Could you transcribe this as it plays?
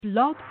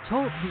Blog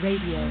Talk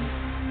Radio.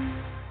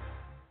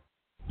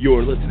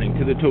 You're listening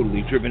to the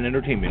Totally Driven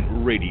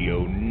Entertainment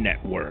Radio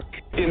Network.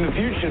 In the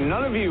future,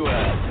 none of you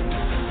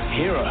are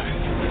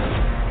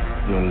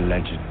heroes. You're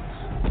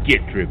legends.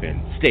 Get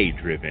driven. Stay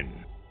driven.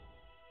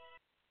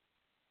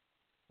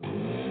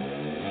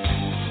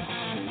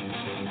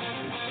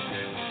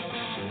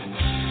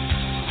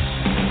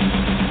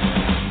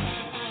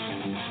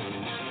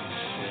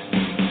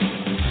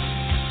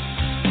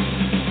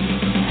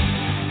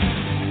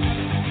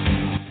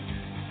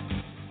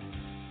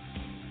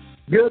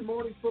 Good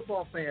morning,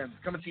 football fans.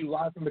 Coming to you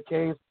live from the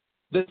cave.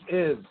 This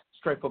is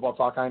Straight Football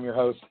Talk. I'm your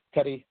host,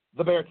 Teddy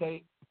the Bear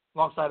Tate.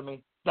 Alongside of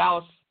me,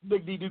 Dallas,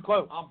 Big D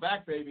Duclo. I'm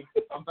back, baby.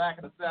 I'm back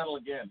in the saddle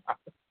again.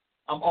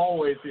 I'm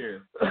always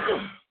here.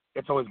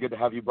 It's always good to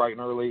have you bright and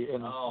early,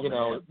 and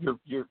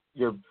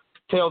your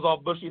tail's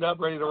all bushied up,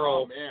 ready to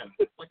roll. Oh man,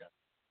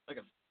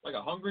 like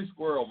a hungry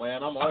squirrel,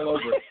 man. I'm all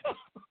over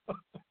it.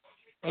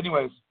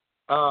 Anyways,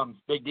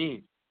 Big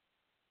D.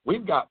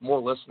 We've got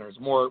more listeners.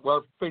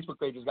 Our Facebook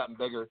page has gotten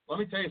bigger. Let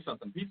me tell you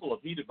something. People have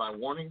heeded my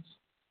warnings.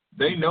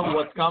 They know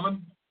what's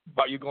coming.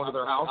 About you going to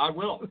their house? I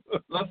will.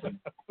 Listen,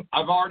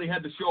 I've already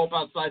had to show up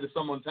outside of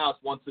someone's house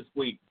once this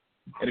week.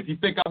 And if you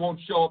think I won't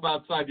show up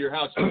outside your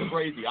house, you're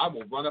crazy. I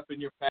will run up in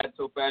your pad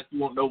so fast you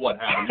won't know what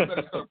happened. You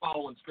better start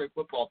following Straight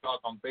Football Talk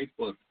on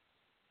Facebook,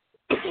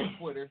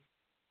 Twitter,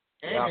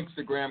 and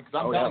Instagram. Because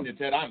I'm telling you,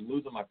 Ted, I'm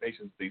losing my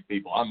patience with these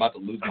people. I'm about to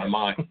lose my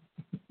mind.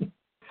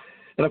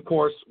 And, of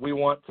course, we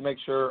want to make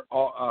sure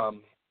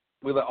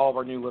we let all of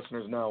our new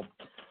listeners know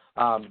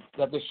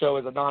that this show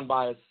is a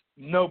non-biased,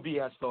 no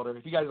BS filter.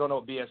 If you guys don't know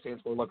what BS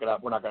stands for, look it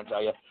up. We're not going to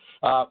tell you.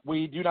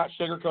 We do not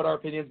sugarcoat our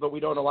opinions, but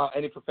we don't allow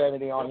any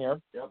profanity on here.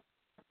 Yep.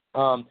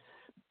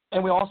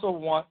 And we also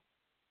want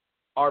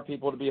our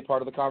people to be a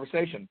part of the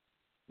conversation.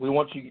 We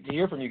want you to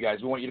hear from you guys.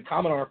 We want you to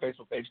comment on our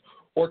Facebook page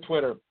or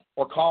Twitter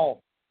or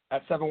call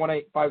at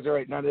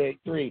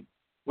 718-508-9883.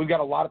 We've got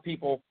a lot of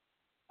people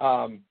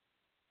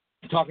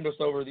talking to us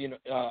over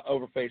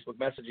Facebook,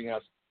 messaging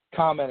us,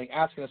 commenting,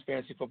 asking us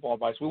fantasy football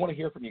advice. We want to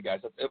hear from you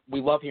guys.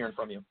 We love hearing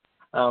from you.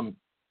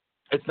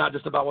 It's not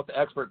just about what the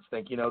experts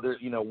think.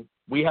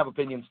 We have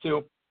opinions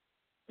too.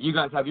 You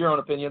guys have your own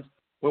opinions.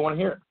 We want to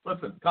hear it.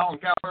 Listen, Colin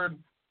Cowherd,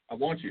 I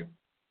want you.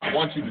 I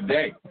want you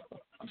today.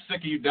 I'm sick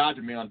of you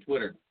dodging me on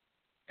Twitter,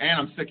 and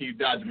I'm sick of you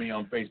dodging me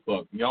on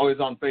Facebook. You're always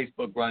on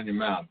Facebook running your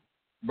mouth.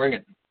 Bring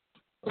it.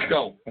 Let's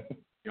go.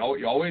 You're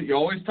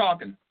always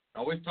talking.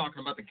 Always talking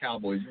about the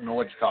Cowboys. You know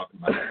what you're talking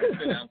about.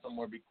 Sit down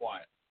somewhere, be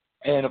quiet.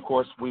 And, of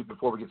course,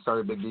 before we get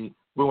started, Big D,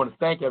 we want to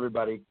thank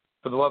everybody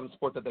for the love and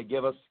support that they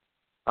give us,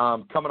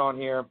 coming on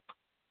here,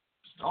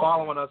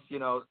 following us,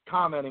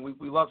 commenting.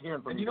 We love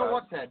hearing from you. And you know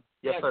what, Ted?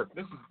 Yes, Ted, sir.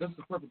 This is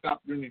the perfect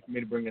opportunity for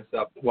me to bring this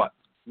up. What?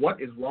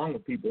 What is wrong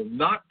with people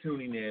not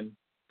tuning in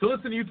to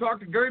listen to you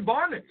talk to Gary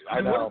Barnett? I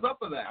know. What is up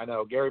with that? I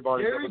know. Gary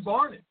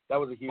Barnett. That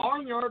was a huge...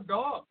 Barnyard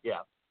dog. Yeah.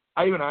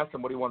 I even asked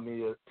him what he wanted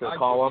me to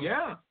call him.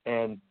 Yeah.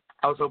 And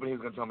I was hoping he was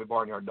going to tell me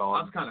Barnyard Dog.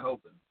 I was kind of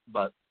hoping.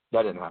 But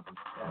that didn't happen.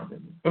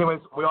 Anyways,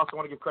 we also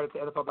want to give credit to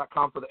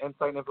NFL.com for the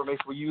insight and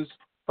information we use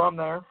from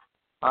there.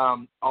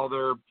 All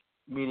their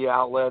media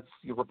outlets,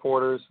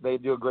 reporters, they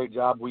do a great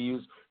job. We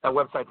use that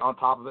website on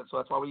top of it, so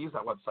that's why we use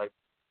that website.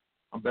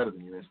 I'm better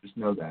than you, miss. Just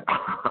know that.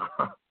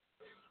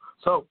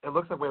 So it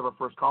looks like we have our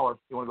first caller.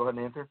 You want to go ahead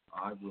and answer?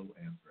 I will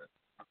answer it.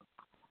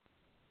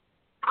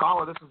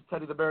 Caller, this is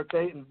Teddy the Bear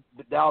Tate and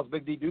Dallas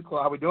Big D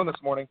Duclo. How we doing this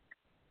morning?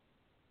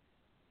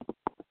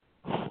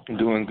 I'm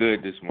doing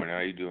good this morning.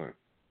 How you doing?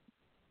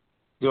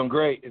 Doing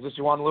great. Is this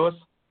Juwan Lewis?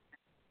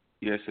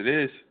 Yes, it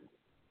is.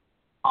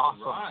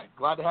 Awesome. Right.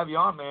 Glad to have you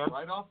on, man.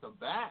 Right off the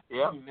bat. Yep.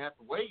 You don't even have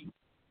to wait.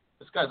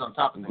 This guy's on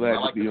top of things. Glad I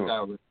like to be this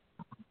on.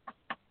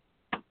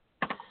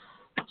 guy.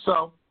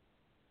 So,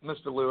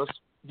 Mr. Lewis,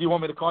 do you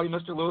want me to call you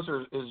Mr. Lewis,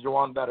 or is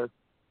Juwan better?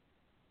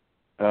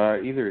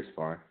 Either is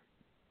fine.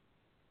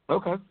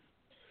 Okay.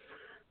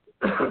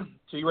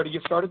 So you ready to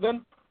get started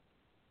then?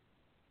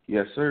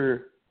 Yes,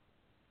 sir.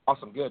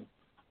 Awesome, good.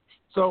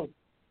 So,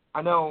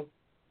 I know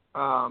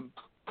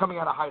coming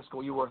out of high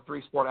school, you were a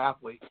three-sport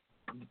athlete.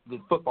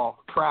 Did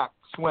football, track,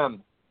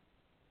 swim.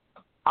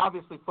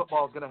 Obviously,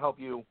 football is going to help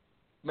you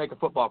make a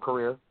football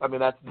career. I mean,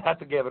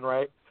 that's a given,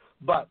 right?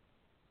 But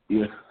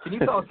yeah. Can you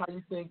tell us how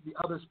you think the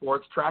other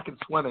sports, track and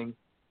swimming,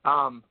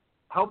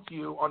 helped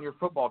you on your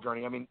football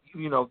journey? I mean,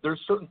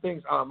 there's certain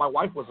things. My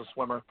wife was a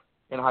swimmer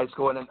in high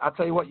school, and I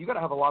tell you what, you got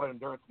to have a lot of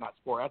endurance in that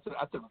sport.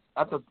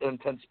 That's an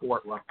intense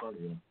sport.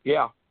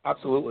 Yeah,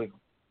 absolutely.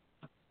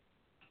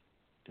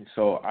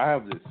 So I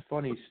have this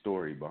funny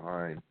story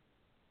behind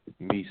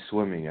me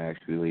swimming,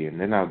 actually,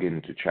 and then I'll get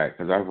into track,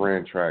 because I've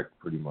ran track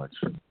pretty much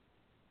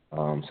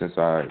since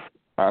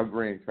I've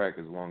ran track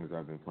as long as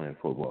I've been playing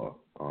football.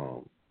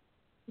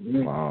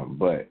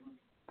 But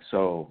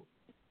so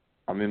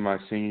I'm in my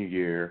senior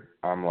year.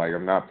 I'm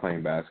not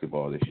playing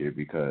basketball this year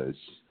because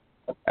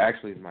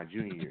actually it's my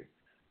junior year.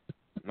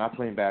 I'm not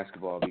playing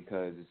basketball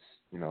because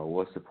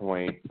what's the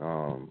point?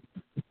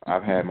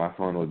 I've had my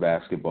fun with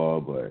basketball,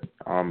 but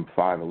I'm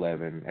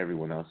 5'11".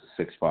 Everyone else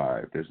is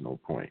 6'5". There's no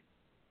point.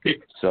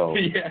 So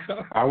Yeah.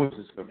 I was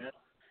just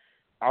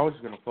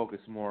gonna focus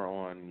more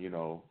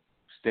on,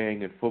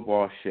 staying in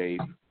football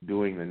shape,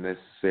 doing the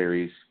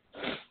necessaries,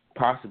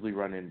 possibly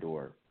run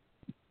indoor,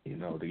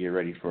 to get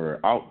ready for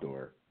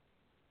outdoor.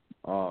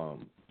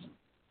 And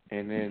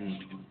then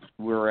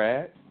we're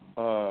at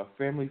a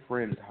family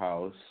friend's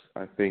house.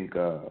 I think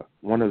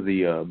one of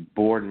the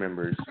board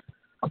members.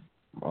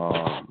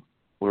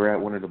 We're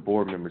at one of the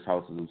board members'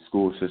 houses of the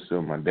school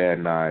system. My dad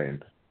and I,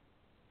 and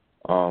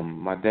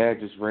my dad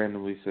just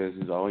randomly says,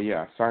 "Oh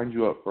yeah, I signed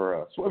you up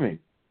for swimming."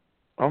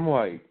 I'm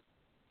like,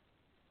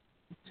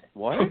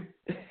 "What?"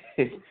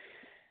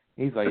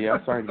 He's like, "Yeah,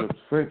 I signed you up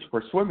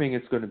for swimming.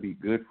 It's going to be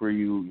good for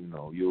you.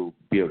 You'll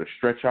be able to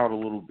stretch out a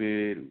little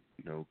bit.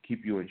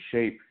 Keep you in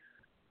shape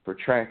for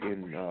track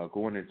and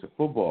going into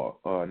football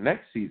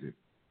next season."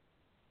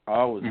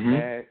 I was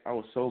mad. I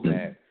was so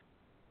mad,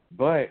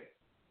 but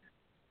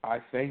I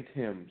thanked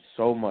him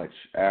so much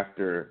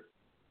after.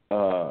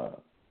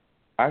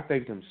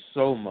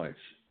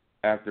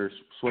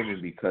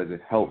 Swimming because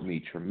it helped me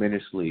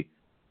tremendously.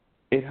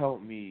 It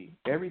helped me.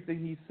 Everything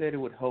he said it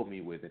would help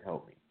me with, it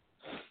helped me.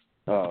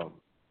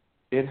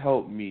 It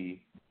helped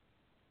me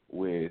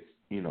with,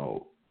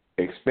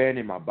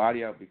 expanding my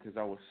body out because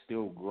I was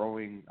still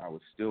growing. I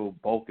was still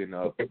bulking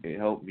up. It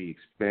helped me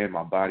expand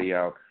my body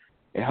out.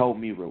 It helped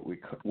me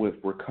with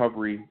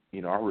recovery.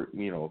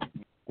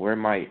 Where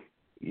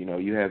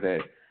you have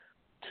that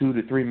 2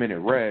 to 3 minute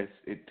rest.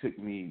 It took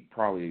me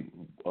probably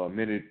a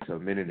minute to a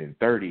minute and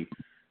 30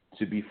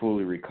 to be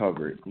fully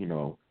recovered.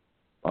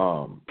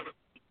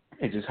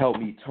 It just helped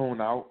me tone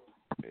out.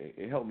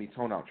 It helped me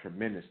tone out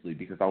tremendously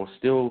because I was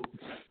still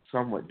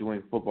somewhat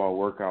doing football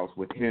workouts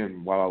with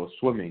him while I was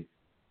swimming,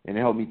 and it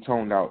helped me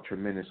tone out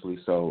tremendously.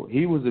 So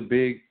he was a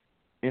big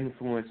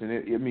influence, and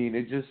it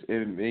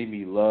made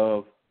me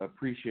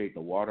appreciate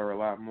the water a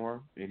lot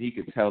more, and he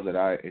could tell that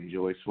I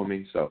enjoy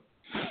swimming. So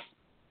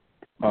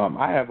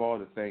I have all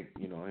to thank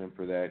him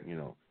for that.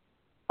 You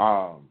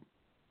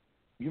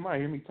might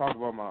hear me talk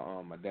about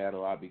my dad a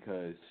lot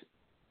because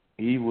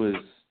he was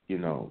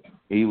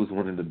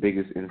one of the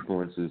biggest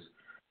influences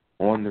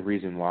on the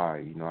reason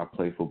why I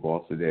play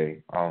football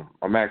today.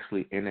 I'm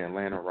actually in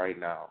Atlanta right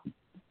now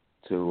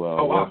to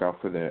work out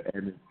for the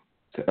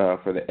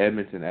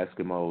Edmonton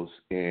Eskimos,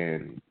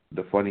 and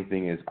the funny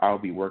thing is I'll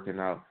be working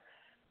out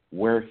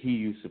where he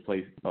used to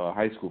play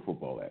high school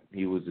football at.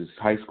 He was this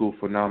high school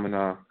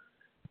phenomenon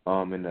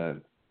in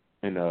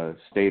the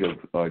state of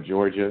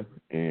Georgia,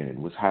 and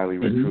was highly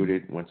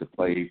recruited. Went to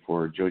play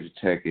for Georgia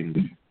Tech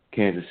and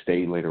Kansas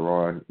State later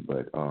on,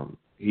 but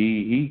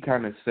he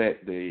kind of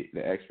set the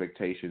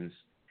expectations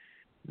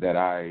that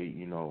I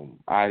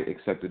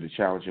accepted the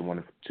challenge and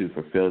wanted to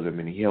fulfill them,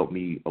 and he helped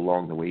me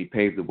along the way. He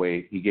paved the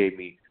way. He gave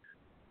me,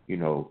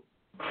 the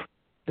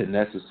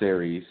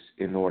necessaries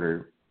in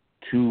order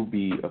to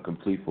be a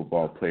complete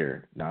football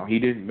player. Now, he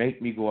didn't make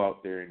me go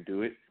out there and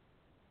do it.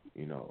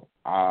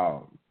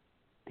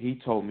 He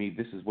told me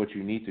this is what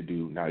you need to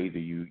do. Now, either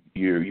you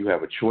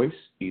have a choice.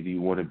 Either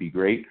you want to be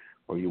great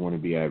or you want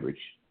to be average.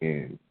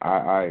 And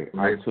I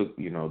took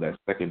that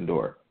second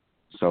door.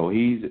 So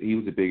he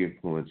was a big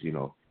influence.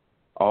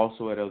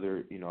 Also at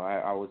other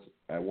I was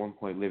at one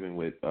point living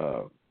with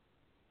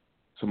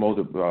some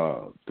older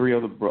 3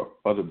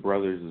 other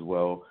brothers as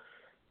well.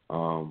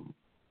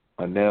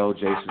 Anel,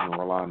 Jason, and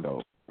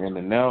Rolando. And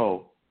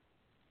Anel,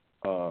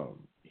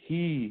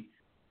 he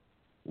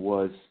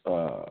was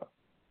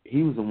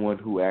the one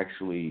who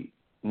actually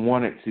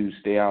wanted to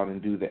stay out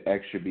and do the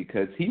extra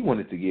because he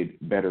wanted to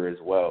get better as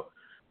well.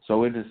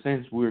 So in a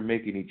sense, we were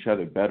making each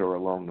other better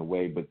along the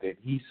way, but then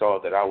he saw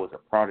that I was a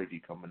prodigy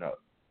coming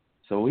up.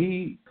 So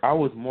I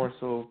was more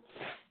so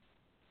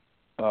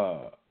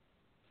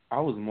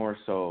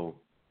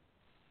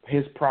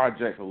his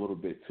project a little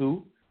bit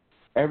too.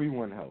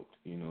 Everyone helped,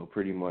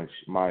 pretty much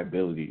my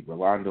ability.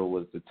 Rolando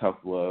was the tough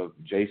love.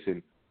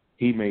 Jason,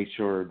 he made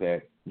sure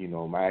that,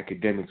 my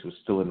academics was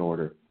still in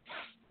order.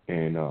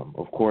 And,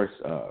 of course,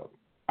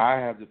 I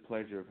have the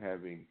pleasure of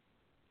having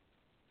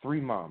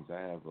 3 moms.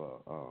 I have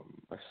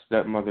a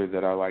stepmother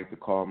that I like to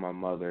call my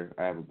mother.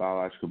 I have a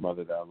biological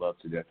mother that I love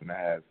to death, and I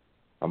have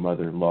a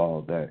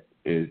mother-in-law that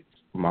is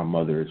my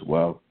mother as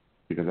well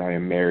because I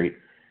am married.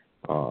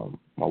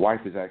 My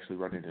wife is actually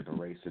running in a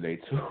race today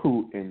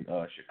too in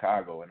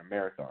Chicago in a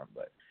marathon.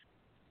 But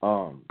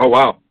oh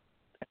wow,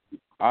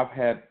 I've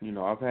had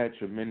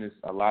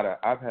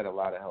a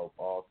lot of help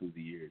all through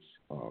the years.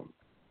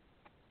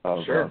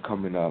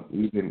 Coming up,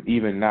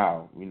 even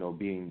now,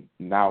 being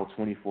now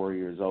 24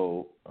 years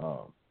old,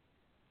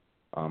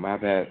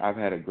 I've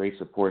had a great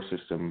support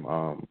system.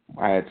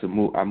 I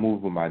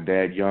moved with my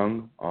dad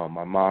young.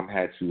 My mom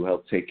had to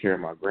help take care of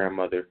my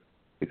grandmother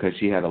because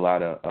she had a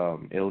lot of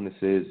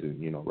illnesses,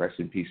 and rest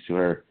in peace to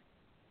her.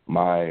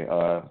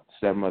 My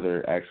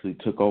stepmother actually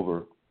took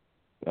over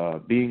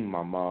being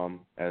my mom,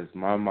 as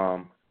my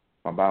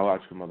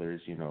biological mother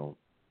is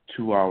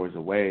 2 hours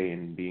away,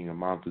 and being a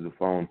mom through the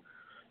phone.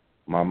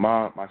 My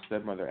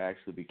stepmother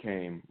actually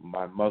became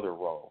my mother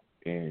role,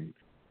 and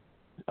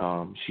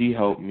She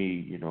helped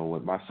me, you know,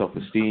 with my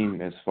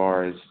self-esteem as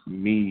far as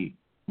me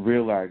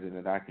realizing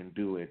that I can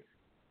do it.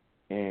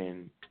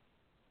 And,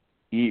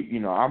 you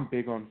know, I'm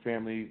big on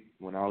family.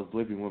 When I was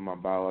living with my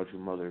biological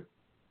mother,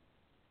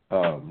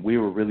 we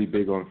were really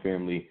big on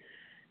family,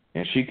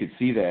 and she could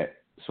see that.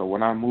 So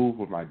when I moved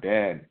with my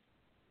dad,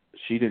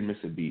 she didn't miss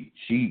a beat.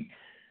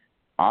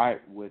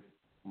 With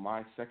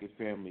my second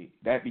family,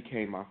 that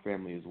became my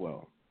family as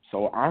well.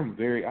 So I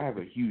have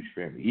a huge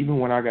family. Even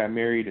when I got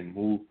married and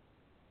moved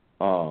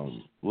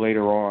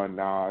later on,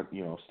 now,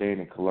 you know, staying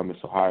in Columbus,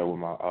 Ohio with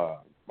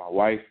my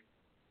wife,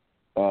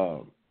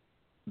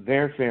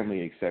 their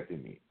family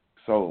accepted me.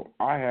 So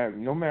I have,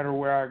 no matter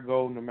where I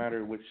go, no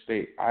matter which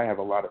state, I have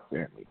a lot of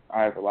family.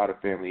 I have a lot of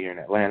family here in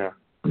Atlanta.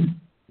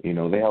 You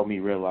know, they helped me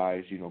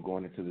realize, you know,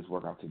 going into this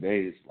workout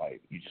today is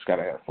like, you just got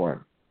to have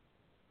fun.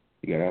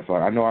 You got to have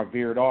fun. I know I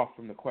veered off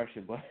from the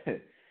question, but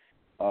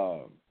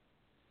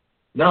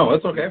no,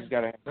 that's okay.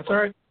 That's all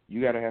right.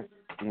 You got to have,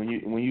 when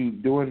you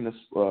doing this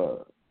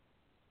sport,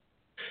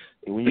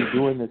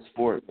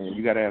 man,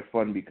 you got to have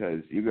fun,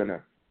 because you're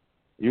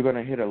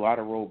gonna hit a lot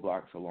of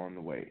roadblocks along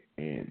the way.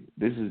 And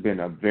this has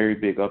been a very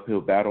big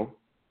uphill battle,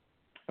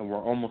 and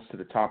we're almost to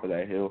the top of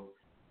that hill.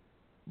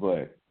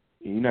 But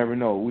you never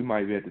know, we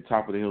might be at the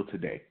top of the hill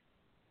today.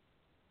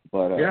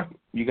 But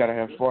you got to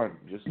have fun,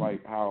 just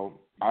like how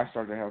I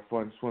started to have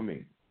fun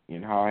swimming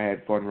and how I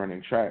had fun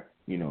running track.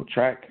 You know,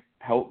 track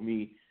helped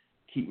me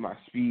keep my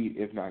speed,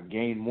 if not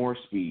gain more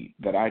speed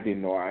that I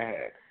didn't know I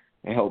had.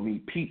 It helped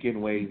me peak in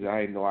ways that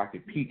I didn't know I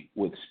could peak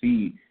with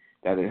speed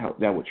that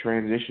would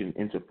transition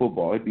into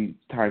football. It'd be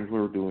times we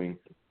were doing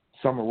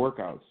summer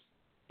workouts,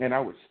 and I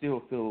would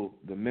still feel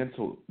the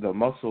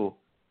muscle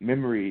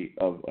memory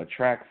of a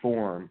track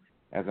form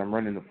as I'm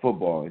running the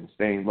football and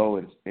staying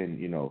low and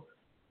you know,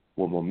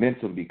 with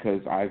momentum,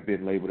 because I've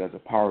been labeled as a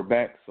power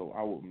back, so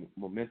I will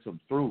momentum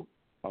through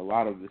a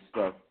lot of this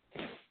stuff.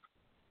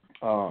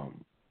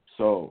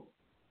 So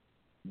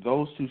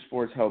those two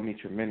sports helped me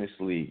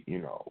tremendously, you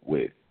know,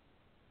 with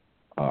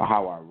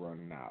how I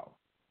run now.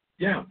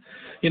 Yeah.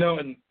 You know,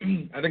 and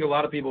I think a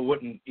lot of people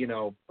wouldn't, you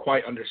know,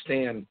 quite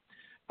understand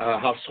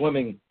how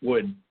swimming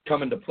would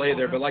come into play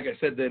there. But like I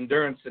said, the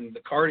endurance and the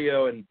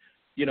cardio and,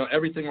 you know,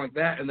 everything like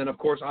that. And then, of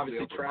course,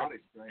 obviously track. Body,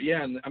 right?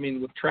 Yeah, and I mean,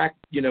 with track,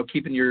 you know,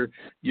 keeping your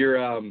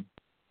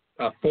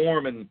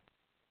form and,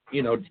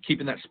 you know,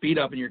 keeping that speed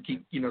up and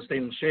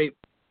staying in shape.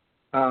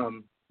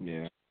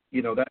 Yeah.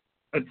 You know,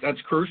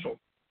 that's crucial.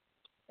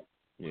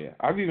 Yeah.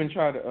 I've even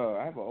tried to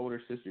I have an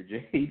older sister,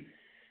 Jade.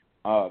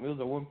 It was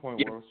at one point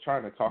where I was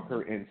trying to talk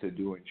her into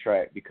doing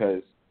track,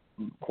 because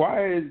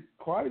quiet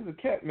as a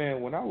cat,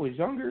 man, when I was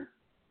younger,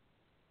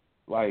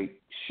 like,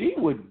 she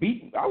would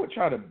beat, I would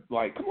try to,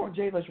 like, come on,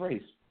 Jay, let's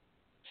race.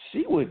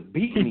 She would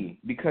beat me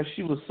because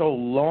she was so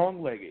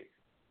long-legged.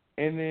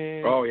 And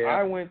then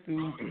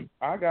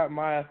I got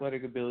my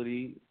athletic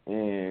ability,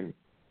 and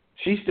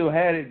she still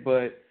had it,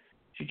 but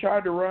she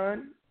tried to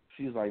run.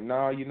 She was like,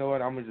 nah, you know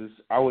what,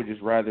 I would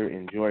just rather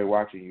enjoy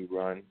watching you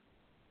run.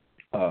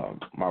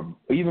 My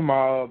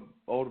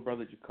older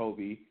brother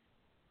Jacoby,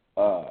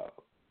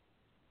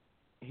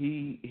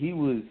 he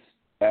was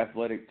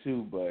athletic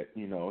too, but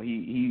you know,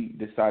 he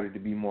decided to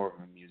be more of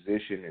a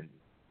musician, and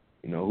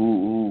you know,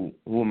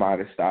 who am I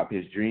to stop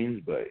his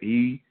dreams? But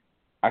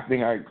I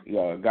think I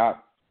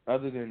got,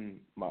 other than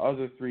my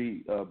other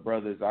three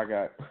brothers, I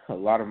got a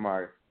lot of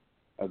my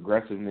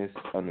aggressiveness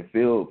on the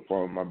field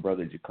from my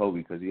brother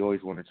Jacoby, because he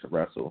always wanted to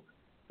wrestle.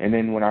 And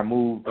then when I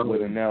moved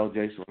with Anel,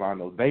 Jason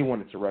Rolando, they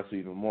wanted to wrestle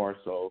even more.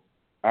 So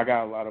I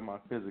got a lot of my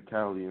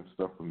physicality and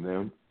stuff from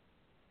them.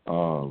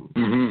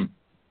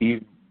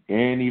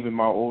 Even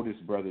my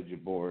oldest brother,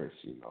 Jaboris,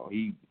 you know,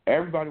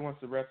 everybody wants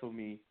to wrestle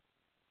me.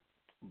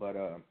 But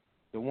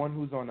the one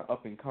who's on the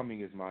up and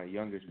coming is my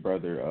youngest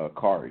brother,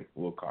 Kari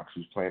Wilcox,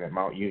 who's playing at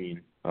Mount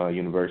Union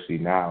University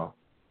now.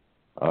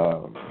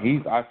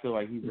 I feel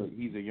like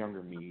he's a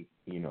younger me,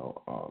 you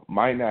know.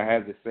 Might not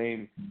have the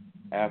same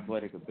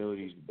athletic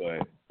abilities,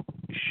 but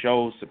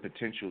shows the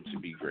potential to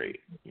be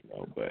great, you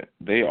know. But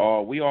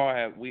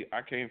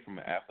I came from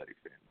an athletic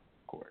family,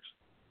 of course.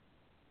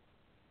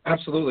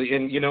 Absolutely.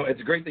 And, you know,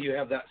 it's great that you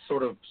have that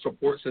sort of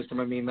support system.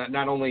 I mean, that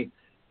not only,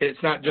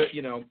 it's not just,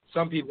 you know,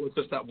 some people, it's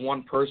just that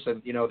one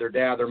person, you know, their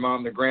dad, their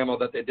mom, their grandma,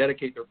 that they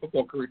dedicate their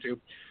football career to.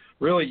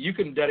 Really, you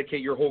can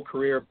dedicate your whole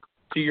career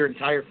to your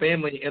entire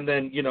family, and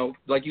then, you know,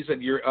 like you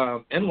said, your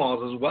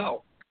in-laws as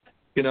well,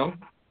 you know.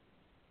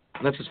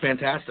 That's just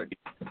fantastic.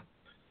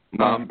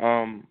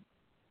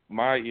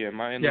 My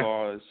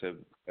in-laws have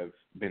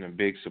been a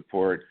big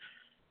support.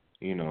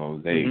 You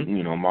know,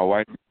 you know, my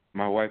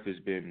wife has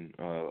been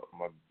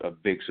a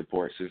big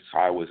support since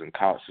I was in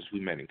college, since we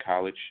met in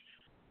college.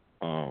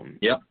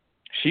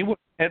 She wouldn't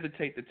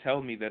hesitate to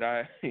tell me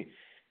that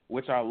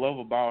which I love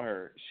about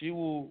her, she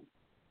will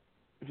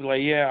be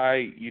like,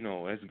 you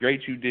know, it's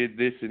great you did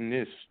this and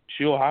this.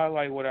 She'll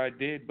highlight what I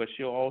did, but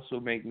she'll also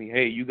make me,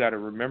 hey, you got to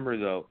remember,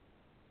 though,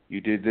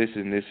 you did this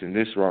and this and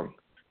this wrong.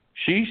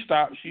 She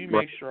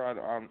makes sure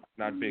I'm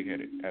not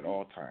big-headed at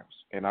all times,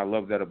 and I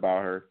love that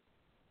about her.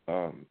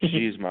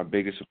 She is my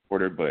biggest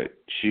supporter, but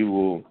she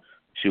will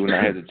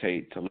not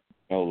hesitate to let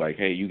you know, like,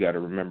 hey, you got to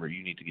remember,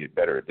 you need to get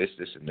better at this,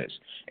 and this.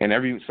 And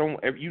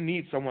you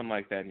need someone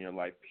like that in your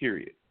life,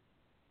 period.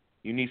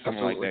 You need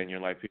someone like that in your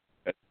life,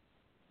 period.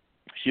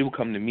 She will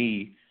come to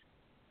me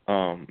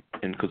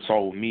and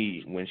console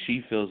me when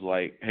she feels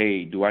like,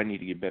 hey, do I need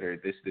to get better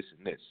at this,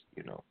 and this?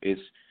 You know,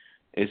 it's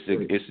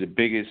the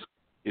biggest,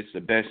 it's the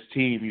best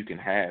team you can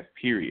have,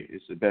 period.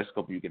 It's the best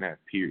couple you can have,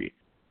 period.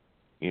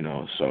 You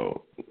know,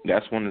 so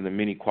that's one of the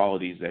many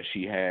qualities that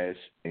she has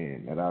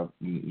and that I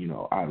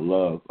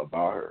love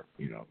about her,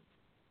 you know.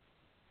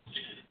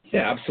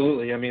 Yeah,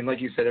 absolutely. I mean, like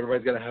you said,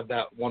 everybody's got to have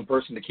that one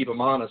person to keep them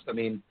honest. I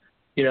mean,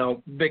 you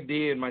know, Big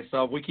D and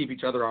myself, we keep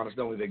each other honest,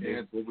 don't we, Big D? Yeah,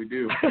 that's what we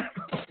do.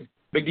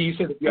 Big D, you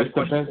said that you had a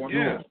question for me.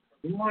 Yeah.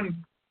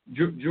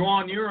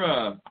 Juwan,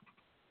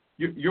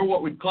 you're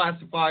what we'd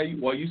classify,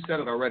 well, you said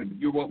it already, but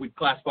you're what we'd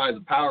classify as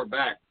a power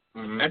back.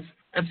 Mm-hmm.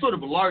 That's sort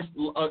of a large,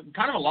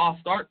 kind of a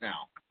lost start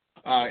now.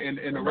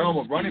 In the realm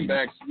of running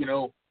backs, you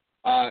know,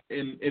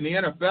 in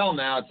the NFL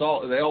now,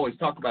 they always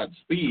talk about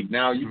speed.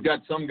 Now you've got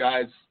some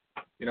guys,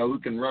 you know, who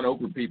can run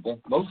over people.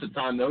 Most of the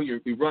time, though, you're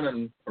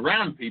running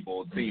around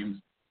people, it seems.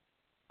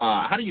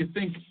 How do you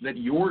think that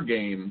your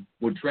game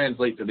would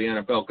translate to the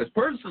NFL? Because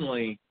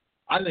personally,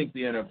 I think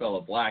the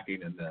NFL is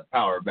lacking in the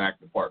power back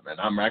department.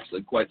 I'm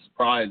actually quite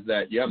surprised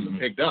that you haven't been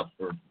picked up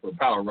for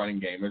power running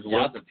game. There's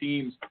lots of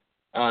teams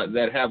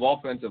that have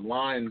offensive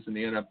lines in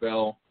the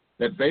NFL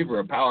that favor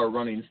a power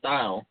running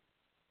style.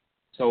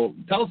 So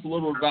tell us a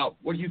little about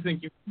what do you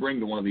think you can bring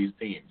to one of these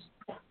teams?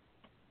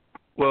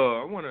 Well,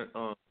 I want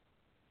to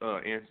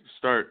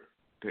start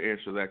to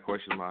answer that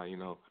question by, you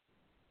know,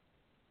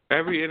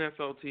 every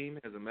NFL team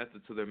has a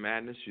method to their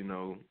madness, you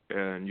know,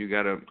 and you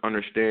got to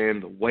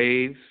understand the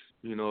waves,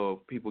 you know,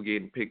 of people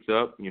getting picked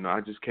up. You know,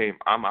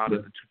 I'm out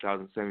of the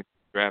 2007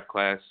 draft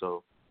class,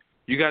 so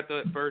you got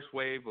the first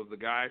wave of the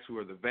guys who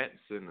are the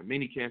vets and the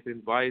minicamp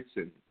invites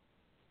and,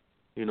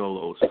 you know,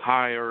 those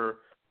higher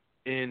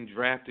end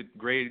drafted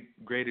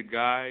graded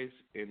guys,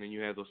 and then you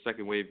have those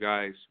second wave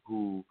guys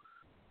who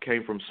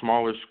came from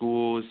smaller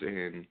schools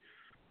and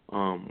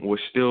will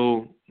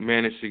still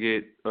manage to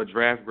get a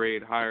draft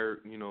grade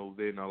higher, you know,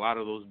 than a lot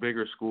of those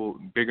bigger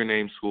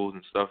name schools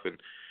and stuff. And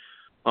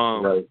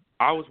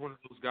I was one of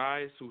those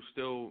guys who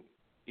still,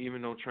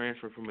 even though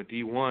transferred from a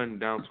D1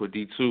 down to a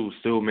D2,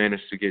 still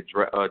managed to get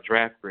a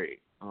draft grade.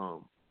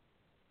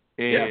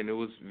 It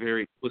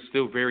was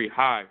still very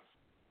high.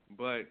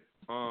 But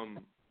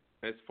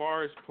as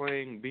far as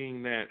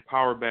being that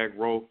power back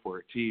role for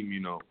a team,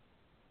 you know,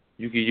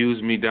 you can use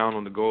me down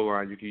on the goal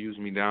line. You can use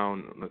me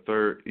down on the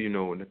third, you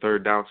know, in the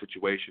third down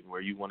situation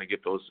where you want to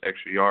get those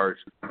extra yards.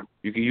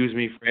 You can use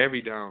me for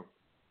every down.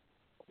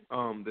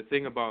 The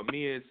thing about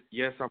me is,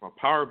 yes, I'm a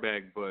power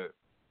back, but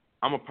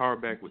I'm a power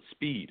back with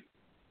speed.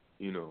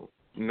 You know,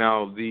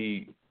 now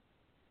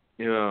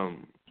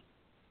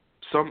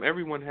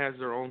everyone has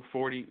their own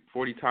 40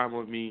 time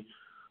with me.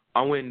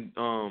 I went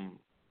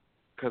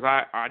because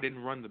I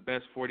didn't run the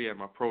best 40 at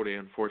my pro day,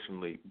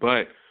 unfortunately.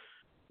 But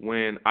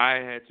when I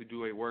had to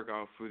do a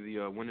workout for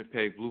the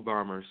Winnipeg Blue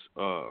Bombers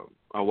a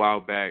while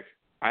back,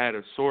 I had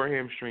a sore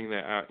hamstring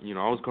I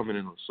was coming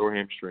in with a sore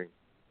hamstring.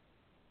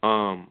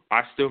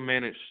 I still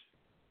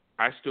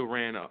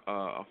ran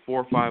a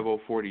 4.50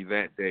 40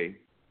 that day.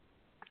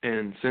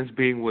 And since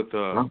being with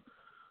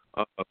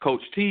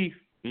Coach T,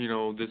 you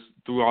know, this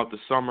throughout the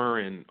summer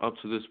and up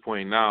to this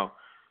point now,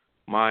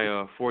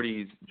 my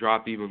 40s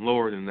dropped even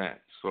lower than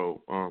that.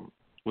 So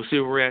we'll see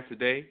where we're at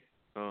today.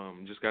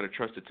 Just got to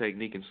trust the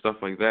technique and stuff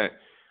like that.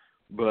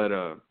 But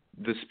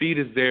the speed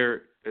is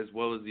there as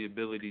well as the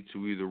ability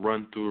to either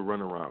run through or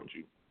run around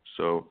you.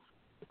 So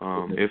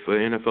if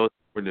an NFL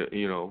were to,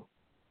 you know,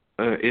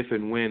 if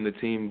and when the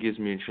team gives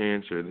me a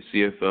chance or the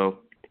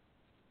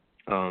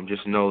CFL,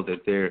 just know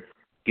that they're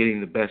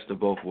getting the best of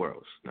both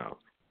worlds. Now,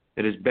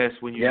 it is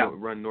best when you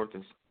run north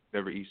and south,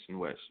 never east and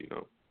west, you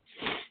know.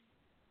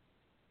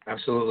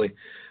 Absolutely.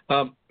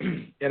 And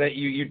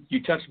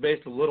you touched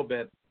base a little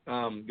bit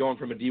going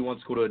from a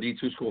D1 school to a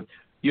D2 school.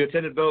 You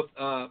attended both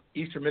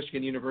Eastern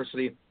Michigan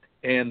University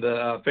and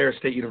Ferris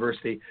State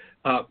University.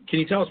 Can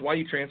you tell us why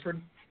you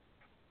transferred?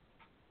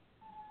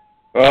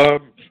 The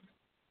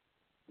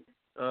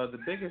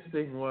biggest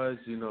thing was,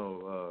 you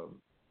know,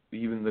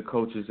 even the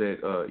coaches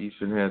at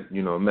Eastern had,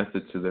 you know, a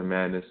method to their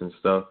madness and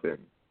stuff. And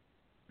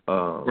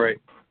right.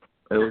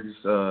 It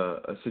was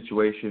a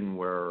situation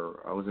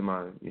where I was in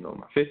my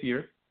fifth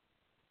year.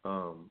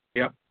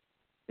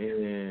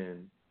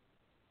 And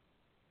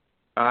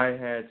I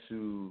had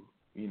to,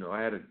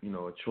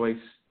 a choice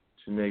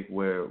to make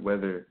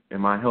whether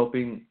am I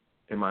helping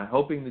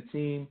the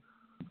team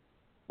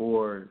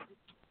or,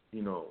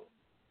 you know,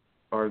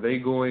 are they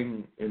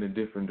going in a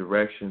different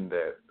direction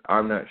that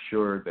I'm not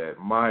sure that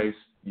my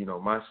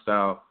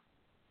style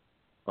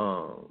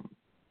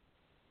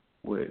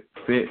would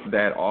fit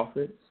that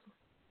offense.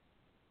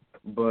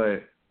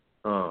 But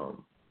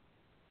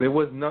it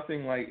was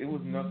nothing like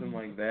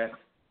that.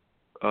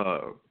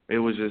 It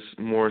was just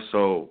more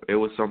so it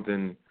was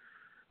something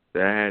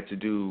that I had to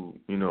do,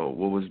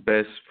 what was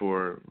best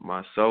for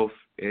myself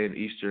and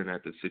Eastern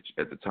at the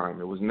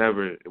time. It wasn't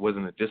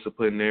a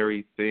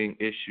disciplinary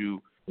issue.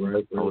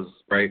 Right. It was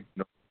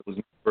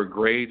never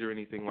grades or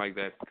anything like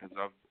that, because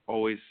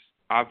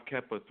I've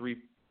kept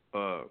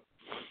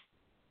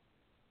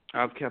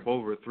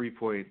over a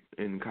 3-point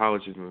in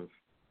college. And,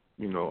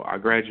 I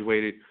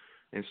graduated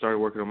and started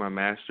working on my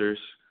master's.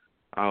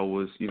 I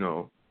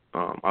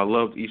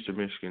loved Eastern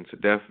Michigan to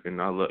death, and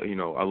I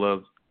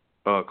loved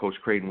Coach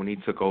Creighton when he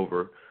took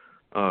over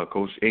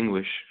Coach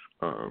English.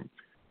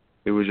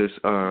 It was just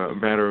a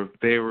matter of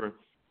they were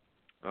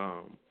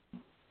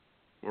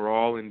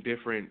all in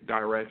different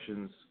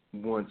directions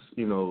once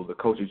the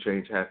coaching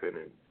change happened,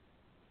 and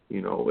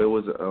it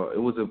was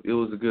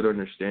a good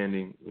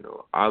understanding.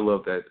 I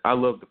love that. I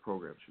love the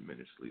program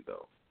tremendously,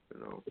 though.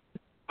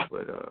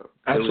 But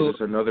it was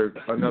just another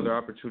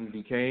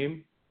opportunity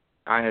came.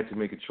 I had to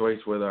make a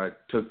choice whether I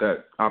took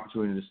that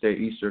opportunity to stay at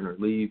Eastern or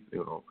leave.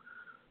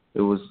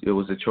 It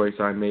was a choice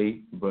I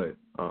made, but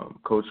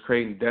Coach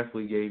Creighton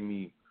definitely gave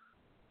me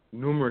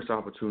numerous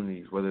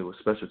opportunities, whether it was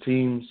special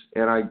teams,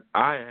 and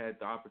I had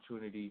the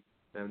opportunity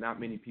that not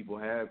many people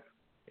have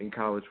in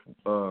college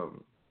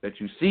that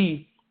you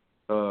see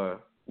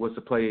was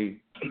to play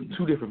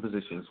 2 different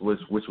positions, which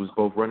was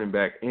both running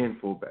back and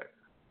fullback.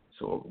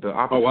 So the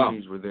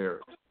opportunities were there.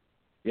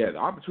 Yeah, the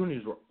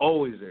opportunities were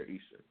always there at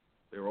Eastern.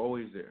 They were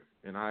always there,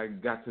 and I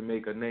got to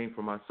make a name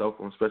for myself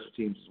on special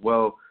teams as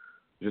well,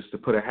 just to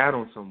put a hat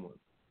on someone.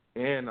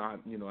 And I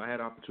had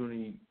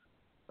opportunity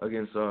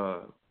against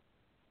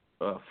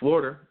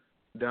Florida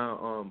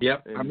down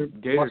in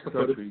Gators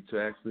country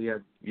to actually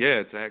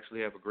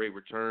have a great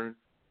return,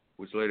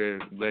 which later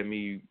led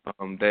me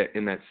that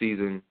in that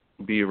season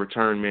be a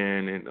return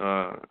man in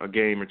a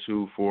game or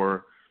 2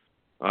 for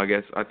I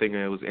think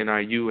it was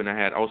NIU, and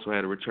I also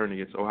had a return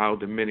against Old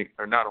Dominion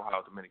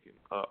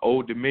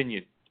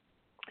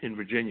in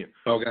Virginia.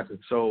 Oh, gotcha.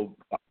 So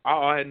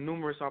I had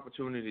numerous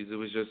opportunities. It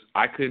was just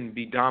I couldn't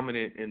be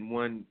dominant in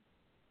one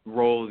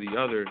role or the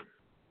other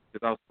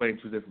because I was playing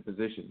 2 different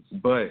positions.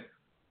 But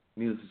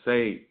needless to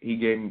say, he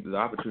gave me the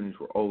opportunities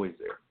were always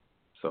there.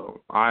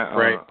 So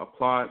I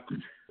applaud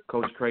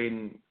Coach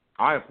Creighton.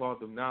 I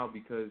applaud them now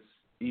because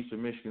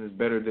Eastern Michigan is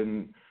better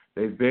than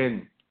they've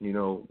been.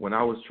 When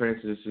I was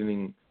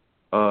transitioning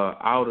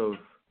out of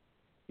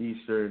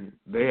Eastern,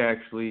 they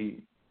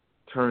actually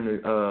turned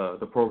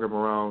the program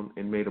around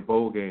and made a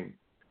bowl game.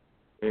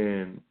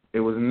 And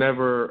it was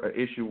never an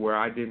issue where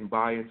I didn't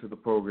buy into the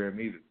program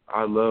either.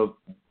 I loved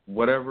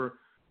whatever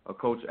a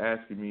coach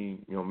asking me,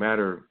 no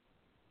matter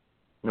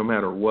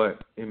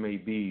what it may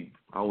be,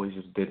 I always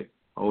just did it.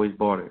 I always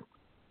bought it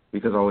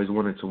because I always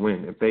wanted to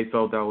win. If they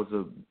felt that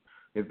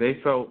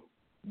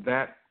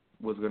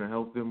was going to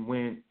help us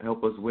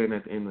win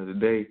at the end of the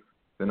day,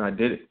 then I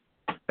did it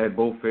at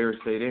both Ferris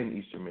State and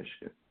Eastern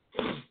Michigan.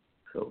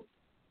 So,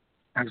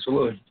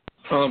 absolutely.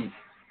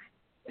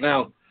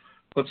 Now,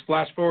 let's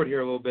flash forward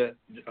here a little bit,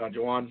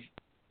 Juwan.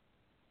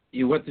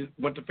 You went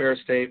to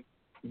Ferris State,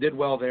 did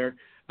well there.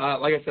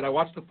 Like I said, I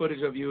watched the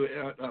footage of you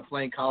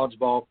playing college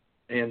ball,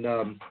 and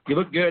you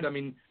looked good. I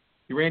mean,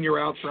 you ran your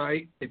routes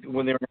right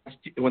when they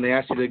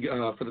asked you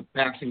to for the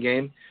passing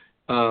game.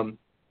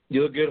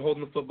 You look good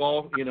holding the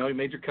football. You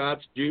made your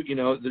cuts.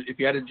 If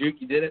you had a juke,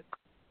 you did it.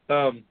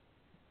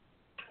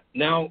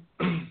 Now,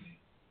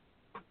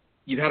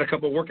 you've had a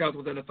couple of workouts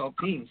with NFL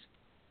teams.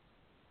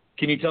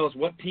 Can you tell us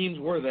what teams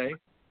were they,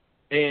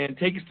 and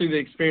take us through the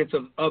experience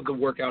of the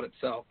workout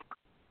itself?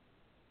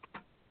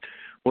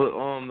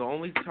 Well, the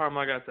only time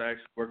I got to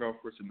actually work out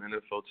for some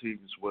NFL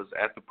teams was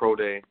at the Pro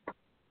Day.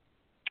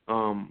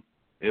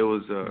 It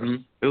was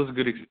a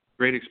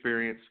great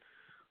experience.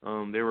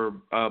 There were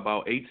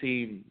about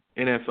 18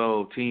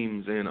 NFL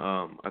teams and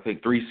I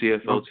think 3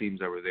 CFL teams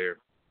that were there.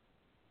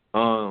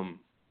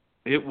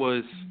 It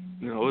was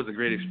a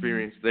great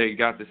experience. They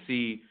got to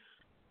see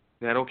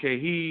that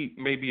he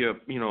may be a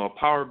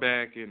power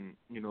back, and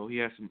he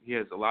has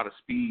a lot of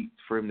speed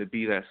for him to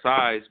be that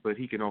size, but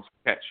he can also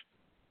catch.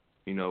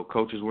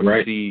 Coaches want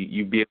to see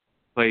you be able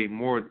to play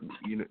more.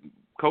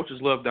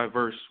 Coaches love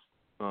diverse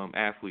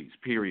athletes,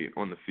 period,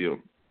 on the field.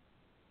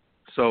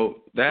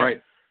 So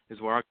that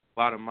is where I got a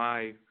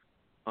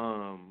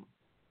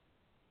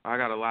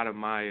lot of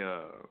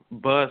my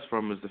buzz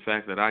from, is the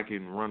fact that I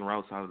can run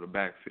routes out of the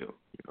backfield.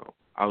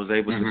 I was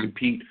able to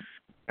compete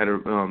at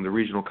the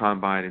regional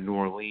combine in New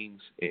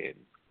Orleans and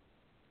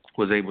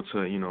was able to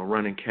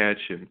run and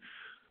catch, and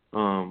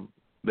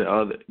the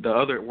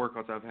other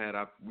workouts I've had,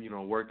 I've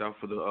worked out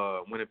for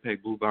the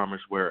Winnipeg Blue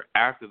Bombers, where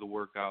after the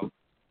workout,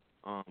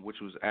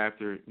 which was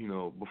after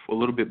a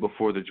little bit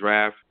before the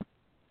draft,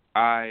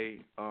 I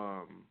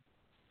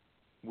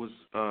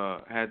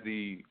had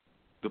the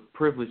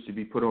privilege to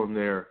be put on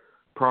their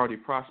priority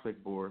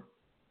prospect board.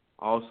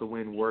 I also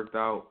went and worked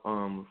out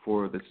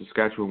for the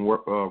Saskatchewan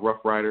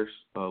Rough Riders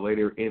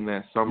later in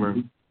that summer,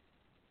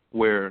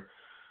 where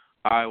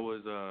I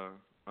was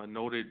a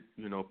noted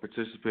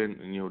participant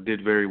and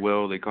did very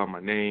well. They called my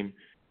name,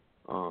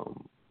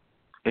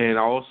 and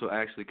I also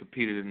actually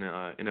competed in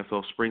the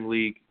NFL Spring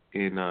League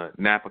in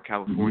Napa,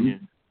 California,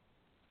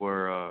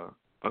 where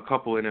a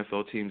couple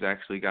NFL teams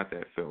actually got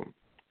that film.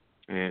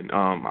 And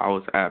I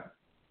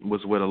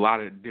was with a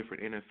lot of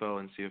different NFL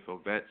and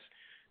CFL vets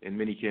and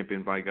minicamp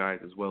invite guys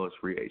as well as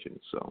free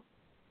agents. So.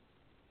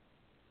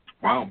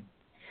 Wow.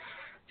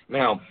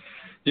 Now,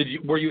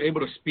 were you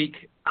able to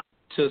speak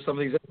to some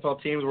of these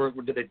NFL teams?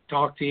 Did they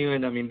talk to you?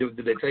 And, I mean, did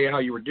they tell you how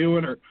you were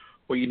doing or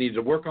what you needed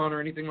to work on or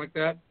anything like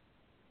that?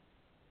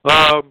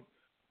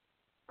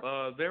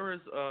 There was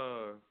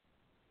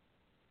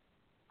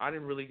I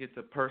didn't really get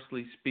to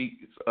personally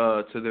speak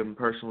to them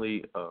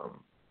personally.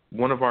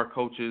 One of our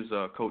coaches,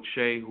 Coach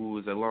Shea, who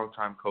was a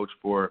longtime coach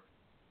for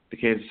the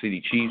Kansas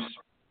City Chiefs,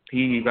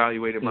 he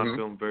evaluated my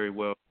film very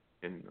well,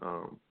 and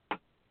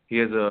he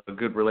has a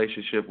good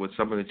relationship with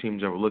some of the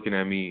teams that were looking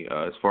at me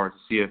as far as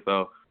the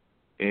CFL.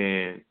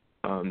 And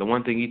the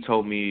one thing he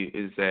told me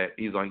is that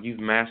he's like, you've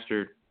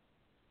mastered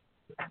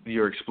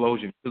your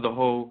explosion to the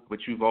hole, but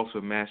you've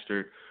also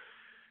mastered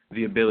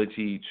the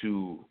ability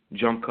to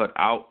jump cut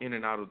in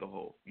and out of the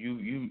hole.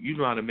 You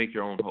know how to make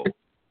your own hole.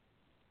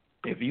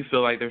 If you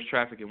feel like there's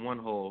traffic in one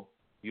hole,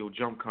 you'll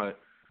jump cut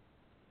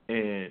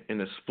and in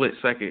a split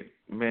second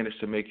manage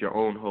to make your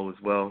own hole as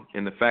well.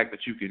 And the fact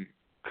that you can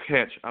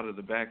catch out of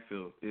the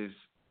backfield is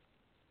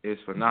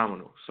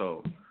phenomenal.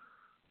 So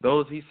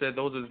he said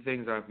those are the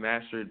things I've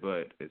mastered,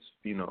 but it's,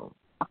 he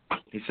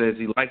says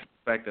he likes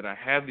the fact that I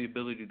have the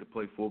ability to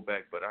play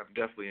fullback, but I'm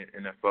definitely an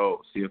NFL,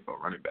 CFL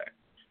running back.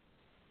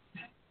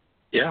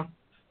 Yeah.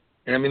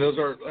 And I mean, those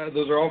are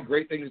all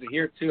great things to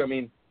hear too. I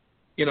mean,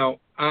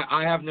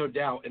 I have no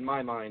doubt in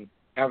my mind,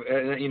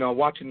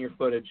 watching your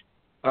footage,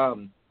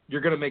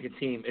 you're going to make a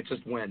team. It's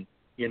just when,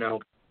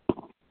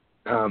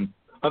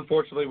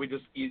 unfortunately,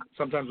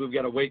 sometimes we've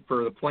got to wait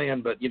for the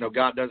plan, but,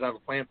 God does have a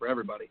plan for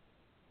everybody.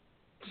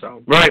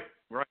 So. Right.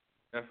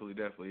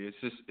 Definitely.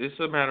 It's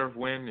a matter of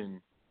when,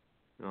 and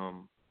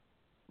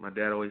my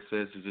dad always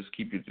says to just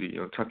keep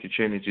tuck your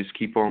chin and just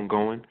keep on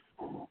going.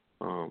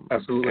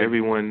 Absolutely.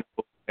 Everyone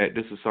knows that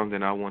this is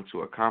something I want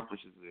to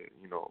accomplish.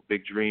 It's a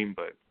big dream,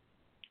 but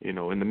in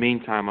the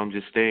meantime, I'm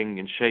just staying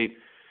in shape.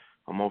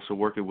 I'm also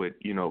working with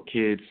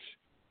kids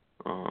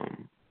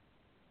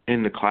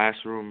in the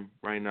classroom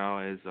right now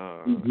as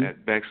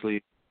at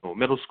Bexley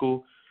Middle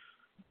School,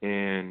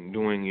 and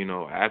doing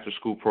after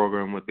school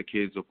program with the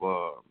kids of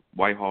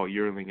Whitehall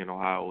Yearling in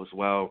Ohio as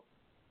well.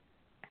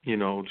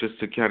 Just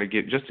to kind of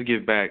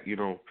give back. You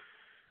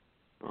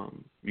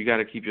got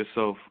to keep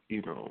yourself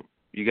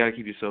You got to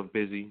keep yourself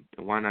busy,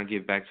 and why not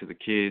give back to the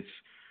kids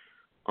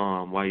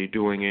while you're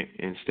doing it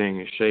and staying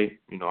in shape?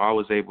 I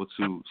was able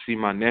to see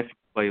my nephew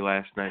play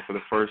last night for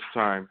the first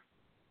time,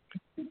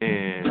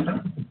 and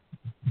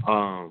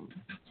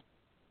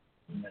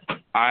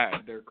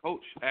their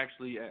coach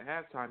actually at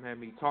halftime had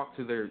me talk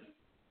to the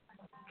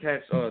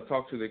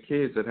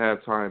kids at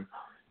halftime,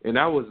 and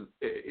that was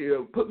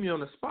put me on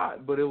the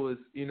spot, but it was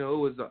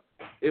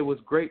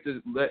great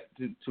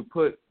to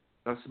put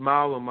a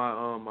smile on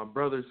my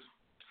brother's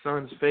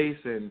son's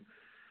face, and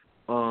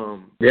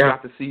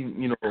got to see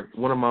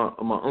one of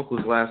my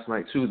uncles last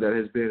night too that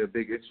has been a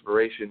big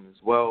inspiration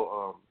as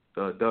well,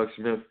 Doug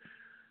Smith,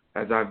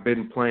 as I've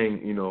been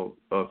playing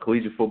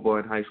collegiate football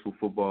and high school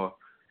football,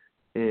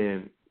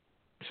 and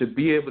to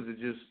be able to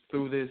just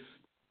through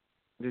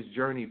this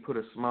journey put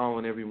a smile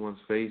on everyone's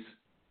face,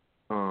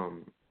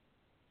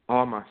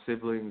 all my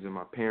siblings and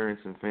my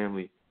parents and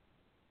family,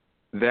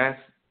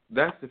 that's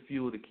the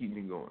fuel to keep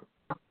me going.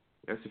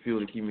 That's the fuel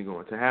to keep me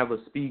going. To have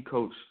a speed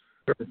coach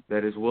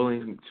that is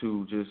willing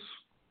to just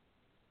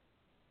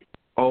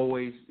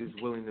always is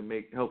willing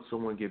to help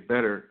someone get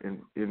better and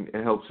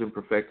helps him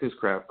perfect his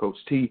craft, Coach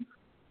T,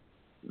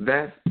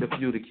 that's the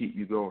fuel to keep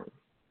you going.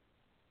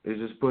 It's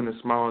just putting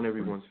a smile on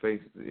everyone's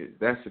face.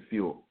 That's the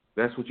fuel.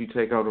 That's what you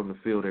take out on the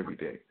field every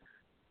day.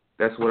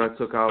 That's what I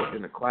took out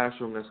in the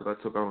classroom. That's what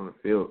I took out on the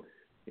field.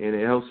 And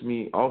it helps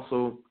me,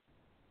 also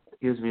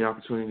gives me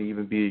opportunity to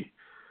even be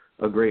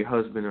a great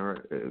husband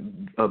or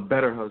a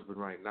better husband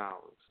right now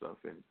and stuff.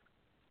 And,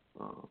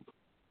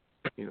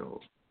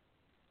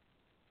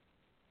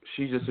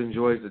 she just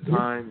enjoys the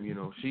time.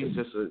 She's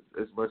just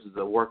as much as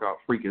a workout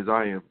freak as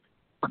I am.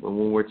 But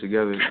when we're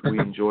together, we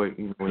enjoy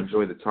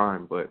the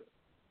time. But,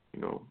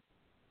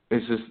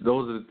 it's just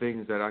those are the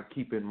things that I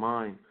keep in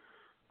mind.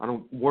 I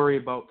don't worry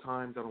about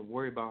times. I don't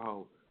worry about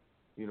how,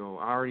 I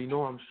already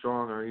know I'm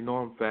strong. I already know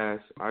I'm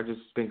fast. I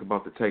just think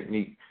about the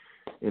technique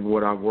and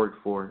what I've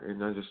worked for,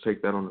 and I just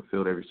take that on the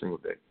field every single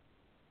day.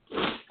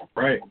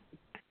 Right.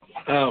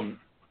 And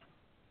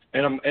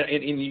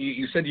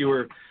you said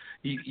you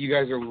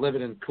guys are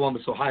living in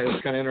Columbus, Ohio.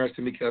 It's kind of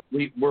interesting because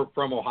we're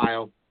from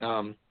Ohio.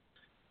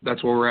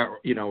 That's where we're at.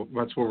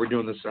 That's where we're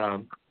doing this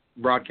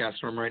broadcast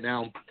from right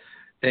now.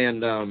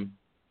 And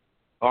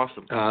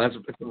awesome.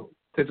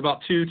 It's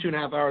about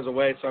 2.5 hours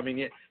away. So I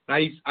mean,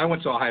 I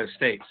went to Ohio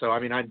State, so I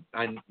mean,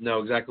 I know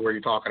exactly where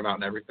you're talking about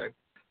and everything.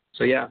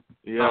 So yeah.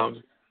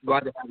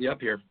 Glad to have you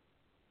up here.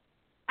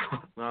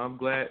 No, I'm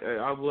glad.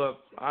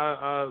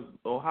 I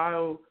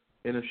Ohio.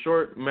 In a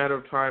short matter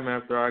of time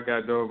after I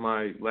got done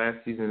my last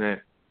season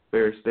at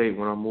Ferris State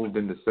when I moved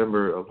in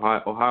December.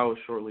 Ohio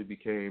shortly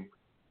became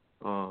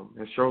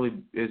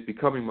is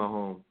becoming my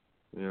home.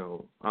 You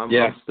know, I'm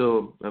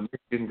still a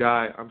Michigan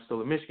guy. I'm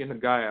still a Michigan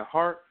guy at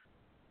heart.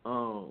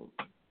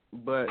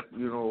 But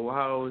you know,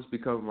 Ohio is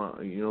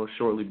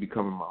shortly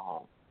becoming my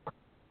home.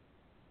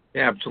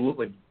 Yeah,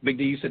 absolutely. Big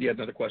D, you said you had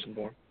another question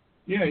for him.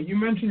 Yeah, you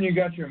mentioned you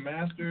got your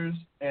master's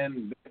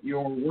and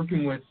you're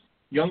working with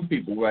young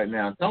people right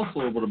now. Tell us a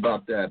little bit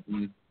about that.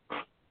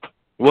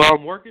 Well,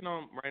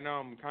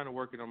 I'm kind of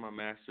working on my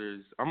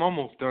master's. I'm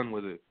almost done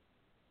with it.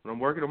 But I'm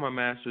working on my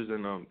master's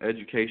in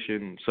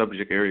education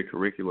subject area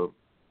curriculum.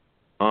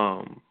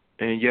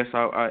 And yes,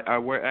 I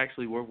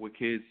actually work with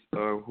kids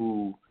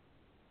who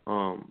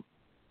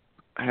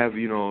have,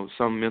 you know,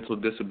 some mental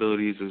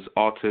disabilities as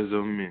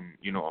autism and,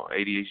 you know,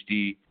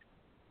 ADHD.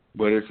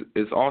 But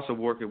it's also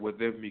working with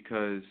them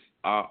because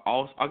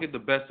I'll get the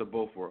best of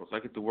both worlds. I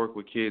get to work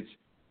with kids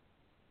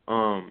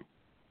who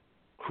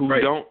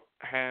don't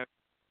have,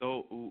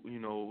 you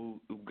know,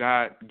 who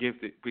God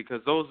gifted, because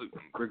those,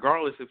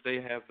 regardless if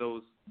they have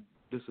those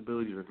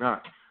disabilities or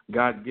not,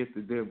 God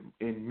gifted them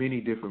in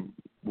many different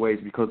ways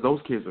because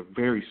those kids are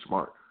very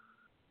smart.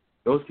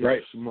 Those kids are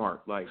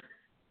smart. Like,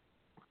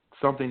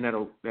 something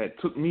that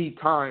took me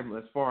time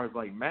as far as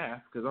like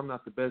math, because I'm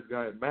not the best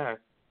guy at math.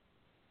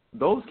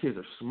 Those kids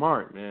are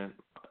smart, man.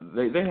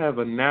 They have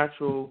a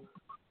natural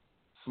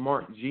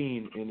smart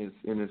gene, and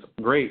it's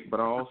great. But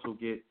I also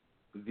get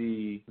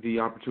the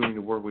opportunity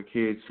to work with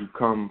kids who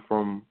come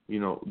from,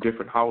 you know,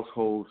 different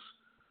households,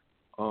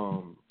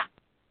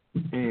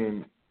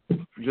 and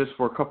just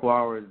for a couple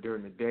hours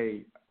during the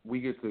day, we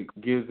get to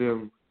give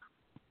them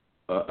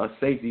a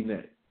safety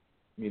net.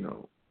 You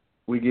know,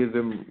 we give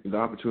them the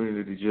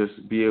opportunity to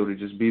just be able to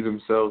just be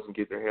themselves and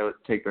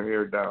take their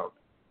hair down.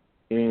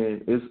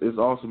 And it's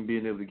awesome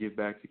being able to give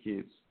back to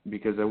kids,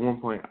 because at one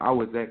point I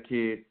was that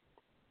kid.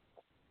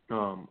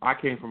 I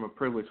came from a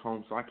privileged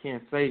home, so I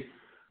can't say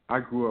I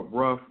grew up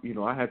rough. You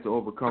know, I had to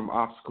overcome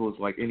obstacles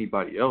like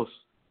anybody else.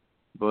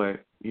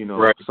 But, you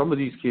know, some of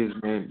these kids,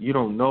 man, you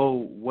don't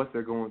know what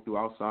they're going through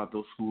outside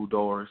those school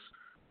doors,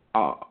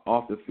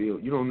 off the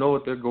field. You don't know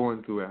what they're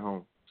going through at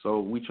home.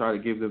 So we try to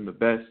give them the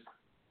best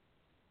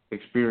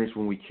experience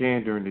when we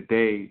can during the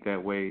day.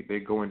 That way they're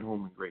going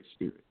home in great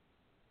spirit.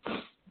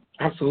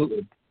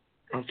 Absolutely.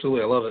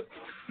 Absolutely. I love it.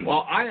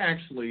 Well, I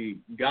actually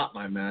got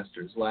my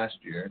master's last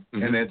year,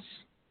 and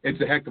it's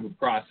a heck of a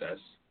process.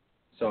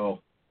 So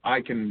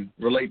I can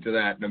relate to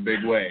that in a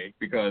big way,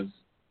 because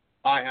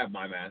I have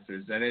my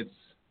master's, and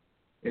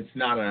it's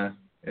not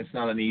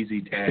an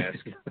easy task.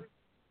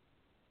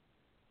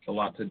 It's a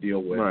lot to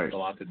deal with. It's a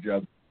lot to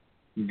juggle.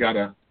 You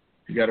gotta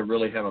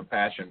really have a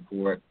passion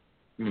for it,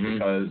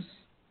 because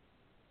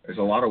there's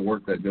a lot of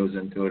work that goes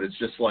into it. It's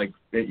just like,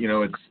 you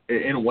know, it's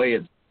in a way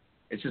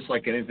it's just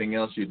like anything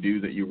else you do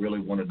that you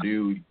really want to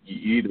do.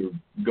 You either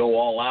go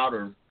all out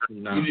or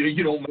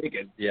you don't make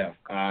it. Yeah.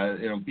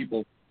 You know,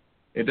 people,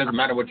 it doesn't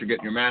matter what you're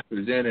getting your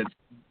master's in.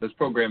 Those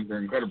programs are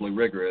incredibly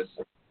rigorous.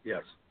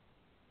 Yes.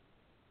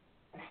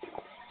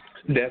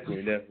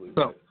 Definitely.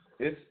 So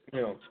it's,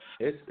 you know,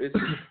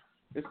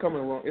 it's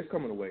coming along. It's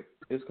coming away.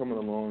 It's coming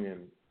along,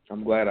 and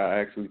I'm glad I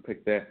actually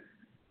picked that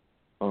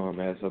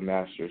as a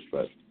master's.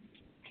 But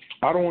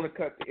I don't want to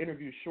cut the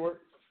interview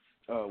short.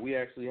 We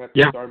actually have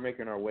to start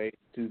making our way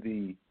to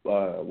the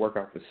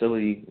workout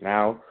facility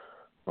now.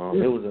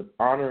 It was an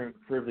honor and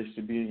privilege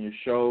to be in your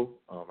show.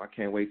 I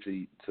can't wait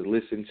to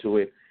listen to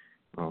it.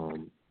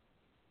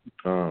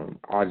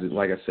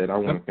 Like I said, I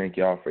want to thank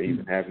y'all for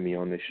even having me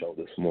on this show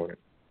this morning.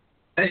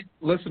 Hey,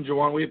 listen,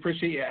 Juwan, we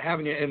appreciate you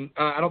having you. And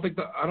I don't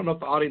know if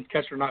the audience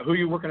catch it or not. Who are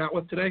you working out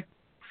with today?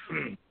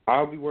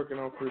 I'll be working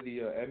out for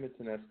the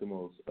Edmonton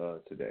Eskimos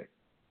today.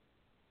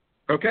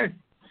 Okay.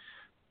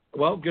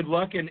 Well, good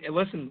luck, and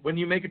listen. When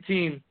you make a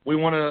team, we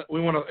want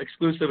to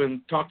exclusive and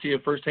talk to you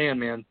firsthand,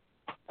 man.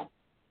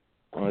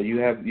 You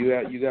have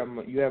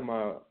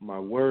my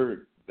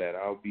word that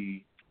I'll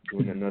be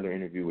doing another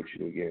interview with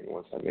you again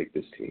once I make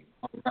this team.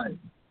 All right.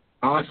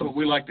 That's what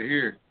we like to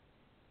hear.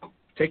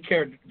 Take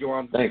care,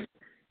 Juwan. Thanks.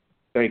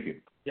 Thank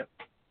you. Yep.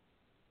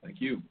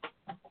 Thank you.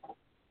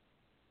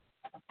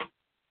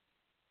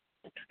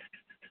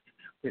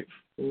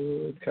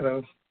 Kind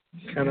of.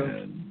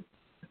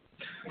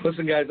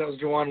 Listen, guys, that was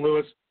Juwan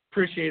Lewis.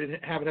 Appreciated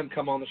having him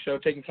come on the show,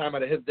 taking time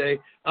out of his day.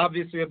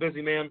 Obviously a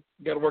busy man.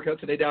 Got to work out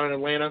today down in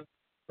Atlanta,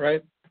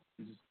 right?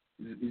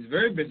 He's a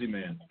very busy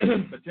man.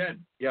 But Ted,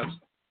 yes,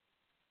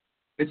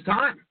 it's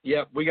time.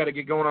 Yep, we got to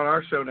get going on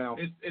our show now.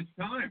 It's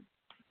time.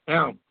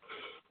 Now,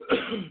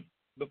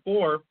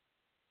 before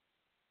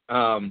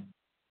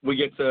we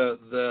get to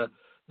the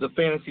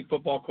fantasy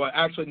football question.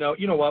 Actually, no.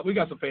 You know what? We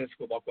got some fantasy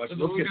football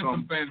questions. Let's get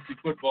some fantasy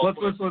football.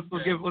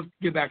 Let's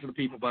get back to the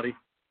people, buddy.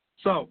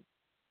 So,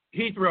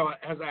 Heathrow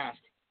has asked,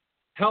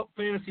 help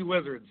fantasy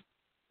wizards.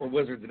 We're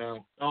wizards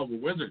now. Oh, we're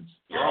wizards.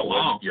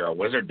 You're a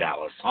wizard,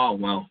 Dallas. Oh,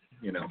 well,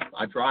 you know,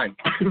 I tried.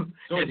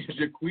 So it's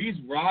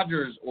Jacquizz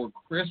Rodgers or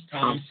Chris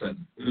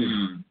Thompson.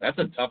 That's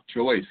a tough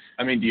choice.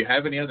 I mean, do you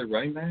have any other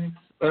running backs?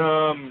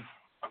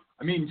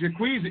 I mean,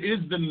 Jaquez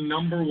is the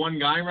number one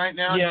guy right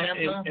now in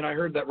Tampa. And I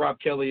heard that Rob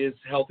Kelly is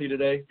healthy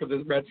today for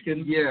the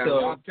Redskins. Yeah,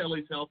 so. Rob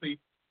Kelly's healthy.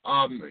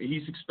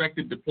 He's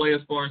expected to play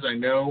as far as I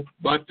know.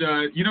 But,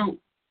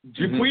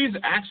 Jaquez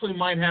actually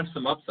might have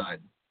some upside.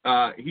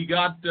 He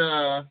got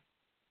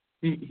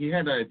he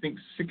had, I think,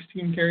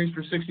 16 carries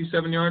for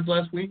 67 yards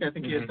last week. I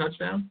think he had a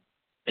touchdown.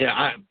 Yeah,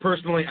 I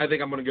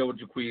think I'm going to go with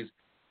Jaquez.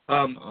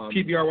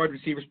 PPR wide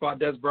receiver spot,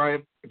 Des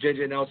Bryant,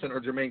 J.J. Nelson, or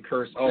Jermaine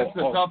Kearse. That's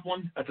a tough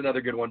one. That's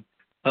another good one.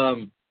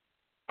 I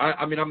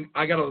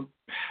got to.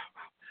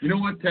 You know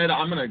what, Ted?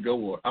 I'm gonna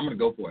go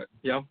for it.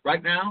 Yeah.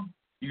 Right now,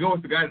 you go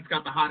with the guy that's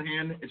got the hot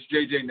hand. It's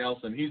J.J.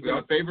 Nelson. He's been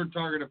a favorite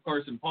target of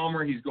Carson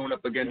Palmer. He's going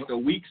up against a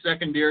weak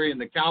secondary, and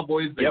the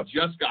Cowboys. They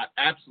just got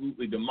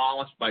absolutely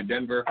demolished by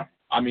Denver.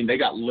 I mean, they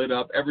got lit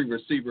up. Every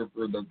receiver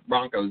for the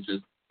Broncos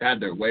just had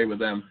their way with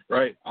them.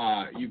 Right.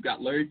 You've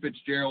got Larry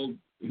Fitzgerald,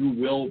 who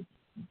will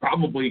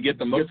probably get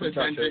the most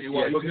attention. He's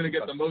going to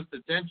get the most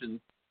attention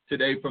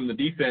today from the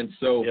defense.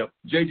 So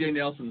J.J.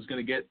 Nelson's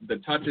going to get the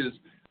touches.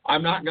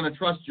 I'm not going to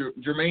trust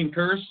Jermaine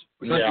Kearse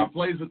because he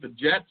plays with the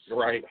Jets.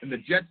 Right. And the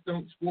Jets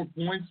don't score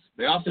points.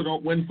 They also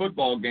don't win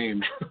football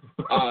games.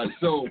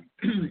 So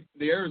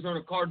the Arizona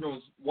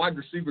Cardinals wide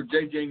receiver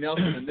J.J.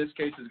 Nelson in this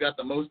case has got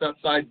the most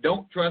upside.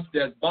 Don't trust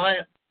Des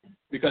Bryant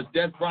because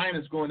Des Bryant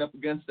is going up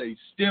against a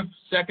stiff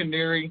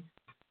secondary.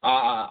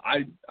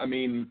 I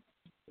mean,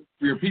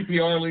 for your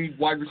PPR league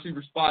wide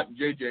receiver spot,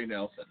 J.J.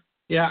 Nelson.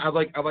 I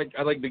like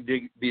Big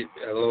D.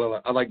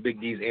 I like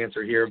Big D's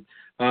answer here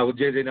with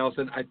J.J.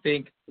 Nelson. I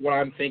think what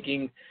I'm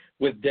thinking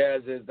with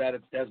Dez is that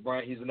it's Des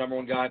Bryant. He's the number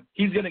one guy.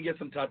 He's going to get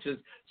some touches.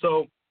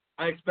 So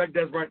I expect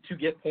Des Bryant to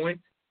get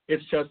points.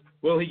 It's just,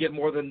 will he get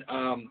more than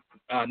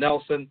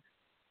Nelson,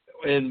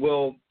 and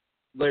will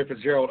Larry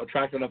Fitzgerald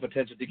attract enough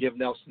attention to give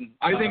Nelson?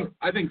 I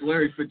think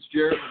Larry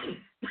Fitzgerald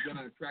is going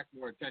to attract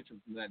more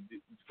attention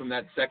from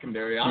that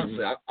secondary.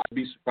 Honestly, I'd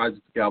be surprised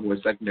if the Cowboys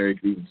secondary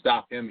could even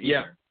stop him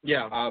either.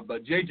 Yeah.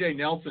 But J.J.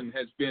 Nelson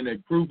has been a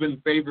proven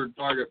favored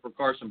target for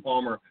Carson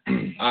Palmer.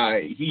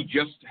 He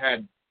just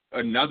had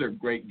another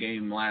great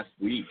game last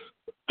week.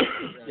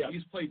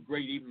 He's played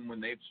great even when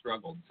they've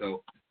struggled.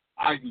 So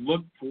I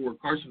look for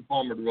Carson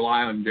Palmer to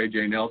rely on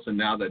J.J. Nelson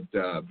now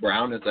that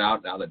Brown is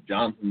out, now that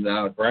Johnson's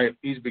out. Right.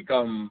 He's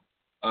become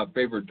a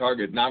favored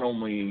target not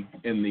only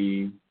in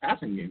the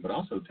passing game but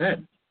also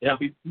Ted. Yeah.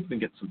 He's been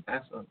getting some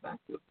passes back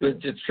to it.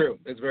 It's true.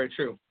 It's very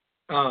true.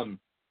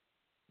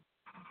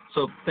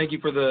 So thank you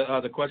for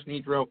the question,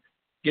 Heathrow.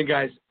 Again,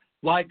 guys,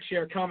 like,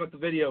 share, comment the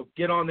video.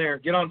 Get on there.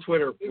 Get on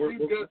Twitter.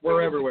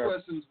 We're everywhere.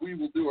 Questions, we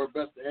will do our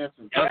best to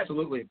answer.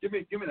 Absolutely. Give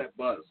me that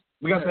buzz.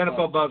 We got the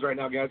NFL buzz right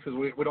now, guys, because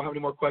we don't have any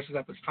more questions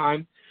at this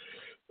time.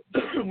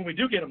 When we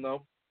do get them,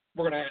 though,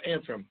 we're going to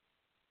answer them.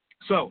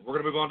 So we're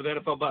going to move on to the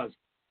NFL buzz.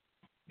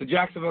 The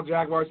Jacksonville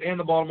Jaguars and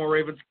the Baltimore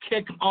Ravens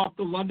kick off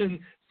the London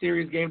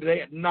series game today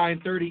at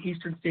 9:30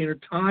 Eastern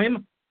Standard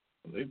Time.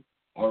 They've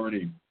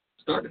already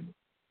started.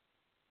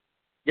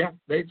 Yeah,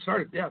 they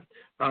started, yeah.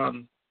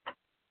 That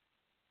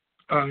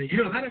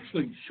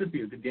actually should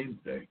be a good game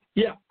today.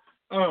 Yeah,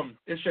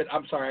 it should.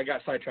 I'm sorry, I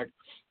got sidetracked.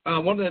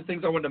 One of the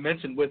things I wanted to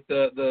mention with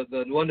the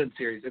London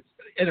series, it's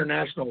an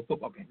international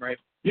football game, right?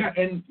 Yeah,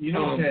 and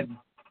Ted,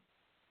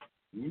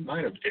 we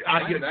might have.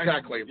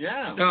 Exactly.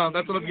 Yeah.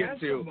 That's what I'm getting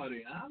to.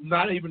 Somebody, huh?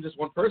 Not even just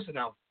one person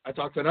now. I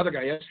talked to another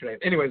guy yesterday.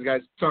 Anyways,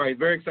 guys, sorry,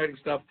 very exciting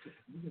stuff.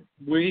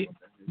 We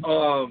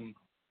are.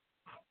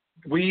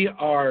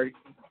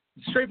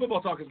 Straight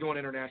Football Talk is going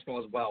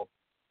international as well.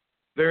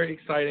 Very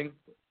exciting.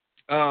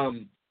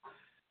 I'm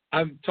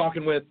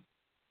talking with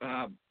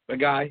a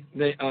guy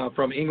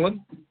from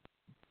England,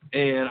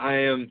 and I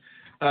am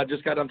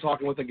just got done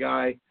talking with a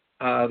guy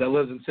that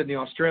lives in Sydney,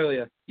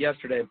 Australia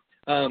yesterday.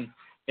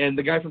 And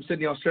the guy from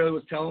Sydney, Australia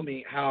was telling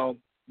me how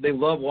they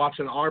love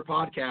watching our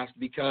podcast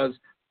because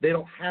they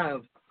don't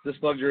have this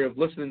luxury of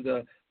listening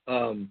to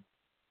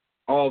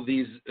all of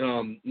these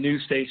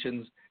news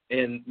stations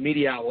and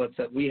media outlets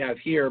that we have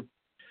here.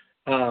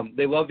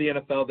 They love the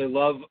NFL. They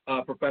love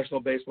professional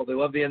baseball. They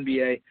love the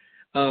NBA.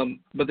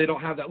 But they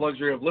don't have that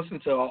luxury of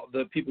listening to all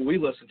the people we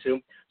listen to.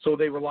 So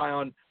they rely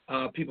on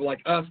people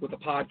like us with a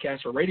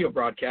podcast or radio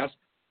broadcast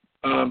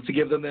to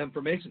give them the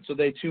information. So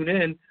they tune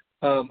in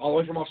all the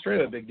way from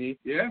Australia, Big D.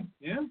 Yeah.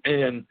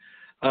 And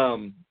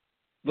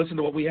listen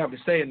to what we have to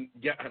say. And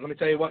let me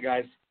tell you what,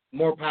 guys,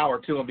 more power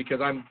to them because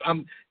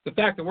I'm the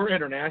fact that we're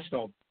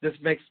international. This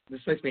makes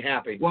me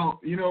happy. Well,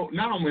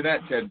 not only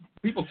that, Ted,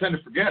 people tend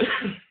to forget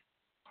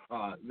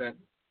that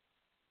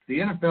the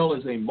NFL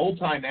is a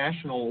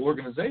multinational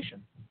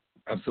organization.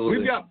 Absolutely.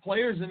 We've got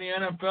players in the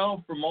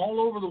NFL from all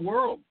over the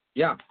world.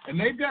 Yeah. And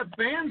they've got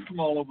fans from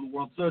all over the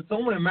world. So it's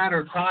only a matter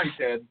of time,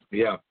 Ted.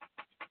 Yeah.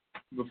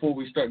 Before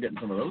we start getting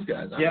some of those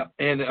guys out. Yeah.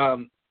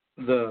 And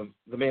the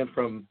man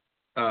from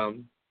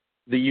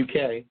the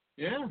UK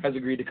has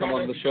agreed to come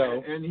on the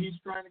show. And he's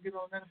trying to get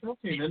on an NFL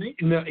team, isn't he?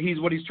 No,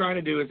 what he's trying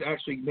to do is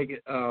actually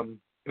make on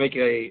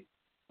a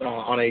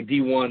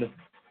D1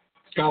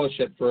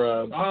 scholarship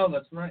for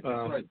that's right.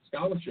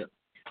 Scholarship.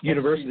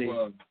 University.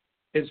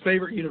 His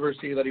favorite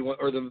university that he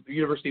wants, or the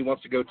university he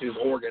wants to go to, is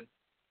Oregon.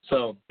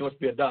 So he wants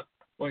to be a Duck.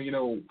 Well,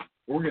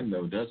 Oregon,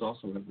 though, does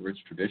also have a rich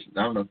tradition.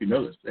 I don't know if you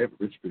know this, but they have a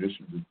rich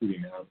tradition of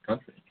recruiting out of the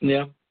country.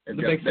 Yeah.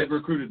 They've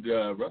recruited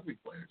rugby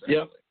players, actually.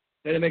 Yep.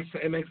 And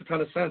it makes a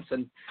ton of sense.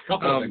 And a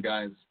couple of the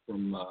guys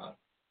from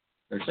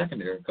their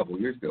secondary a couple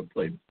of years ago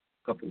played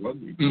a couple of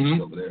rugby teams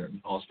over there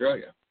in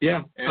Australia.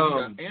 Yeah.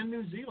 And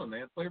New Zealand. They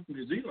had a player from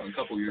New Zealand a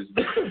couple of years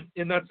ago.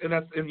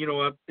 and you know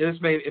what?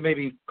 It may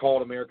be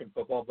called American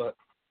football, but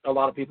a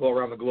lot of people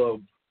around the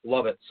globe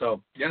love it.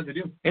 So yeah, they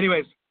do.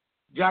 Anyways,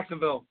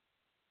 Jacksonville,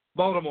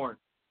 Baltimore,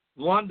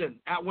 London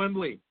at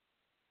Wembley,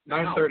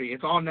 9:30.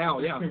 It's on now.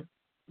 Yeah.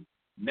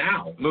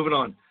 Now. Moving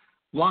on.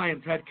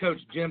 Lions head coach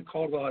Jim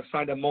Caldwell has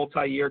signed a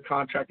multi-year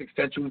contract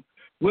extension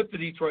with the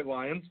Detroit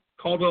Lions.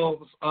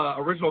 Caldwell's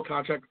original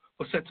contract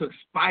was set to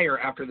expire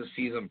after the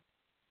season.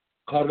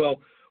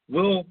 Caldwell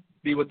will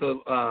be with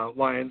the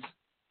Lions,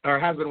 or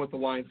has been with the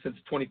Lions since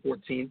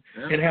 2014,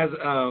 and has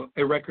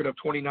a record of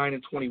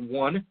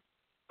 29-21.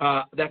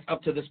 That's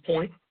up to this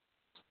point,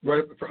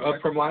 right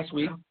from last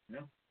week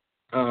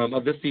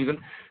of this season.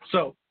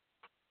 So,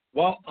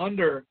 while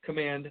under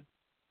command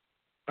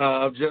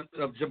of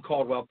Jim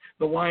Caldwell,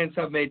 the Lions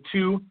have made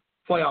 2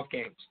 playoff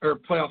games or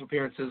playoff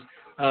appearances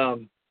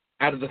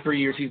out of the 3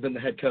 years he's been the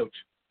head coach.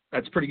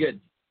 That's pretty good.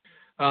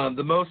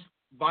 The most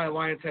by a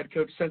Lions head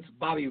coach since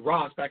Bobby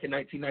Ross back in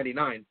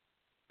 1999.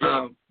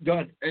 Go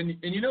ahead. And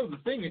the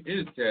thing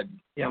is, Ted,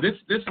 yeah. this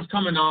is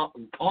coming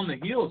on the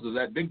heels of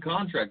that big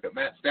contract that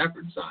Matt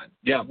Stafford signed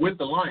with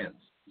the Lions.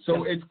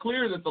 So it's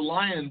clear that the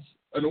Lions,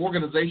 an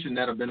organization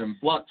that have been in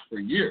flux for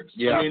years.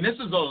 Yeah. I mean, this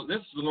is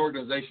an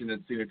organization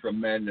that's seen a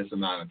tremendous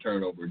amount of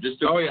turnover.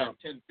 Just over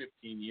 10,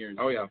 15 years.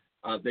 Oh, yeah.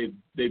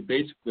 They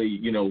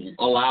basically,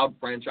 allowed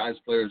franchise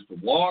players to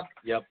walk.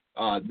 Yep.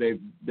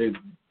 They've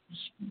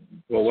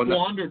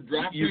squandered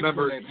draft picks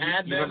when they've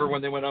had them. You remember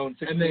when they went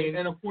 0-16?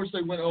 And of course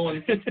they went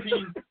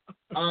 0-16.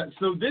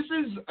 So this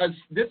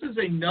is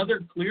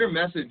another clear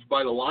message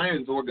by the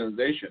Lions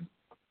organization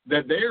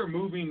that they are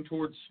moving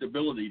towards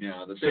stability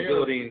now. That they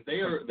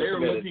are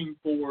looking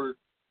for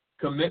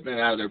commitment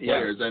out of their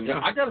players. And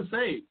I got to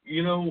say,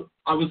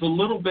 I was a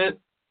little bit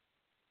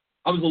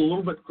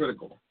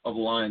critical of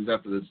the Lions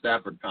after the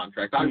Stafford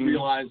contract. I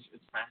realized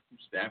it's Matthew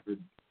Stafford.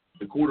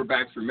 The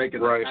quarterbacks are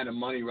making that kind of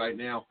money right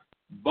now.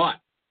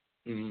 But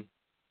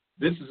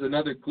this is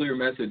another clear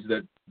message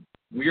that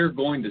we're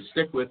going to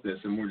stick with this,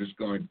 and we're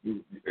going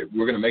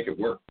to make it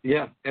work.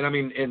 Yeah, and I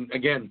mean, and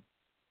again,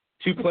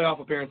 2 playoff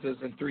appearances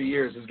in 3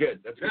 years is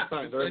good. That's a good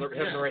sign. They're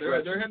heading in the right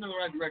direction. They're heading in the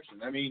right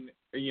direction. I mean,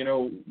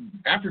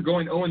 after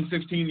going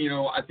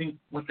 0-16, I think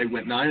they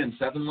went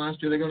 9-7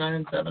 last year. They go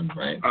 9-7,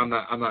 right? I'm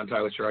not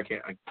entirely sure. I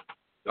can't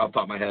off the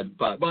top of my head,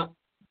 but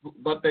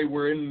they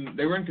were in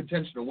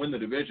contention to win the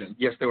division.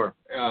 Yes, they were.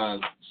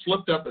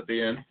 Slipped up at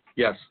the end.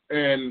 Yes.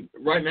 And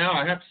right now,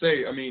 I have to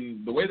say, I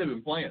mean, the way they've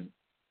been playing,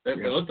 they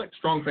look like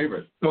strong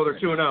favorites. Well, they're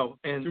 2-0,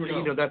 and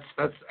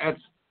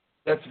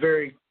that's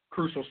very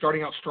crucial.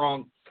 Starting out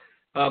strong.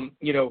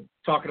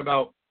 Talking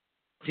about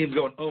teams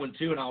going 0-2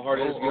 and how hard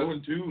it is.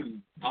 0-2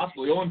 and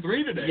possibly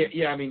 0-3 today.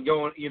 Yeah. I mean,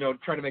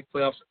 trying to make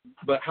playoffs,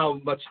 but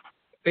how much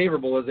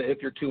favorable is it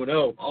if you're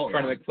 2-0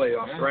 trying to make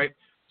playoffs, right?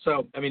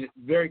 So, I mean,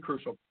 very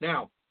crucial.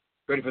 Now,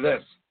 ready for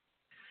this?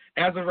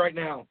 As of right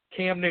now,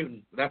 Cam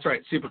Newton, that's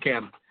right, Super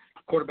Cam,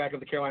 quarterback of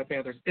the Carolina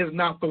Panthers, is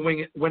not the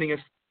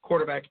winningest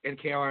quarterback in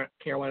Carolina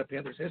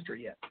Panthers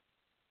history yet.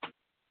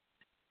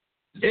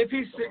 If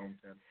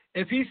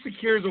he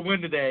secures a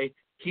win today,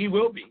 he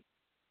will be.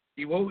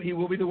 He will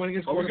be the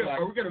winningest quarterback.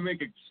 Are we going to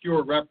make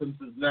obscure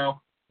references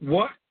now?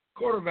 What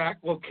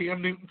quarterback will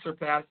Cam Newton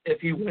surpass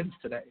if he wins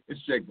today? It's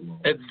Jake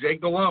Delhomme. It's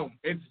Jake Delhomme.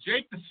 It's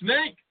Jake the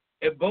Snake.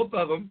 And both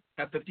of them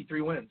have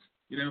 53 wins.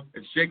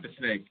 It's Jake the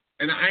Snake.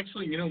 And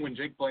when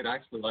Jake played, I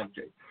actually liked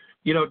Jake.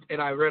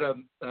 And I read a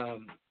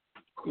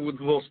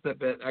little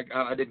snippet.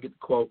 I didn't get the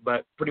quote,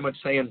 but pretty much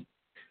saying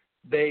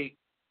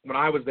when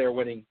I was there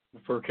winning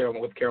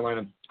with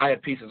Carolina, I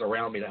had pieces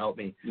around me to help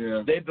me.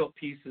 Yeah. They built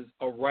pieces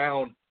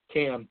around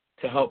Cam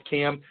to help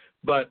Cam,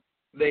 but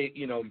he's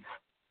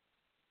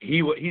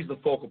the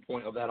focal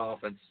point of that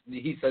offense.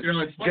 He said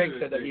Jake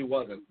said that he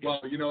wasn't.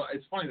 Well,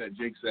 it's funny that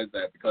Jake said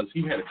that because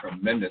he had a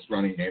tremendous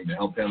running game to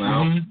help him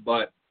out,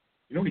 but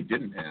he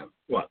didn't have?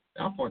 What?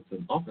 The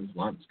offensive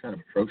line was kind of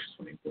atrocious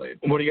when he played.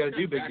 What do you got to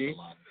do, Big D?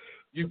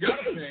 You've got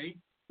to pay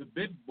the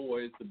big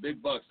boys, the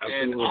big bucks.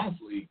 Absolutely. And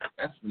honestly,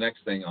 that's the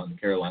next thing on the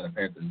Carolina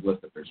Panthers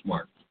list if they're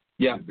smart.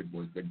 Yeah. The big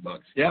boys, big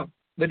bucks. Yeah.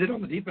 They did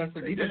on the defense.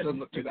 Their defense doesn't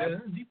look too bad. Their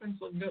defense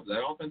looking good.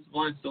 That offensive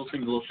line still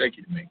seems a little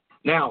shaky to me.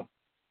 Now,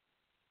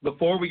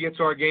 before we get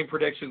to our game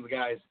predictions,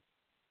 guys,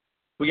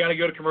 we got to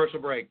go to commercial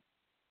break.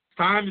 It's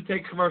time to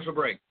take a commercial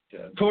break.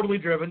 Yeah. Totally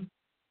Driven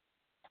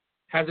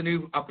has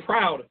a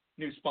proud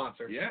new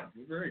sponsor. Yeah,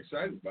 we're very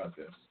excited about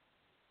this.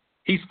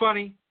 He's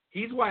funny.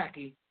 He's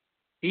wacky.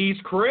 He's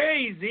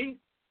crazy.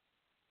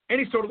 And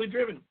he's totally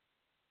driven.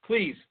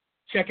 Please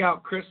check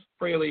out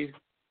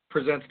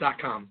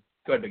ChrisFraleyPresents.com.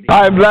 Go ahead, Big D.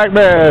 I'm Black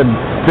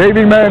Man,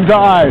 saving man's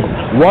eyes,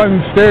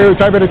 one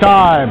stereotype at a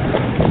time.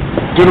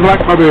 To the Black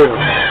Mobile.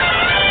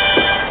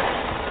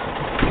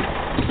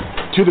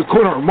 to the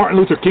corner of Martin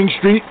Luther King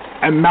Street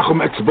and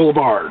Malcolm X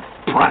Boulevard.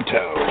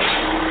 Pronto.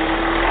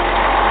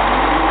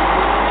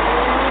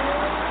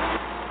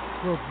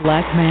 Will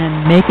Black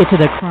Man make it to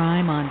the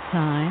crime on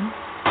time?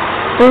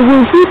 Or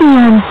will he be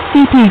on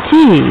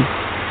CPT?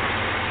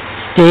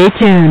 Stay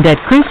tuned at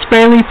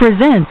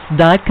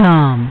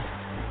ChrisFairleyPresents.com.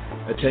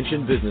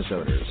 Attention business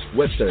owners,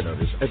 website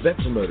owners, event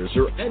promoters,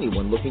 or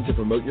anyone looking to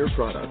promote your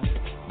product.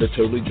 The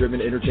Totally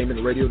Driven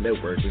Entertainment Radio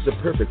Network is the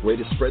perfect way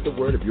to spread the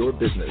word of your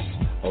business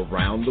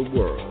around the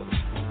world.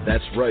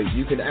 That's right,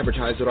 you can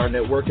advertise at our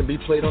network and be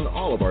played on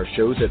all of our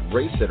shows at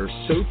rates that are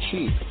so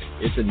cheap,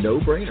 it's a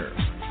no-brainer.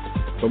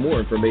 For more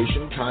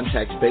information,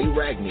 contact Bay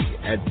Ragney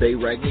at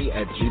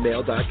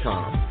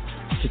bayragney@gmail.com.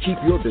 To keep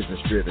your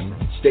business driven,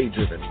 stay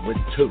driven with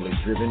Totally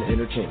Driven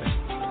Entertainment.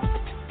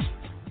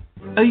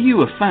 Are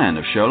you a fan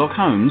of Sherlock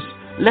Holmes?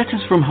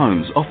 Letters from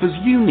Holmes offers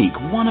unique,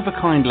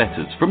 one-of-a-kind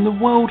letters from the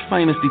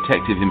world-famous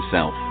detective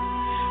himself.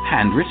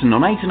 Handwritten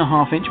on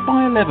 8.5-inch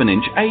by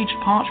 11-inch aged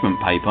parchment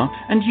paper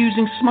and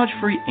using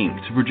smudge-free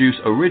ink to produce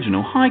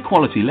original,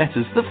 high-quality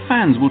letters that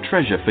fans will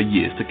treasure for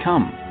years to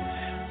come.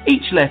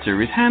 Each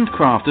letter is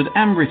handcrafted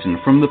and written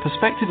from the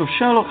perspective of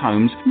Sherlock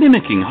Holmes,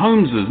 mimicking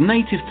Holmes's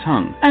native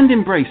tongue and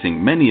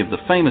embracing many of the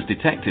famous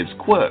detective's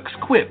quirks,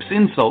 quips,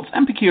 insults,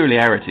 and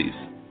peculiarities.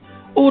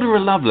 Order a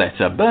love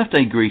letter,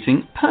 birthday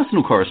greeting,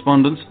 personal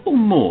correspondence, or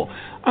more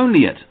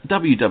only at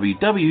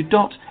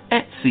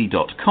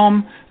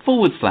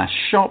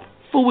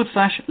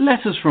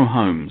www.etsy.com/shop/letters from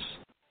Holmes.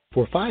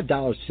 For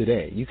 $5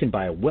 today, you can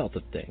buy a wealth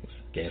of things.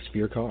 Gas for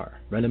your car,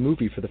 rent a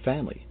movie for the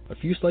family, a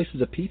few slices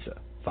of pizza.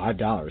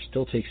 $5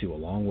 still takes you a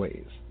long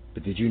ways.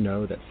 But did you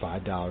know that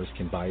 $5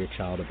 can buy your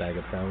child a bag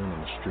of heroin in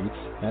the streets?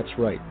 That's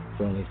right.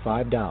 For only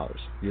 $5,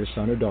 your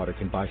son or daughter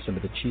can buy some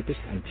of the cheapest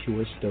and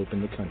purest dope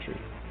in the country.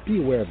 Be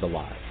aware of the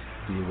lies.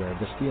 Be aware of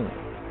the stealing.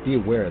 Be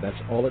aware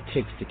that's all it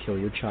takes to kill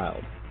your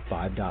child.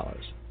 $5.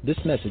 This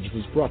message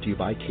was brought to you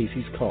by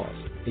Casey's Cause,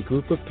 a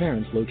group of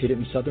parents located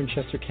in southern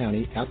Chester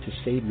County out to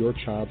save your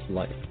child's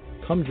life.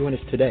 Come join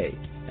us today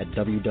at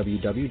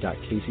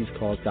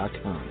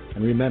www.caseyscause.com.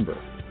 And remember,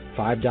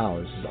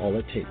 $5 is all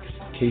it takes.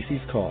 Casey's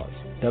Cause,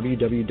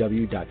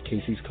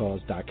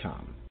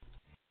 www.caseyscause.com.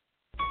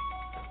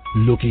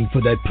 Looking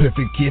for that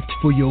perfect gift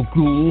for your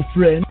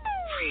girlfriend?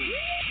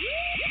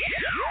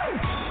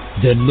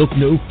 Then look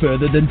no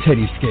further than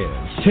Teddy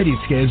Scares. Teddy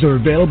Scares are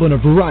available in a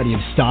variety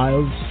of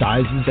styles,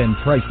 sizes, and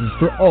prices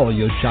for all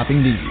your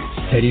shopping needs.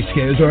 Teddy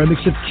Scares are a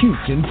mix of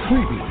cute and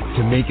creepy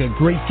to make a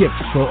great gift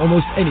for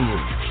almost any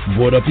age.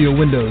 Board up your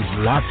windows,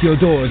 lock your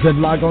doors,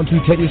 and log on to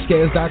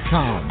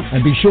TeddyScares.com.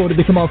 And be sure to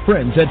become our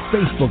friends at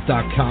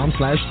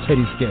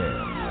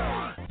Facebook.com/TeddyScares.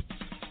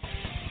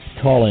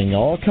 Calling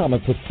all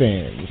comic book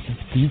fans.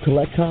 Do you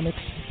collect comics?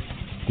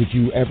 Did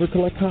you ever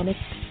collect comics?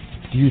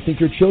 Do you think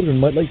your children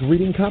might like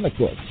reading comic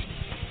books?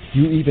 Do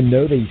you even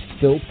know they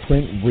still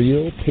print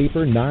real,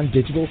 paper,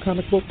 non-digital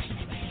comic books?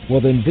 Well,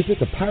 then visit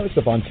the Pirates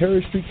of Ontario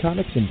Street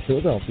Comics in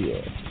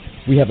Philadelphia.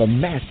 We have a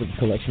massive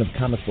collection of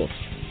comic books,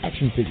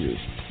 action figures,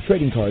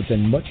 trading cards,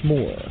 and much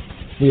more.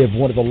 We have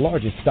one of the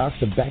largest stocks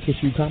of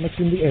back-issue comics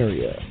in the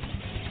area.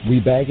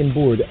 We bag and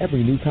board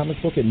every new comic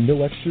book at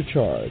no extra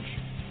charge.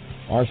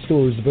 Our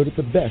store is voted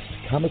the best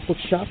comic book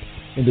shop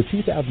in the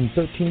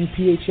 2013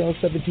 PHL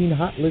 17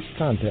 Hot List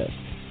contest.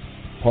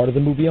 Part of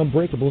the movie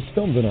Unbreakable is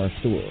filmed in our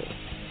store.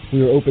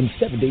 We are open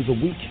 7 days a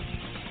week.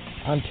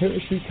 Ontario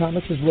Street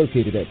Comics is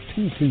located at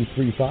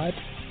 2235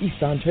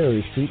 East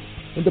Ontario Street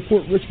in the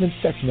Port Richmond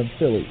section of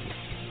Philly.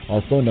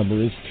 Our phone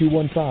number is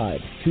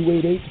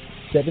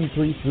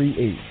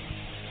 215-288-7338.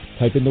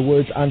 Type in the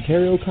words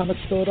Ontario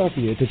Comics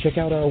Philadelphia to check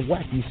out our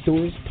Wacky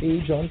Stores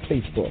page on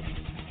Facebook.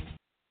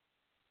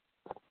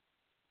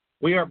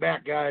 We are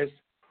back, guys.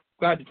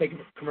 Glad to take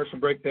a commercial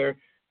break there.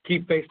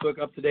 Keep Facebook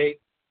up to date.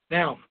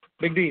 Now,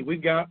 Big D,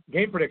 we've got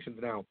game predictions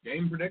now.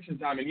 Game prediction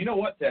time. And you know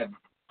what, Ted?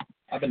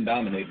 I've been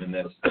dominating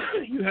this.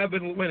 You have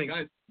been winning.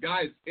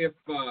 Guys, if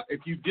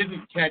you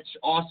didn't catch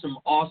awesome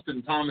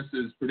Austin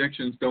Thomas's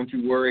predictions, don't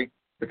you worry,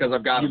 because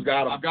I've got them.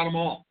 I've got them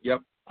all.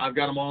 Yep. I've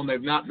got them all, and they've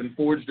not been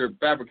forged or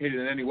fabricated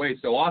in any way.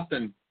 So,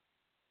 Austin,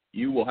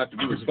 you will have to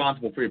be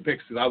responsible for your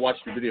picks, because I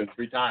watched your video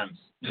 3 times.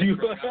 I'm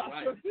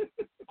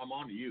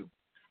on to you.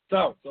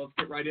 So let's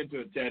get right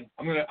into it, Ted.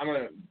 I'm gonna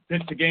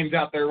pitch the games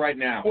out there right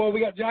now. Well, we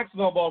got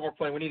Jacksonville, Baltimore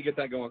playing. We need to get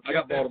that going. I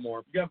got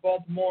Baltimore. You got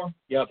Baltimore?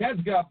 Yep.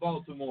 Ted's got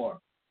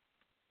Baltimore.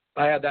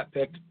 I had that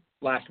picked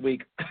last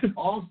week.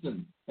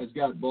 Austin has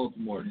got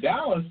Baltimore.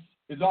 Dallas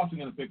is also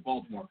going to pick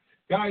Baltimore.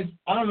 Guys,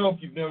 I don't know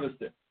if you've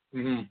noticed it,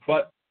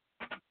 but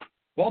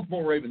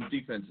Baltimore Ravens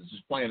defense is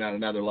just playing at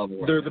another level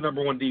right They're now. the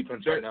number one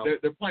defense right now.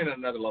 They're playing at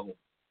another level.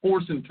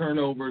 Forcing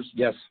turnovers.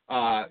 Yes.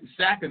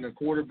 Sacking the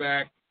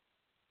quarterback.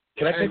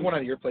 Can I take one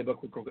out of your playbook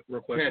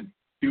real quick? Ted,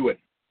 do it.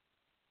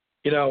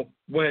 You know,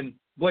 when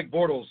Blake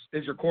Bortles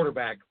is your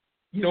quarterback,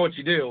 you know what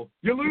you do.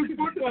 You lose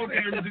football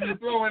games and you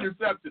throw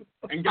interceptions.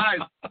 And, guys,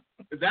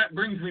 that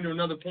brings me to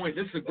another point.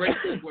 This is a great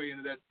segue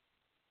into this.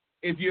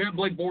 If you have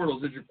Blake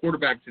Bortles as your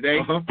quarterback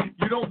today,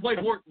 you don't play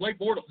Blake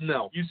Bortles.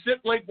 No. You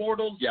sit Blake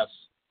Bortles. Yes.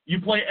 You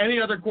play any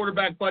other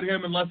quarterback but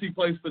him unless he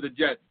plays for the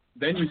Jets.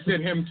 Then you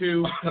sit him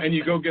too, and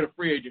you go get a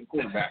free agent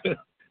quarterback.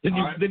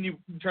 Then you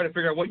try to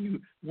figure out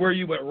where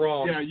you went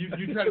wrong. Yeah,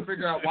 you try to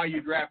figure out why you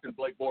drafted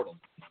Blake Bortles.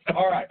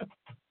 All right.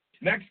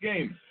 Next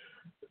game.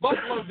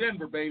 Buffalo,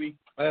 Denver, baby.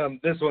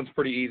 This one's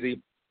pretty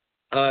easy.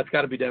 It's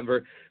got to be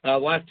Denver. The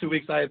last 2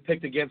 weeks I have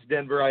picked against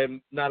Denver. I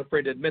am not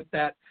afraid to admit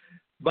that.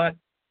 But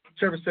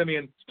Trevor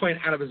Siemian is playing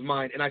out of his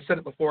mind, and I said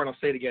it before and I'll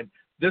say it again.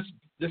 This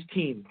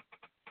team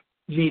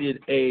needed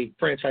a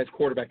franchise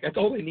quarterback. That's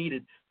all they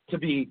needed to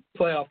be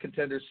playoff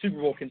contenders,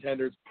 Super Bowl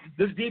contenders.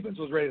 This defense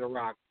was ready to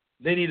rock.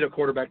 They needed a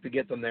quarterback to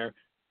get them there.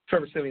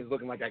 Trevor Siemian is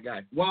looking like that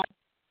guy. Well,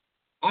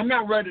 I'm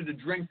not ready to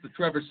drink the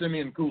Trevor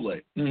Siemian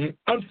Kool-Aid. Mm-hmm.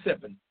 I'm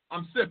sipping,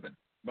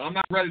 but I'm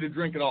not ready to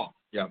drink it all.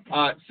 Yeah.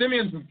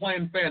 Simeon's been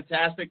playing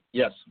fantastic.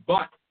 Yes.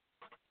 But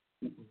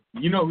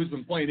you know who's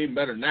been playing even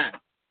better than that?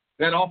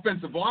 That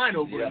offensive line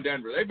over in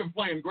Denver. They've been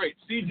playing great.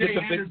 C.J.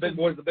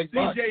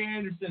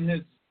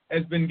 Anderson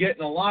has been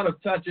getting a lot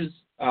of touches.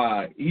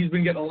 He's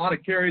been getting a lot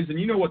of carries, and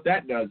you know what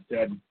that does,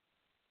 Ted?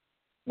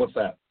 What's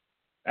that?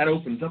 That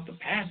opens up the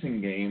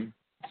passing game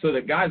so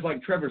that guys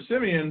like Trevor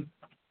Siemian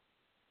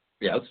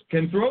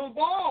can throw the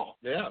ball.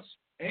 Yes.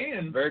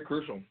 And very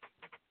crucial.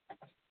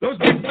 Those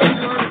big bucks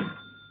are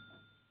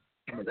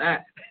some of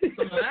that,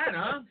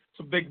 huh?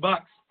 Some big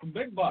bucks.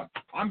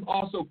 I'm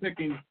also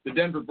picking the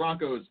Denver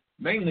Broncos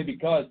mainly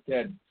because,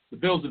 Ted, the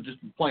Bills have just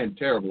been playing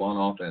terrible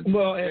on offense.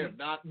 Well,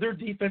 their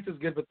defense is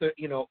good, but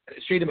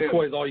Shady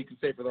McCoy is all you can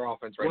say for their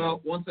offense right now.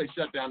 Well, once they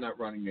shut down that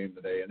running game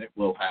today, and it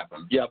will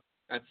happen. Yep.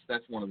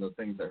 That's one of the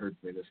things that hurts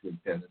me this week,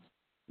 Ted.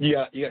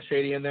 Yeah, you got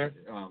Shady in there?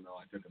 Oh, no,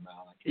 I took him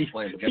out. I keep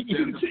playing against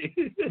him.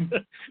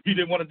 You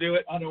didn't want to do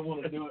it? I don't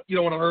want to do it. You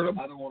don't want to hurt him?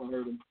 I don't want to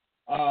hurt him.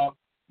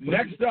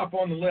 Next up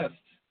on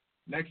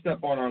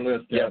our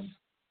list, Ted, yes,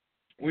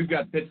 we've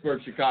got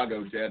Pittsburgh,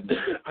 Chicago, Ted.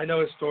 I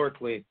know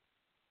historically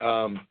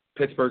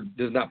Pittsburgh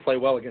does not play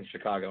well against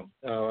Chicago.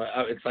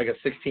 It's like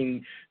a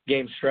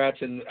 16-game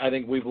stretch, and I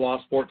think we've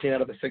lost 14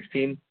 out of the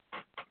 16.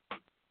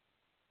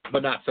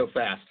 But not so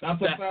fast.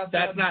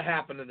 That's not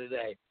happening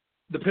today.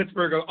 The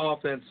Pittsburgh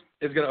offense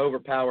is going to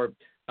overpower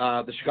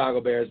the Chicago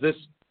Bears. This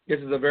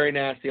is a very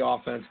nasty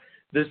offense.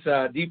 This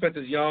defense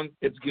is young.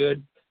 It's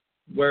good,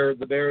 where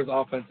the Bears'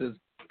 offense is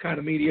kind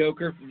of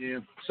mediocre. Yeah.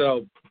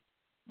 So,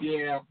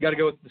 got to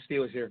go with the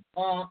Steelers here.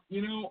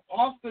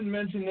 Austin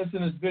mentioned this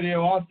in his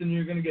video. Austin,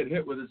 you're going to get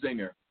hit with a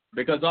zinger.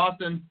 Because,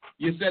 Austin,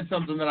 you said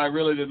something that I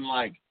really didn't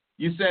like.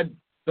 You said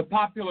the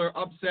popular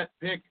upset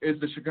pick is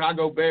the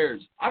Chicago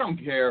Bears. I don't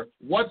care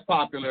what's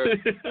popular.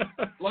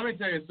 Let me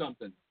tell you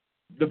something.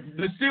 The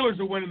Steelers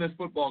are winning this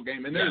football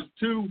game, and there's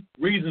two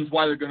reasons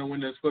why they're going to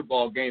win this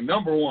football game.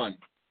 Number one,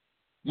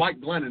 Mike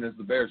Glennon is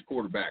the Bears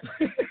quarterback.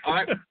 All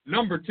right.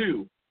 Number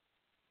two,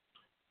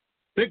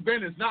 Big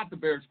Ben is not the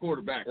Bears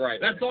quarterback. Right.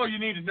 That's all you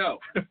need to know.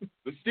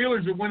 The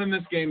Steelers are winning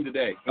this game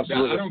today.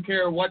 Absolutely. I don't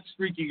care what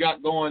streak you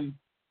got going.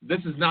 This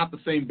is not the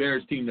same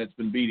Bears team that's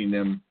been beating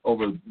them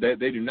over. They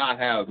do not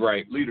have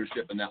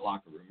leadership in that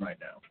locker room right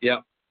now.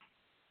 Yep.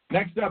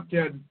 Next up,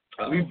 Ted,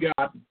 we've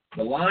got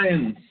the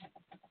Lions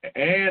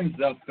and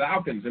the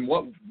Falcons, and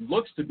what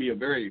looks to be a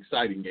very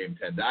exciting game,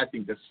 Ted. I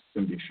think this is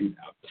going to be a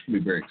shootout. It's going to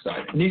be very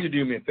exciting. You need to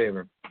do me a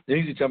favor. You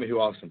need to tell me who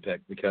Austin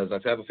picked, because I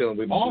have a feeling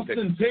we've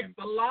Austin picked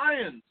the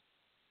Lions.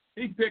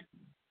 He picked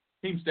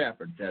Team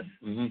Stafford, Ted.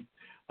 Mm-hmm.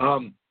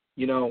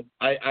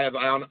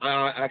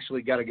 I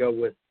actually got to go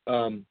with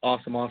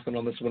Awesome Austin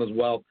on this one as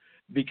well,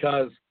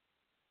 because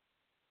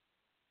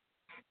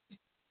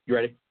you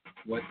ready?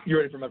 What? You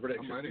ready for my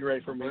prediction? I'm ready. You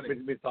ready for me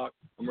to talk?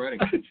 I'm ready.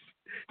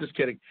 Just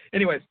kidding.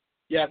 Anyways,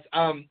 yes,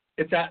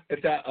 it's at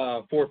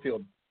Ford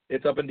Field.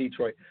 It's up in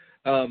Detroit.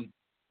 The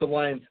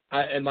Lions,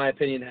 in my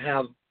opinion,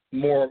 have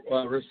more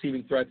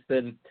receiving threats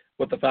than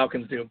what the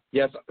Falcons do.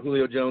 Yes,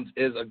 Julio Jones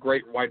is a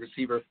great wide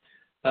receiver,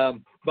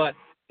 but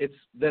it's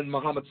then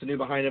Mohamed Sanu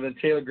behind him and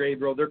Taylor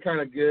Gabriel. They're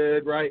kind of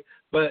good, right?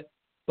 But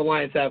the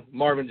Lions have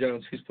Marvin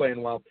Jones, who's playing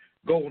well,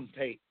 Golden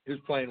Tate, who's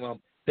playing well.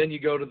 Then you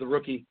go to the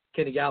rookie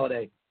Kenny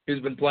Galladay,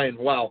 who's been playing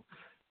well.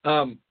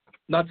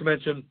 Not to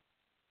mention,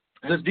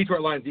 this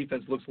Detroit Lions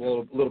defense looks a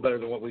little better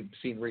than what we've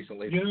seen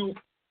recently.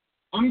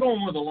 I'm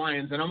going with the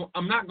Lions, and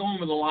I'm not going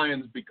with the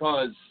Lions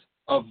because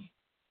of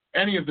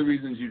any of the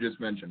reasons you just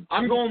mentioned.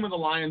 I'm going with the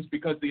Lions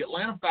because the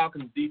Atlanta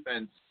Falcons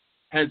defense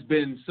has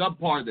been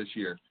subpar this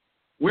year.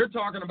 We're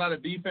talking about a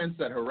defense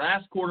that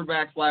harassed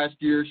quarterbacks last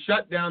year,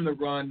 shut down the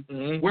run.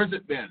 Mm-hmm. Where's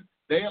it been?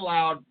 They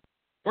allowed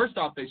 – first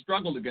off, they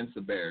struggled against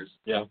the Bears.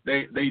 Yeah.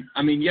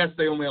 Yes,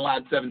 they only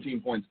allowed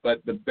 17 points, but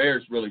the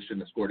Bears really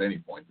shouldn't have scored any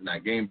points in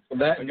that game.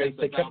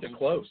 They kept it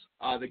close.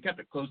 They kept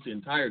it close the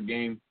entire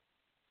game.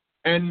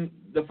 And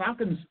the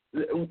Falcons,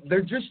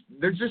 they're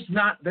just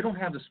not – they don't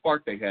have the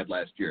spark they had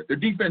last year. Their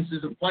defense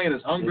isn't playing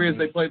as hungry as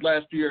they played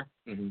last year.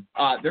 Mm-hmm.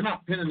 They're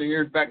not pinning their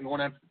ears back and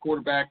going after the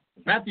quarterback.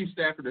 Matthew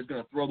Stafford is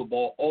going to throw the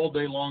ball all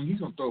day long. He's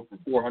going to throw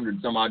for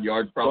 400-some-odd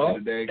yards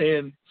probably today.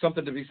 And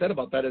something to be said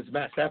about that is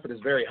Matt Stafford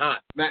is very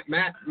hot. Matt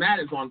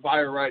is on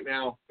fire right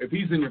now. If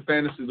he's in your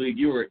fantasy league,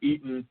 you are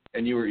eating,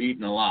 and you are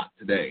eating a lot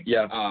today.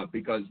 Yeah.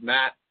 Because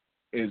Matt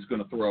is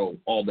going to throw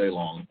all day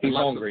long. He's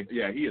hungry.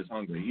 Yeah, he is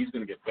hungry. He's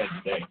going to get fed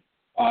today.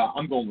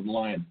 I'm going with the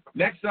Lions.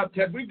 Next up,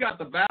 Ted, we've got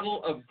the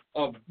battle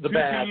of the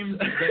two teams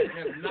that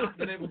have not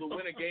been able to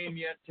win a game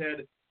yet,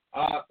 Ted.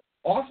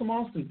 Awesome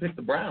Austin picked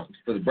the Browns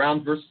for the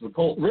Browns versus the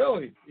Colts.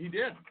 Really? He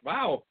did.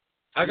 Wow.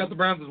 I got the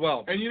Browns as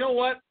well. And you know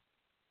what?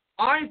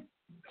 I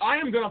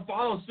am going to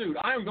follow suit.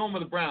 I am going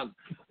with the Browns.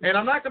 And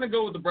I'm not going to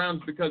go with the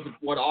Browns because of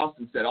what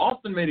Austin said.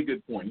 Austin made a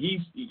good point.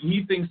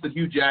 He thinks that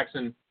Hugh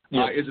Jackson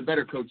is a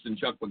better coach than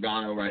Chuck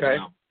Pagano right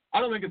now. I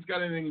don't think it's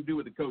got anything to do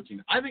with the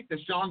coaching. I think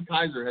Deshaun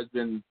Kaiser has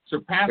been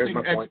surpassing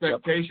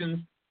expectations.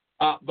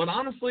 But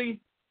honestly,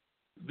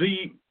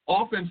 the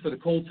offense for the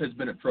Colts has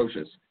been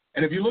atrocious.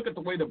 And if you look at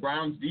the way the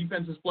Browns'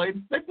 defense has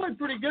played, they played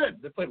pretty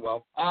good. They played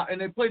well. And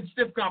they played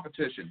stiff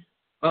competition.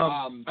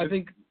 I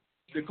think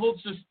the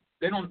Colts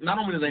not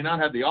only do they not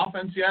have the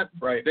offense yet,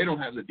 right, they don't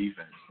have the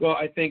defense. Well,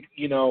 I think,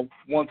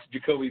 once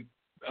Jacoby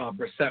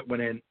Brissett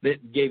went in,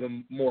 it gave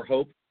him more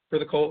hope for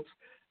the Colts.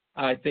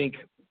 I think,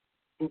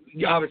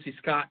 obviously,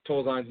 Scott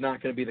Tolzien's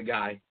not going to be the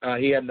guy.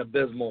 He had an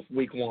abysmal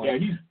week one. Yeah,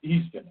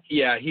 he's finished.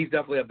 Yeah, he's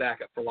definitely a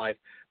backup for life.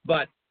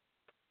 But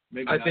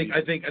I think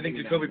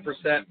Jacoby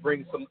Brissett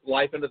brings some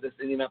life into this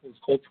Indianapolis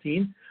Colts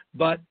team.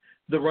 But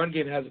the run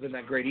game hasn't been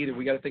that great either.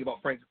 We got to think about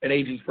an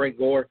aging Frank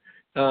Gore.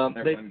 And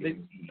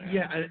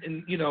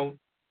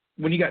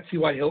when you got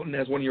T.Y. Hilton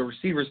as one of your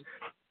receivers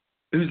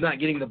who's not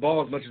getting the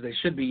ball as much as they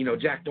should be,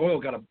 Jack Doyle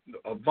got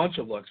a bunch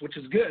of looks, which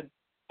is good,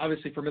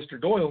 obviously, for Mr.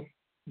 Doyle.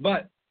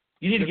 But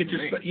you need to get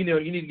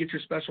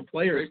your special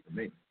players.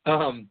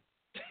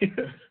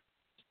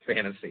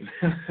 Fantasy.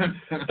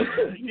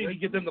 You need to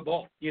get them the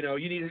ball. You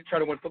need to try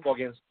to win football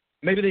games.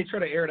 Maybe they try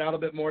to air it out a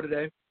bit more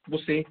today.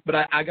 We'll see.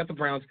 But I got the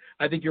Browns.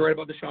 I think you're right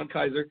about Deshaun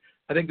Kaiser.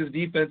 I think this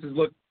defense has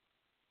looked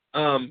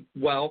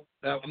well.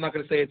 I'm not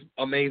going to say it's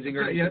amazing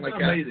or anything like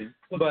that.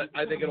 But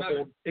I think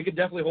it could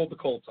definitely hold the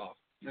Colts off.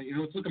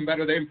 It's looking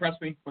better. They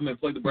impressed me when they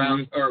played the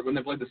Browns, or when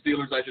they played the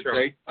Steelers, I should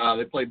say.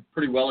 They played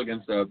pretty well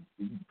against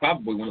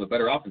probably one of the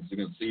better offenses you're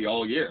going to see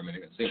all year. I mean,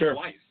 you're going to see them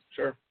twice.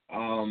 Sure.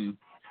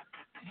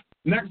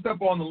 Next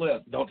up on the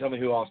list. Don't tell me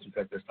who Austin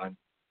picked this time.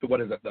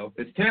 What is it, though?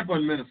 It's Tampa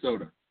and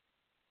Minnesota.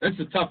 It's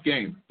a tough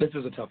game. This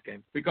is a tough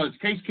game. Because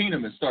Case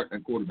Keenum is starting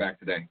at quarterback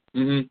today.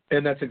 Mm-hmm.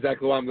 And that's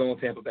exactly why I'm going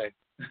with Tampa Bay.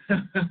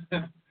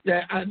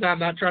 Yeah, I'm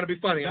not trying to be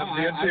funny. No,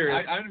 I'm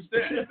serious. I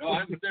understand. I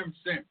understand what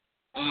you're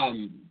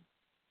saying.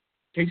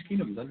 Case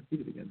Keenum is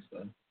undefeated against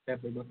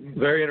Tampa Bay Buccaneers.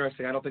 Very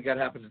interesting. I don't think that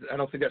happens. I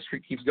don't think that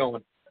streak keeps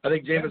going. I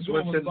think Jameis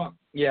Winston.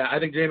 Yeah, I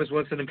think Jameis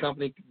Winston and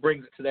company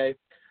brings it today.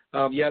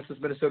 Yes, this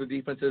Minnesota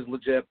defense is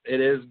legit.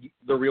 It is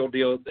the real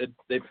deal.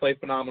 They play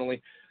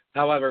phenomenally.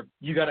 However,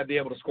 you got to be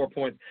able to score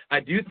points. I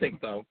do think,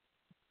 though,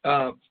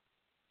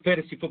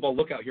 fantasy football,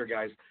 look out here,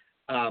 guys.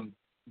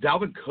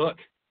 Dalvin Cook,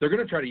 they're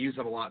going to try to use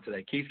him a lot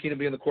today. Case Keenum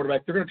being the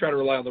quarterback, they're going to try to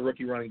rely on the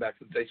rookie running back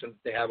sensation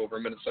they have over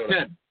in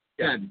Minnesota.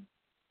 Ted,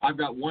 I've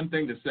got one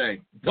thing to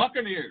say.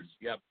 Buccaneers.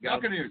 Yep.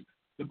 Buccaneers.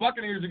 The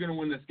Buccaneers are going to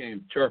win this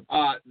game. Sure.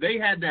 They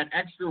had that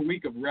extra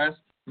week of rest.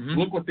 Mm-hmm.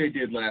 Look what they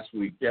did last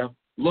week. Yeah.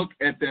 Look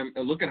at them.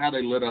 Look at how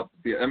they lit up.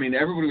 I mean,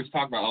 everybody was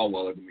talking about,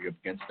 they're going to be up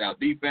against stout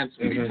defense.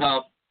 It's going to be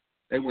tough.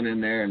 They went in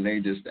there and they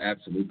just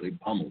absolutely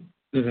pummeled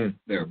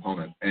their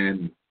opponent.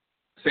 And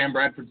Sam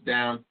Bradford's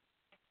down.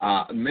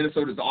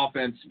 Minnesota's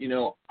offense,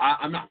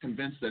 I'm not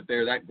convinced that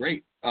they're that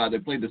great. They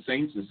played the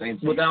Saints.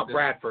 Without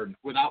Bradford.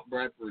 Without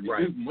Bradford.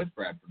 Right. Even with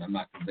Bradford, I'm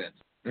not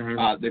convinced.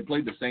 Mm-hmm. They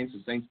played the Saints.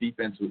 The Saints'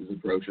 defense was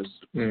atrocious.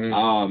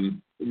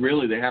 Mm-hmm.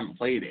 Really, they haven't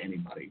played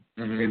anybody,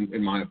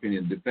 in my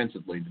opinion,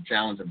 defensively to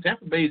challenge them.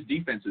 Tampa Bay's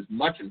defense is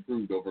much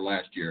improved over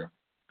last year.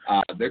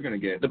 They're going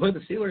to get. They played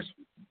the Steelers.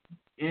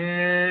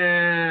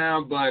 Yeah,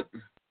 but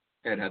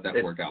it had that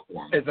work out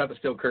for them. It's not the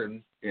steel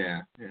curtain.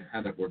 Yeah,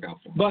 had that work out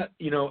for them. But,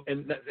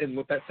 and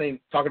with that same,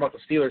 talking about the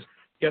Steelers,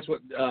 guess what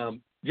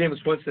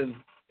Jameis Winston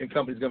and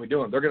company's going to be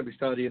doing? They're going to be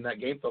studying that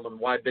game film and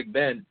why Big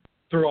Ben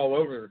threw all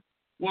over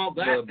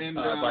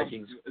the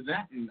Vikings.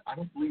 That and I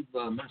don't believe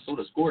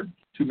Minnesota scored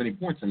too many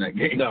points in that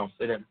game. No,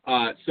 they didn't.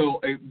 So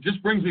it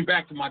just brings me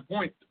back to my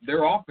point.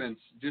 Their offense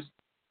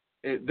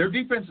their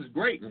defense is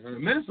great. The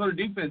Minnesota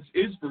defense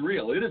is for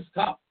real. It is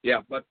tough.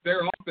 Yeah. But their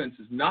offense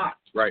is not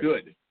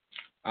good.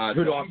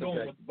 Who do I'm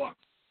going with the Bucs.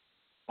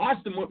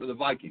 Austin went with the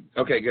Vikings.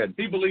 Okay, good.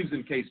 He believes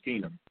in Case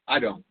Keenum. I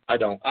don't. I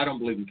don't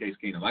believe in Case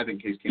Keenum. I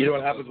think Case Keenum. You know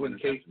what happens when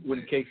Case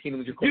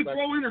Keenum is your quarterback?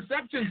 You throw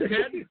interceptions,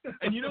 Ted,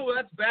 and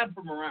that's bad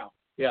for morale.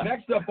 Yeah.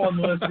 Next up on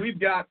the list, we've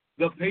got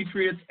the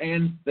Patriots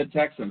and the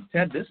Texans.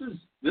 Ted, this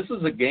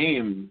is a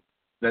game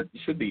that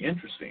should be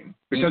interesting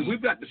because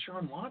we've got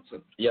Deshaun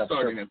Watson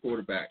starting at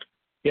quarterback.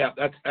 Yeah,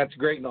 that's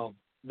great and all.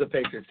 The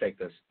Patriots take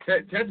this.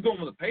 Ted's going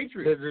with the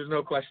Patriots. There's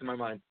no question in my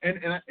mind. And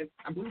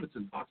I believe it's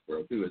in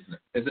Foxborough too, isn't it?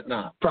 Is it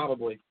not?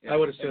 Probably. Yeah, I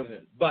would assume.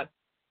 But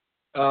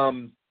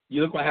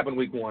you look what happened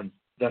week one.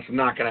 That's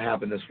not going to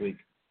happen this week.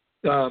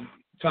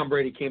 Tom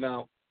Brady came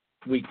out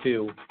week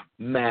 2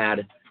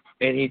 mad,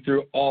 and he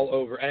threw all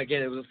over. And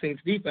again, it was the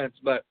Saints defense,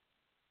 but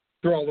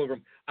threw all over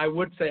him. I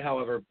would say,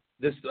 however,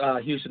 this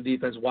Houston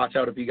defense, watch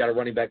out if you got a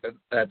running back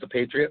that's a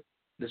Patriot.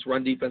 This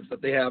run defense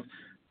that they have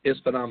is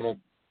phenomenal.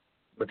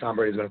 but Tom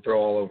Brady's going to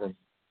throw all over him.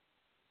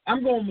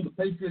 I'm going with the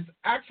Patriots.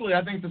 Actually,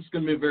 I think this is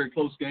going to be a very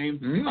close game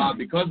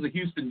because the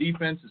Houston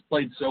defense has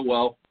played so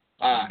well.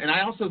 And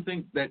I also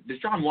think that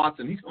Deshaun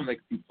Watson, he's going to make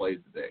a few plays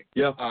today.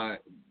 Yeah.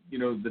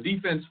 The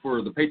defense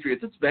for the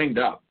Patriots, it's banged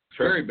up.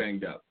 Sure. Very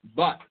banged up.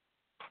 But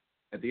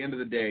at the end of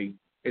the day,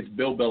 it's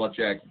Bill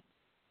Belichick.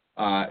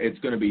 It's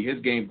going to be his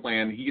game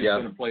plan. He is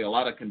going to play a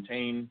lot of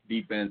contained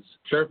defense.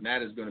 Sure. And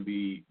that is going to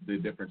be the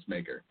difference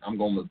maker. I'm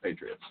going with the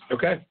Patriots.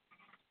 Okay.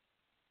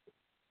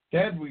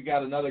 Ted, we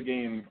got another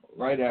game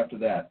right after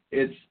that.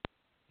 It's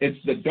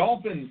the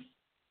Dolphins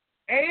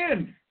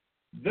and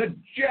the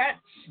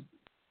Jets.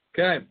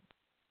 Okay.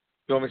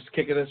 You want me to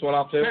kick this one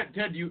off too?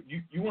 Ted, you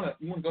want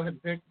to go ahead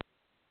and pick?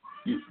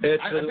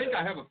 I think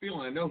I have a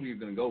feeling I know who you're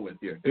going to go with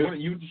here.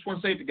 You just want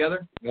to say it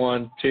together?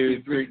 1,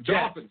 2, 3.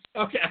 Dolphins.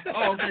 Okay.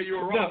 Oh, okay, you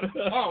were wrong.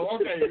 No. Oh,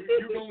 okay.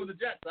 You're going with the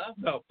Jets, huh?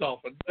 No,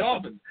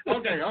 Dolphins.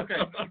 Okay.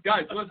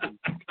 Guys,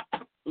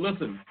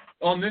 listen.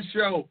 On this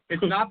show,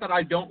 it's not that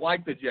I don't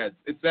like the Jets.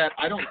 It's that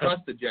I don't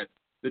trust the Jets.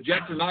 The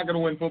Jets are not going to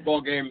win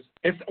football games.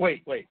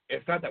 Wait.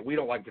 It's not that we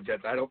don't like the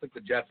Jets. I don't think the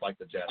Jets like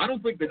the Jets. I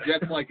don't think the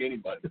Jets like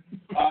anybody.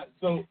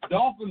 So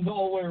Dolphins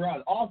all the way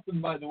around.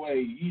 Austin, by the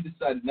way, he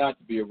decided not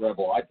to be a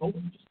rebel. I told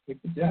him just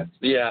pick the Jets.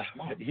 Yeah,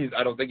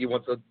 I don't think he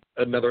wants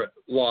another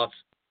loss.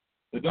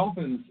 The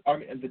Dolphins,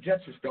 and the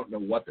Jets just don't know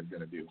what they're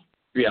going to do.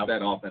 Yeah, with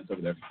that offense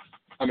over there.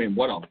 I mean,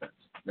 what offense?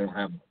 They don't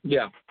have one.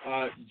 Yeah.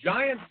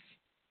 Giants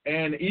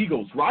and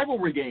Eagles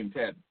rivalry game,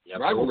 Ted. Yeah,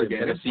 rivalry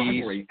game. It's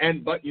rivalry.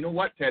 But you know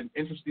what, Ted?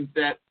 Interesting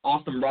stat.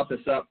 Austin brought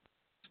this up.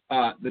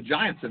 The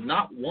Giants have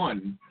not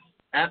won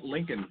at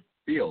Lincoln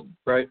Field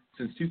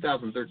since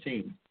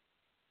 2013.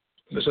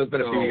 So it's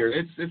been a few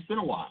years. It's been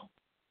a while.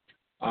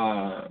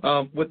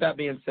 With that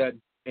being said,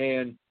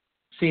 and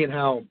seeing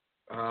how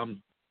I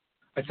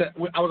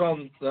was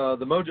on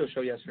the Mojo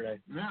show yesterday.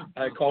 Yeah.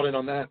 I called in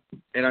on that,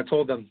 and I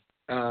told them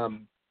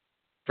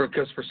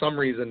because for some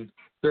reason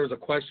there was a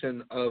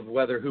question of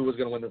whether who was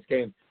going to win this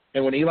game.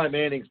 And when Eli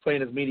Manning's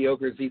playing as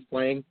mediocre as he's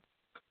playing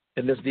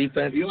in this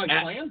defense. Eli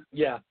playing?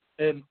 Yeah.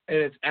 And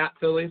it's at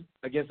Philly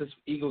against this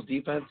Eagles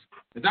defense.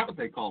 Is that what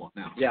they call it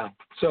now? Yeah.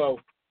 So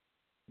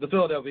the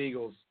Philadelphia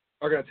Eagles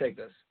are going to take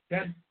this.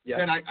 Ted, yeah.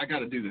 Ted, I got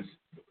to do this.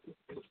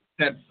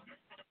 Ted,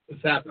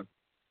 it's happening.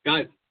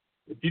 Guys,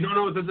 if you don't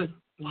know what this is,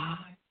 fly,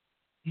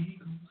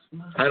 Eagles,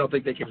 fly. I don't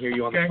think they can hear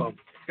you on the phone.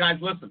 Guys,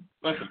 listen.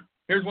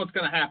 Here's what's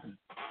going to happen.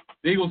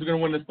 The Eagles are going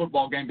to win this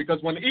football game because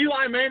when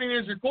Eli Manning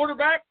is your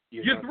quarterback,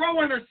 you throw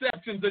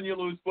interceptions and you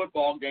lose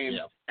football games.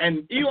 Yeah.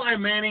 And Eli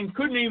Manning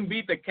couldn't even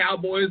beat the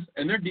Cowboys,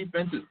 and their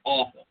defense is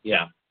awful.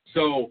 Yeah.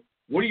 So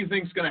what do you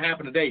think is going to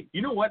happen today?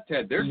 You know what,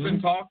 Ted? There's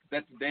been talk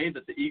that today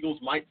that the Eagles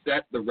might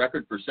set the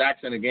record for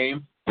sacks in a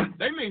game.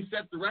 They may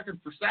set the record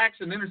for sacks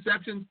and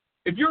interceptions.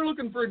 If you're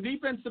looking for a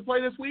defense to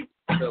play this week,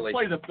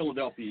 play the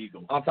Philadelphia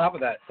Eagles. On top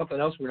of that, something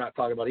else we're not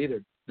talking about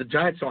either. The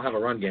Giants don't have a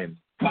run game.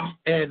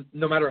 And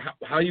no matter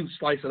how you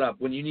slice it up,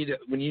 when you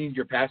need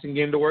your passing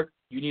game to work,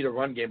 you need a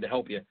run game to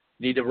help you.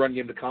 You need a run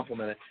game to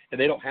complement it, and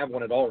they don't have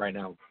one at all right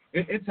now.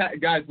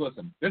 Guys,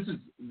 listen. This is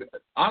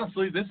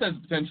honestly, this has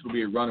potential to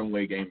be a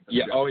runaway game for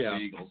the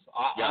Eagles.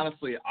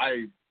 Honestly,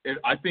 I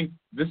think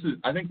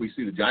we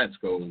see the Giants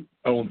go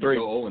 0-3.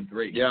 Go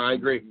 0-3. Yeah, I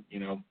agree.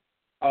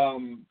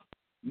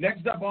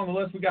 Next up on the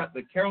list, we got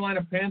the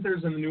Carolina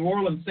Panthers and the New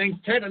Orleans Saints.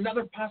 Ted,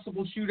 another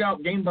possible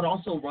shootout game, but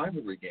also a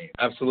rivalry game.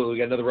 Absolutely. We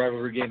got another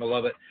rivalry game. I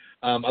love it.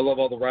 I love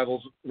all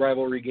the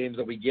rivalry games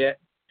that we get.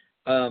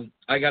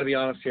 I got to be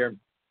honest here.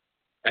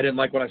 I didn't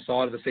like what I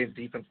saw out of the Saints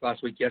defense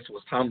last week. Yes, it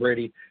was Tom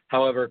Brady.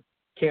 However,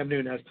 Cam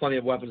Newton has plenty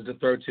of weapons to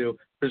throw to.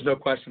 There's no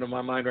question in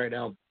my mind right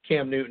now.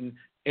 Cam Newton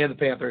and the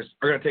Panthers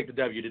are going to take the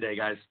W today,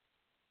 guys.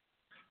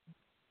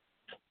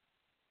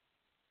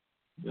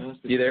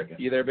 You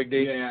there, Big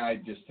D? Yeah, I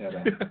just had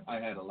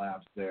a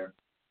lapse there.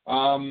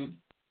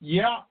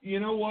 Yeah, you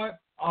know what?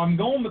 I'm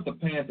going with the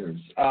Panthers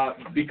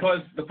because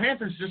the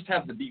Panthers just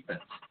have the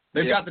defense.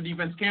 They've got the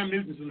defense. Cam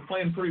Newton's been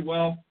playing pretty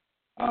well.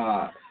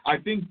 I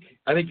think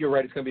you're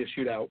right. It's going to be a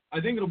shootout.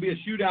 I think it'll be a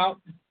shootout.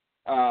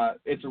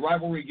 It's a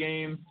rivalry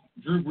game.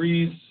 Drew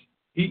Brees,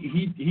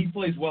 he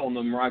plays well in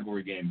them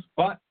rivalry games,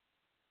 but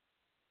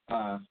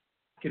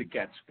Kitty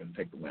Cat's going to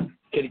take the win.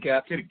 Kitty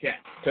Cat.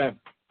 Okay.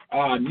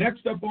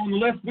 Next up on the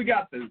list, we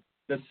got the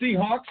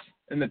Seahawks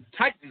and the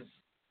Titans.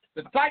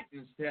 The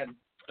Titans, Ted,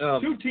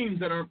 two teams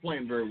that aren't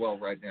playing very well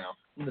right now.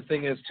 And the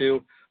thing is,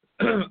 too,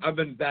 I've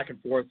been back and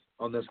forth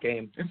on this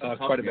game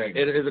quite a bit.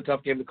 It is a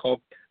tough game to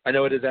call. I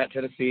know it is at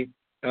Tennessee,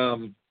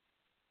 and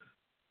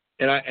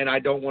I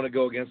don't want to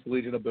go against the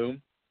Legion of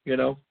Boom.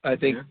 I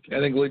think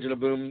Legion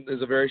of Boom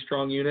is a very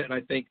strong unit, and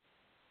I think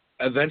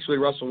eventually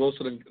Russell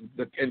Wilson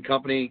and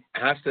company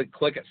has to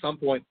click at some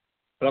point.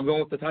 But I'm going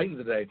with the Titans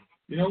today.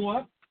 You know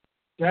what,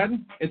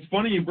 Ted? It's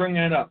funny you bring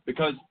that up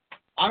because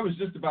I was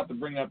just about to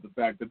bring up the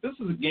fact that this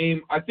is a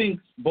game. I think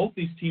both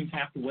these teams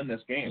have to win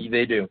this game.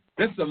 They do.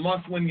 This is a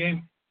must-win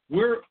game.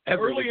 We're in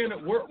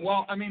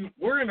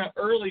the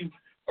early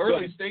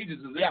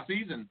stages of this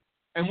season,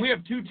 and we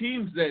have two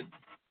teams that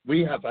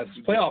we have as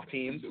playoff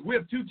teams. We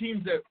have two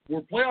teams that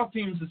were playoff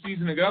teams a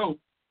season ago,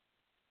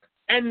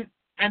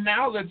 And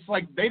now that's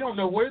like they don't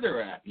know where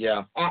they're at.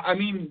 Yeah. I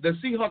mean, the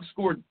Seahawks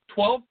scored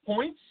 12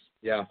 points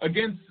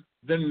against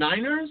the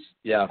Niners.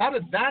 Yeah. How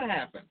did that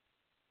happen?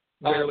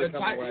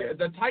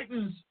 The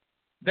Titans,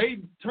 they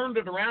turned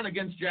it around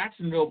against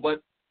Jacksonville,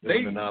 but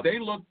they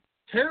looked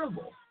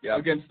terrible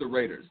against the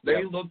Raiders.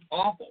 They looked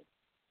awful.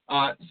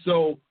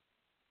 So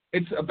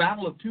it's a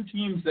battle of two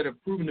teams that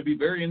have proven to be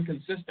very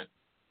inconsistent.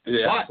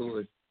 Yeah, but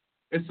absolutely.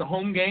 It's a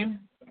home game.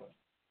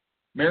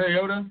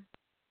 Mariota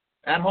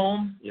at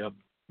home. Yep.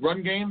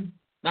 Run game,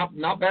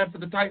 not bad for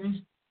the Titans.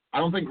 I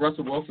don't think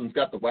Russell Wilson's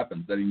got the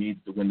weapons that he needs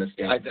to win this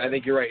game. I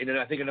think you're right. And then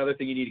I think another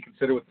thing you need to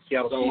consider with the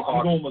Seattle Seahawks.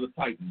 I'm going with the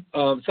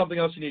Titans. Something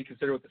else you need to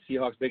consider with the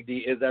Seahawks, Big D,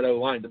 is that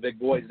O-line, the big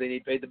boys. They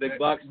need paid the big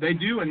bucks. They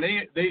do, and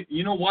they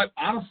you know what?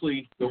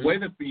 Honestly, the way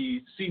that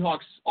the Seahawks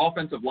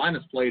offensive line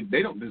has played,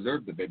 they don't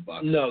deserve the big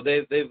bucks. No,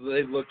 they've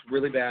looked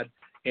really bad,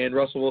 and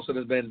Russell Wilson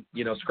has been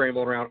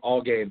scrambling around all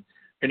game,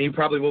 and he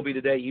probably will be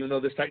today, even though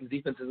this Titans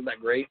defense isn't that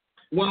great.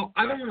 Well,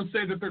 I don't want to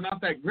say that they're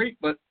not that great,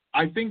 but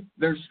I think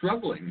they're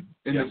struggling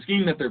in the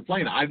scheme that they're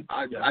playing.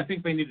 I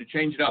think they need to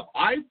change it up.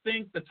 I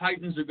think the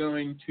Titans are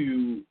going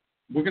to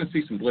 – we're going to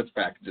see some blitz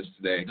packages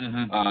today.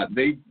 Mm-hmm.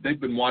 They've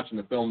been watching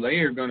the film. They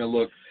are going to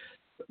look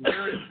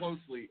very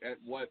closely at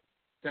what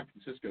San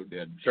Francisco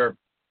did. Sure.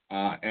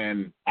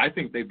 And I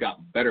think they've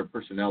got better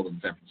personnel than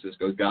San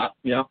Francisco's got.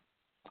 Yeah.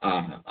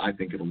 I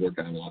think it'll work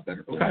out a lot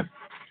better for them.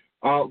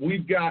 Okay.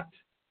 We've got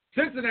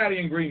Cincinnati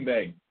and Green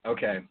Bay.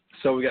 Okay.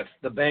 So we got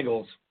the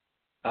Bengals.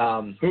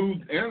 Who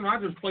Aaron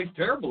Rodgers plays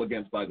terrible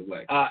against, by the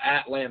way.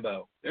 At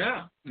Lambeau.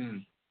 Yeah.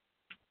 And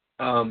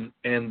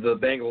the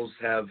Bengals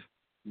have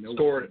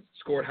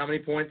scored how many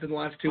points in the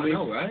last 2 weeks?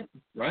 I know,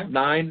 right?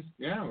 9?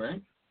 Yeah,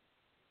 right.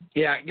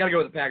 Yeah, you got to go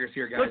with the Packers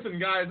here, guys. Listen,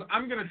 guys,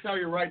 I'm going to tell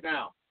you right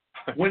now.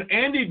 When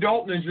Andy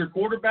Dalton is your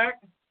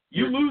quarterback,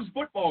 you lose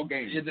football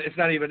games. It's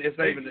not even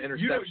interceptions.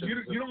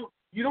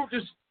 You don't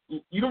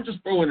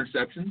just throw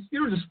interceptions. You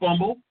don't just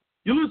fumble.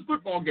 You lose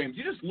football games.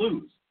 You just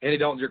lose. Andy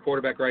Dalton's your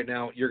quarterback right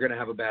now. You're going to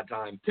have a bad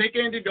time. Take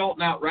Andy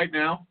Dalton out right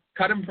now.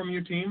 Cut him from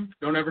your team.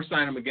 Don't ever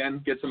sign him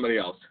again. Get somebody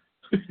else.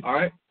 All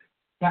right?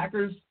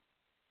 Packers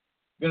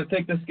going to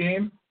take this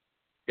game.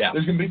 Yeah.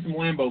 There's going to be some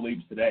Lambeau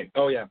leaps today.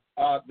 Oh, yeah.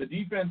 The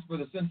defense for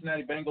the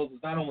Cincinnati Bengals is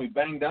not only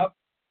banged up,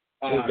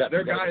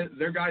 their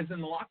guys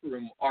in the locker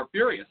room are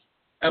furious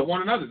at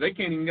one another. They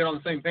can't even get on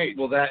the same page.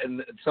 Well, that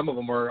and some of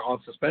them are on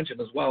suspension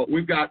as well.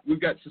 We've got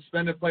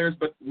suspended players,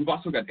 but we've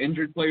also got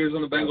injured players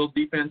on the Bengals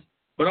defense.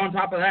 But on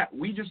top of that,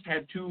 we just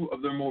had two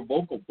of their more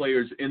vocal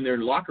players in their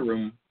locker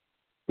room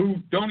who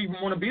don't even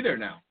want to be there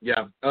now.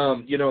 Yeah.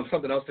 And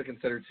something else to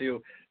consider,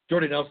 too,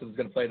 Jordy Nelson is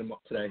going to play them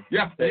today.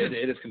 Yeah.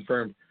 It is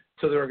confirmed.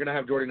 So they're going to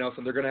have Jordy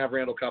Nelson. They're going to have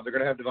Randall Cobb. They're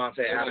going to have Devontae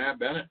Adams. Adams. They're going to have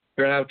Bennett.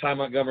 They're going to have Ty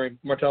Montgomery,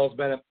 Martellus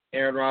Bennett,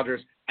 Aaron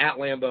Rodgers at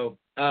Lambeau.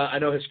 I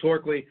know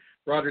historically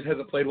Rodgers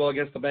hasn't played well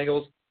against the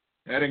Bengals.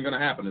 That ain't going to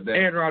happen today.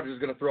 Aaron Rodgers is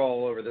going to throw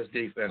all over this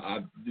defense.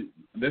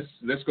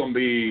 This going to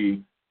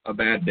be a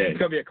bad day. It's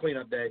going to be a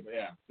cleanup day.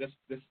 Yeah.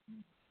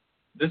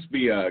 This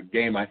be a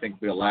game I think will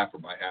be a laugher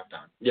by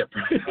halftime. Yep.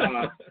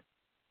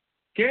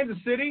 Kansas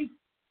City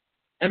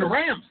and the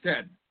Rams,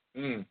 Ted.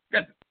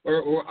 Got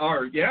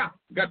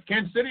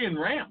Kansas City and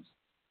Rams.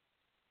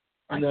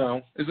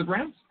 No. Is it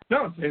Rams?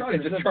 No,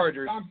 it's the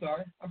Chargers. I'm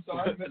sorry.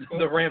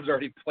 The Rams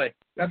already played.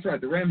 That's right.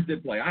 The Rams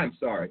did play. I'm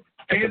sorry.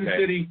 Kansas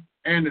City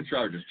and the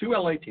Chargers. Two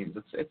LA teams.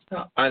 It's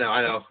tough. I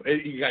know.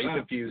 You got you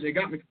confused. They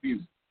got me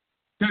confused.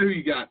 Who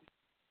you got?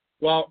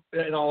 Well,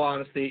 in all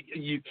honesty,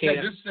 you can't.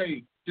 Yeah, just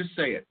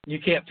say it. You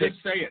can't pick.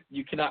 Just say it.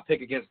 You cannot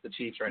pick against the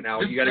Chiefs right now.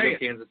 Just you got to go it.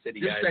 Kansas City,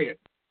 just guys. Just say it.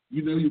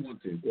 You know you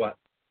want to. What?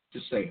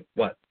 Just say it.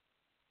 What?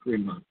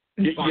 Kareem Hunt.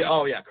 Kareem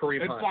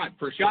Hunt. It's fine.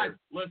 For sure. Guys,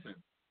 listen.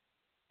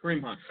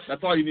 Kareem Hunt.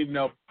 That's all you need to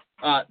know.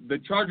 The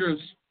Chargers,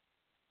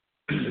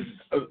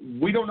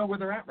 we don't know where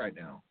they're at right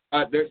now.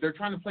 They're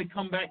trying to play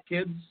comeback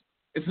kids.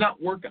 It's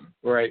not working.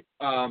 Right.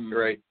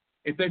 Right.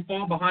 If they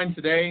fall behind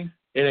today,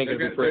 it ain't going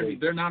to be pretty.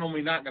 They're not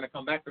only not going to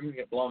come back, they're going to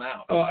get blown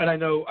out. Oh, and I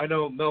know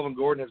Melvin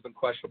Gordon has been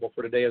questionable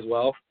for today as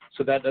well,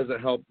 so that doesn't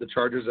help the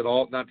Chargers at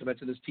all. Not to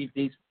mention this Chiefs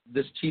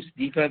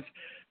defense.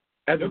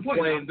 They're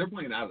playing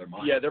out of their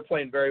mind. Yeah, they're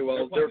playing very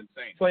well. They're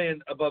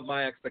playing above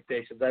my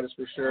expectations. That is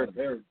for sure.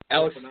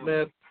 Alex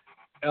Smith,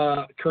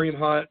 Kareem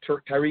Hunt,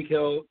 Tyreek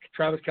Hill,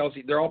 Travis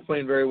Kelce, they're all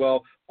playing very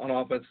well on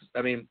offense.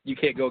 I mean, you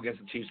can't go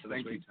against the Chiefs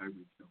this week.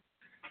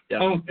 Yeah.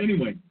 Oh,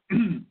 anyway,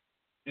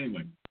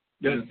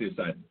 Genesee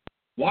aside,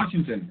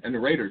 Washington and the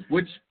Raiders,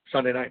 which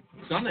Sunday night,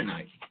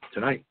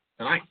 tonight,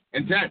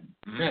 and Ted,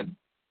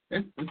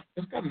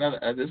 it's got another.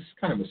 This is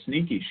kind of a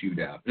sneaky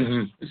shootout.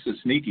 Mm-hmm. This is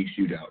a sneaky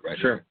shootout, right?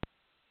 Sure. Here.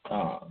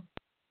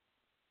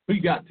 Who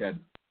you got, Ted?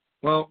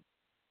 Well,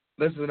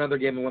 this is another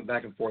game I went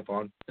back and forth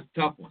on. It's a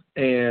tough one.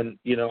 And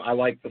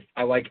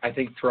I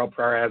think Terrell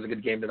Pryor has a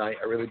good game tonight.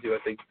 I really do. I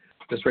think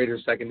this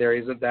Raiders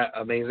secondary isn't that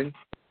amazing,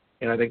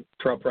 and I think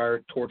Terrell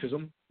Pryor torches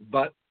them.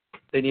 But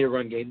they need a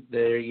run game.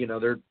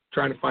 They're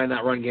trying to find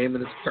that run game,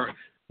 and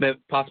it's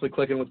possibly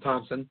clicking with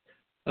Thompson.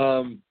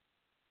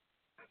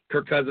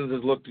 Kirk Cousins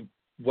has looked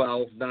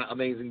well, not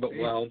amazing, but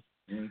well.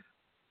 Mm-hmm.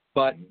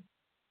 But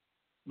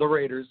the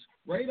Raiders.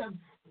 Raiders.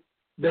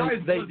 They Guys,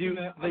 do.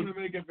 I'm going to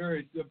make it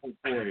very simple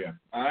for you.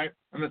 All right?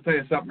 I'm going to tell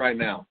you something right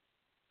now.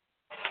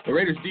 The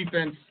Raiders'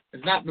 defense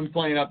has not been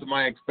playing up to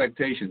my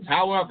expectations.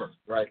 However,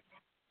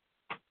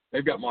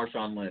 they've got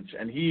Marshawn Lynch,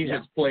 and he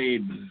has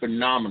played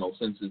phenomenal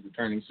since his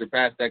return. He's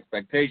surpassed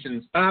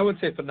expectations. I would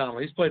say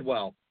phenomenal. He's played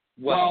well.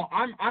 Well,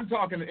 I'm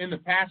talking in the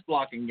pass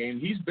blocking game.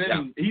 He's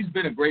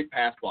been a great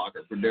pass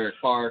blocker for Derek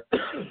Carr.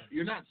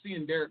 You're not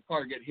seeing Derek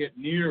Carr get hit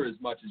near as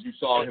much as you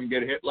saw him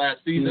get hit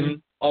last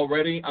season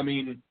already. I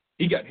mean,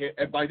 he got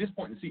hit by this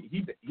point in the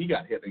season. He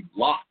got hit a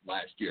lot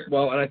last year.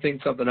 Well, and I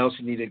think something else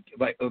you needed,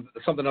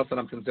 something else that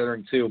I'm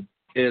considering too,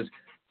 is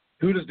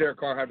who does Derek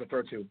Carr have to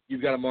throw to?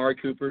 You've got Amari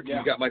Cooper.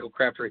 You've got Michael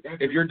Crabtree.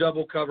 If you're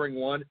double covering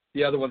one,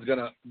 the other one's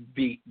gonna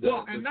beat the.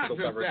 Well, and not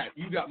just coverage. that.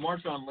 You've got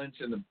Marshawn Lynch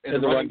in the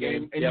running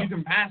game, and you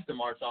can pass to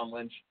Marshawn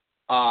Lynch.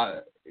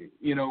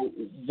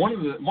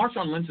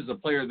 Marshawn Lynch is a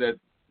player that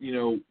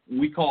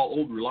we call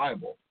old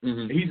reliable.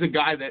 He's a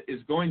guy that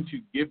is going to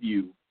give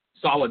you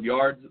solid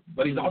yards,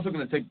 but he's also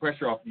going to take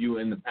pressure off you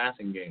in the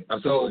passing game.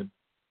 Absolutely.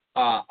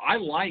 So I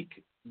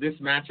like this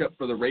matchup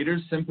for the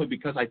Raiders simply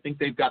because I think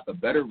they've got the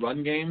better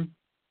run game.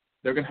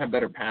 They're going to have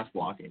better pass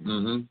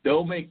blocking.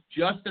 They'll make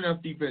just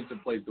enough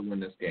defensive plays to win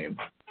this game.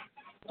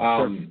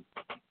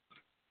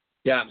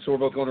 Yeah, so we're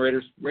both going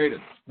Raiders? Raiders.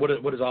 What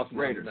is awesome?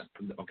 Raiders.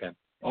 Okay.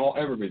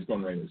 Everybody's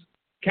going Raiders.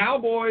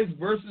 Cowboys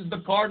versus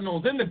the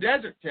Cardinals in the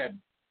desert, Ted.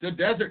 The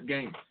desert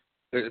game.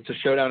 It's a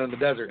showdown in the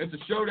desert. It's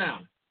a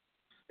showdown.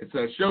 It's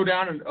a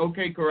showdown in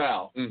OK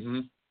Corral.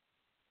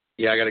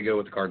 Yeah, I got to go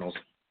with the Cardinals.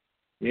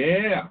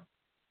 Yeah.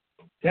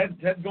 Ted's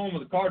going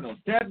with the Cardinals.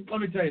 Ted,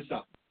 let me tell you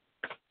something.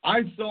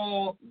 I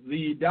saw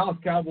the Dallas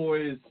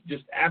Cowboys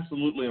just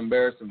absolutely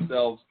embarrass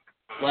themselves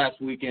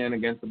last weekend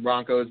against the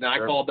Broncos. Now, I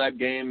called that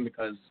game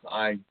because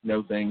I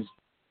know things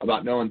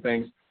about knowing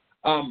things.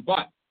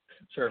 But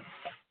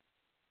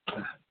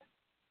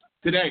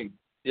today,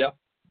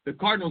 the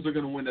Cardinals are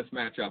going to win this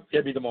matchup.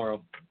 It'll be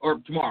tomorrow. Or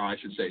tomorrow, I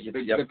should say.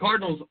 The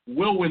Cardinals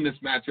will win this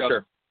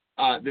matchup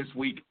this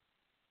week.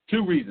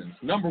 2 reasons.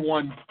 Number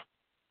one,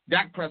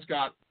 Dak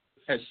Prescott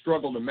has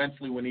struggled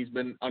immensely when he's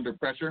been under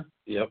pressure.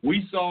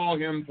 We saw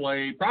him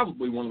play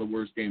probably one of the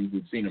worst games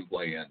we've seen him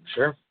play in.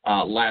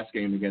 Last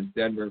game against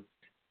Denver.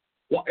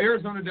 Well,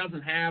 Arizona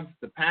doesn't have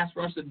the pass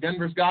rush that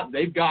Denver's got.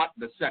 They've got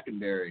the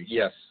secondary.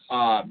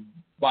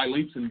 By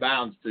leaps and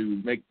bounds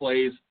to make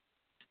plays.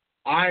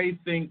 I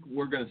think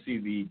we're going to see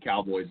the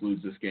Cowboys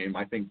lose this game.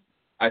 I think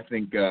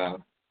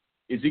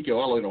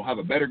Ezekiel Elliott will have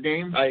a better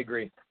game. I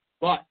agree.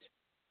 But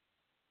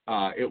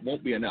it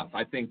won't be enough.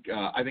 I think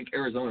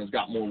Arizona's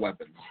got more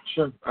weapons.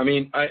 I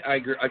mean, I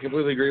agree. I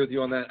completely agree with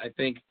you on that. I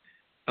think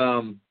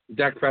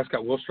Dak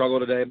Prescott will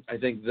struggle today. I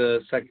think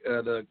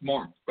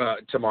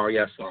tomorrow.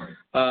 Yes. Sorry.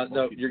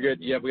 No, you're good.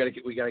 Yeah,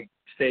 we got to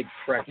stay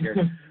correct here.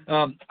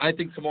 I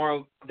think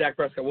tomorrow Dak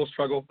Prescott will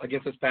struggle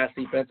against this pass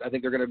defense. I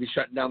think they're going to be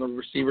shutting down the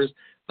receivers.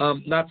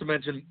 Not to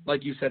mention,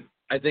 like you said,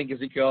 I think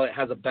Ezekiel Elliott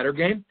has a better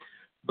game,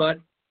 but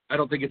I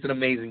don't think it's an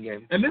amazing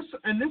game.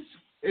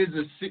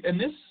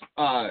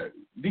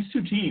 These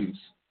two teams,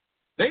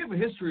 they have a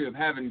history of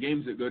having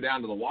games that go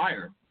down to the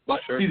wire.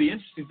 But see, the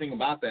interesting thing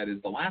about that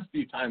is the last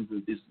few times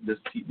that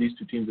these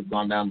two teams have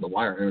gone down to the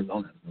wire,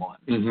 Arizona has won.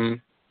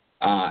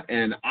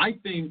 And I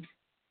think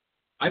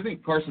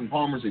Carson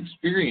Palmer's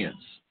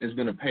experience is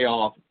going to pay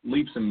off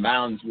leaps and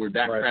bounds where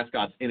Dak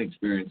Prescott's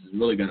inexperience is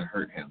really going to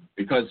hurt him,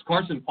 because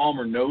Carson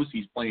Palmer knows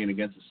he's playing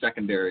against a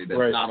secondary that's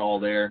not all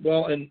there.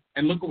 Well, and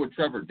look at what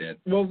Trevor did.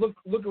 Well, look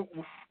at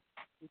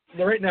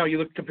right now.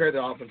 compare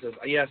the offenses.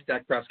 Yes,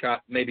 Dak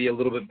Prescott may be a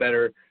little bit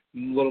better, a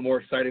little more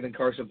exciting than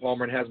Carson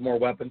Palmer, and has more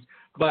weapons,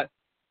 but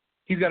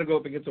he's got to go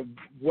up against a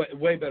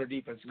way better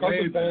defense.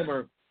 Carson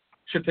Palmer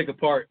should pick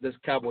apart this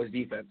Cowboys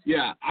defense.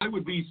 Yeah,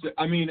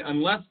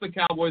 unless the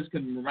Cowboys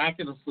can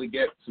miraculously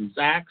get some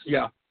sacks.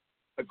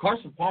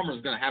 Carson Palmer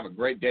is going to have a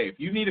great day. If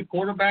you need a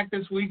quarterback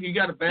this week, you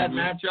got a bad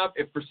matchup.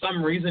 If for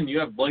some reason you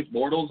have Blake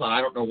Bortles, and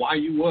I don't know why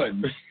you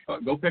would,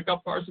 go pick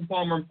up Carson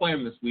Palmer and play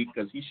him this week,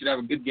 because he should have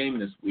a good game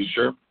this week.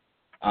 This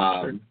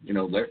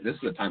is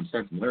the time to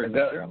start from Larry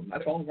Fitzgerald.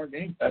 That's all of our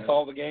games. That's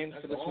all the games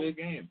for this week.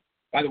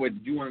 By the way,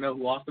 did you want to know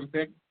who Austin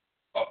picked?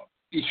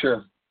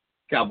 Sure.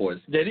 Cowboys.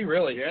 Did he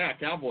really? Yeah,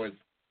 Cowboys.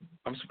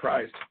 I'm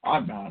surprised.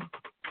 I'm not.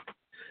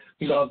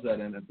 He loves that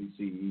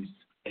NFC East.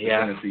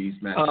 Yeah. NFC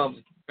East match.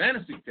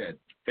 Fantasy, Ted.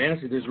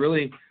 Fantasy. There's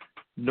really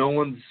no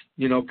one's,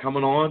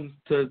 coming on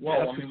to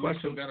ask we questions.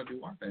 still got to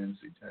do our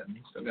fantasy, Ted.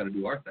 We still got to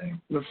do our thing.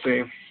 Let's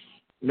see.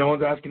 No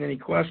one's asking any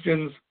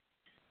questions.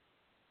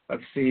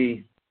 Let's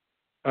see.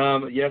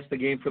 Yes, the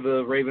game for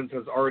the Ravens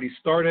has already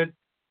started,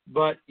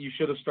 but you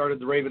should have started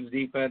the Ravens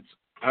defense.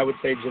 I would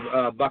say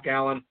Buck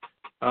Allen.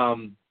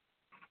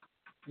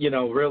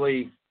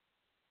 Really,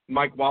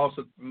 Mike Wallace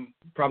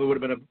probably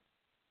would have been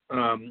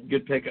a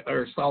good pick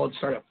or solid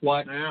start at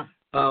flat. Yeah.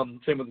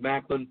 Same with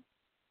Macklin.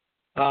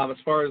 As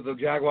far as the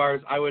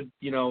Jaguars, I would,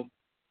 Leonard.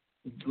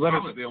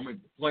 Probably the only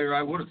player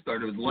I would have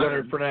started was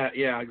Leonard Fournette.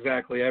 Yeah,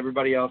 exactly.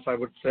 Everybody else I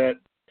would set.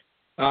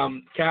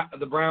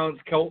 The Browns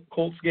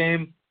Colts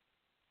game.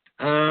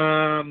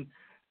 I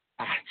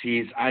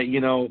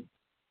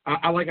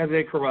I like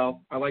Isaiah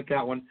Crowell. I like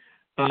that one.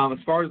 As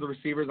far as the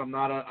receivers, I'm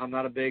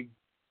not a big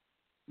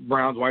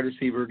Browns wide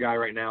receiver guy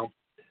right now.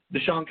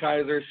 Deshaun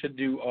Kaiser should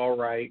do all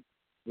right,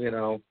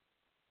 But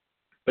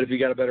if you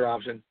got a better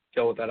option,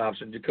 go with that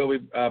option. Jacoby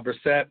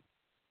Brissett,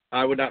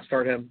 I would not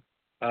start him.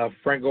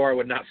 Frank Gore, I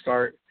would not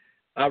start.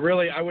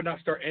 Really, I would not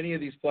start any of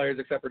these players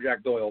except for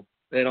Jack Doyle,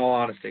 in all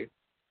honesty,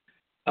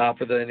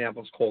 for the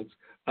Indianapolis Colts.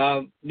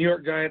 New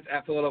York Giants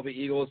at Philadelphia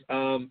Eagles,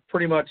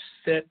 pretty much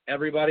sit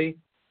everybody.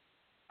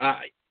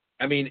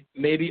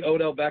 Maybe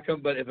Odell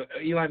Beckham, but if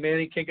Eli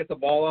Manning can't get the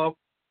ball out,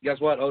 guess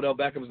what? Odell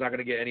Beckham's not going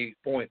to get any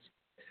points.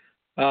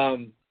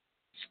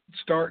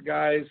 Start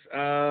guys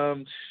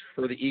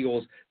for the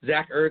Eagles.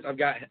 Zach Ertz, I've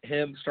got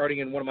him starting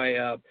in one of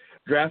my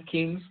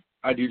DraftKings.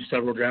 I do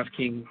several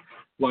DraftKings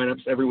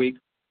lineups every week.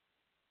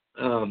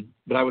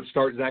 But I would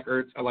start Zach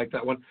Ertz. I like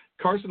that one.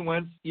 Carson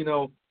Wentz,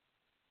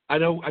 I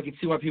know I can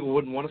see why people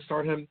wouldn't want to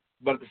start him,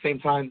 but at the same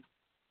time,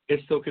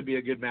 it still could be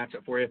a good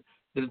matchup for you.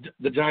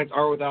 The Giants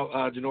are without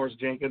Janoris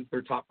Jenkins,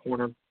 their top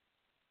corner,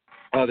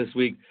 this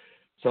week.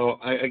 So,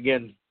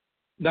 again,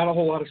 not a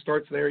whole lot of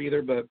starts there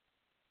either, but,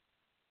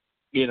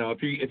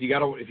 if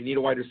you need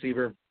a wide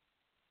receiver,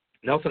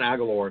 Nelson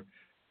Aguilar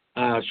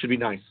should be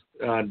nice.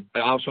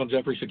 Alshon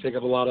Jeffrey should take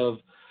up a lot of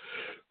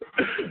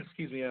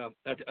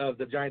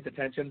the Giants'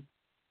 attention.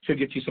 Should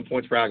get you some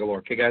points for Aguilar.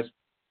 Okay, guys?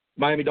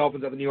 Miami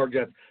Dolphins at the New York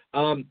Jets.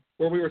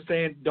 Where we were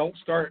saying don't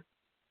start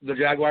the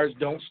Jaguars,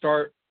 don't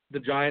start the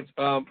Giants,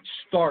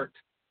 start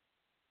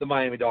the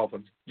Miami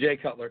Dolphins. Jay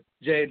Cutler,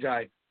 Jay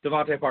Ajayi,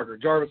 Devontae Parker,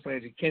 Jarvis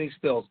Landry, Kenny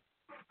Stills.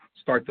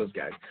 Start those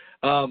guys.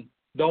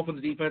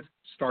 Dolphins defense,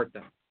 start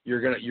them.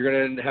 You're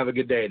gonna have a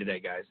good day today,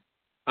 guys.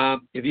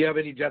 If you have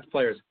any Jets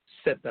players,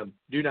 sit them.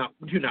 Do not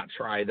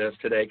try this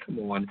today. Come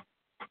on.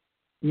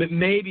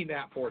 Maybe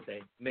Matt Forte.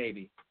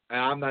 Maybe.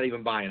 I'm not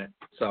even buying it.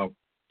 So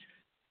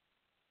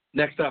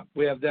next up,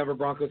 we have Denver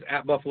Broncos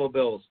at Buffalo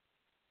Bills.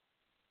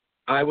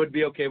 I would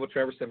be okay with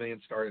Trevor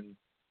Siemian starting.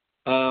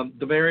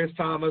 Demaryius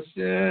Thomas,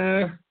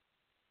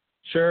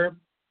 sure.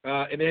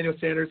 Emmanuel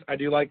Sanders, I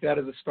do like that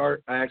as a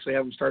start. I actually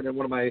have him starting in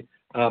one of my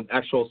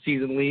actual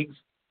season leagues.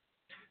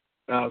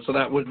 So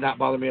that would not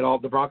bother me at all.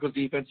 The Broncos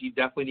defense, you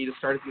definitely need to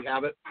start if you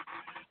have it.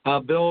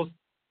 Bills,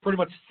 pretty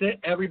much sit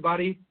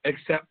everybody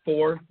except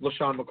for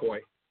LaShawn McCoy.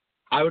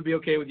 I would be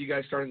okay with you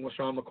guys starting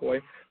LaShawn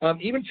McCoy.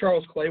 Even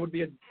Charles Clay would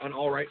be an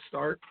all right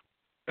start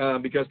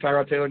because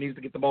Tyrod Taylor needs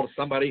to get the ball to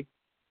somebody,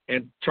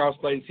 and Charles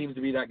Clay seems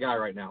to be that guy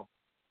right now.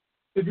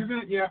 If you're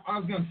gonna, I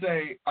was gonna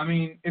say,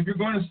 if you're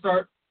going to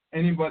start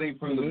anybody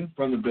from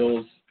the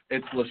Bills,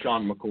 it's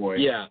LaShawn McCoy.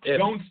 Yeah.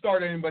 Don't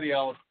start anybody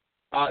else.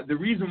 The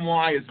reason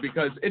why is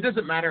because it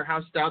doesn't matter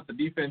how stout the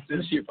defense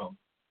is. Your phone.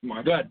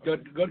 Go ahead. Go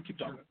to keep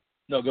talking.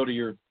 No, go to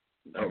your.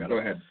 Go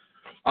ahead.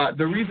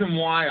 The reason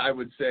why I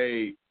would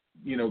say,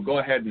 go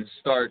ahead and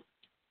start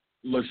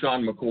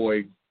LaShawn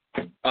McCoy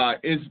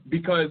is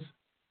because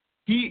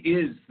he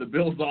is the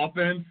Bills'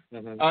 offense.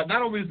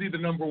 Not only is he the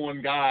number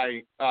one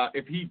guy,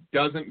 if he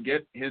doesn't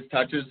get his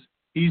touches,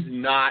 he's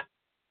not.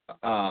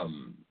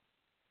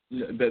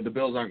 The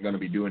Bills aren't going to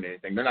be doing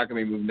anything. They're not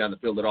going to be moving down the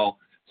field at all.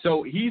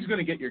 So he's going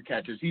to get your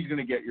catches. He's going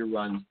to get your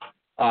runs.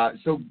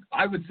 So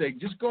I would say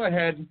just go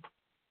ahead,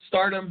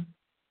 start him.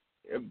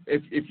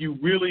 If you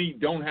really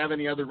don't have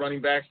any other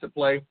running backs to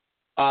play,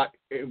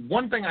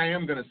 one thing I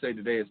am going to say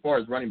today as far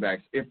as running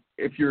backs,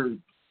 if you're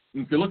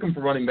looking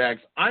for running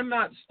backs, I'm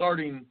not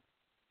starting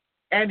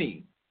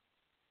any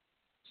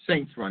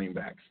Saints running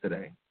backs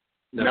today.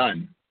 No.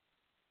 None.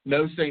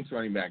 No Saints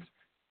running backs.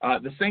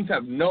 The Saints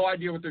have no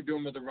idea what they're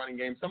doing with the running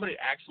game. Somebody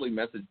actually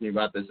messaged me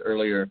about this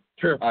earlier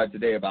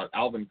today about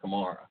Alvin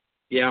Kamara.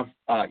 Yeah.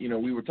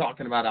 We were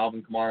talking about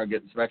Alvin Kamara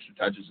getting some extra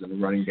touches in the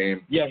running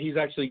game. Yeah, he's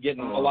actually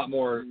getting a lot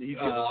more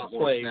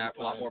play.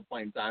 A lot more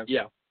playing time.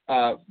 Yeah.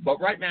 But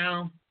right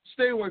now,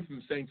 stay away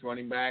from Saints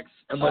running backs.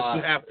 Unless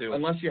you have to.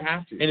 Unless you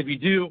have to. And if you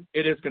do,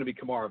 it is going to be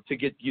Kamara to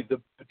get you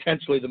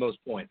potentially the most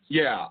points.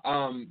 Yeah,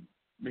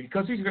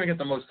 because he's going to get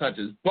the most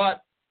touches.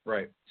 But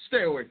right.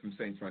 Stay away from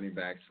Saints running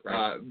backs.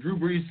 Right. Drew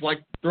Brees,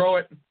 throw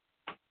it.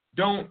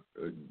 Don't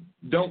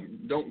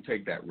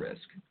take that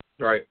risk.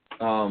 Right.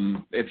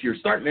 If you're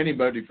starting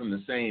anybody from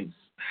the Saints,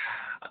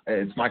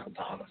 it's Michael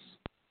Thomas.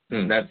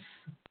 That's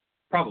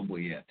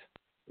probably it.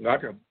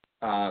 Gotcha.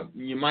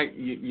 You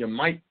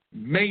might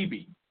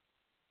maybe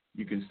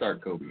you can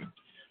start Kobe.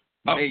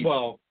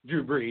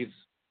 Drew Brees.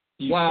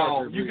 You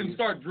can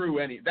start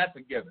Drew that's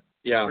a given.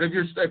 Yeah. But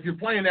if you're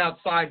playing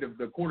outside of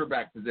the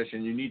quarterback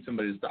position, you need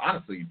somebody to start.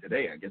 Honestly,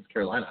 today against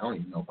Carolina, I don't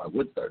even know if I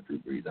would start Drew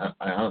Brees.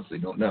 I honestly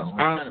don't know.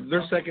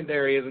 Their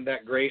secondary isn't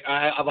that great.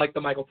 I like the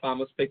Michael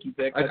Thomas pick you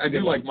picked. I do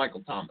like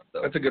Michael Thomas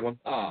though. That's a good one.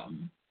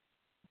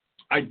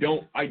 I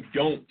don't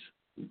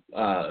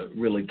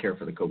really care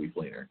for the Kobe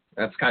Fleener.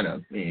 That's kind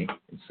of me.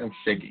 It's so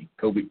shaky.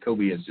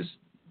 Kobe has just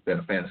been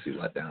a fantasy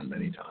letdown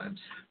many times.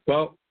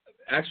 Well,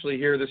 actually,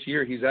 here this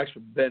year, he's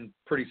actually been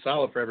pretty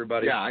solid for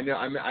everybody. Yeah,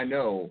 I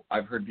know.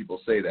 I've heard people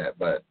say that,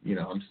 but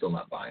I'm still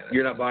not buying it.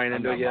 You're not buying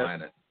into it yet. I'm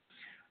not buying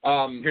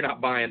it. You're not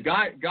buying.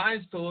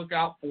 Guys to look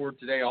out for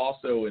today,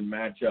 also in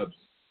matchups.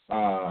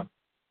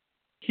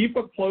 keep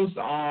a close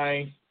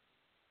eye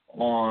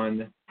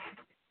on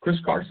Chris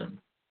Carson.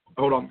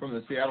 Hold on. From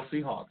the Seattle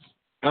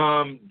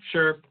Seahawks.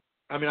 Sure.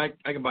 I mean,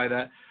 I can buy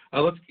that.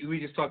 We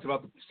just talked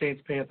about the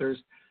Saints, Panthers.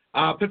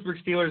 Pittsburgh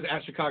Steelers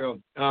at Chicago.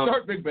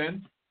 Start Big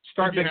Ben.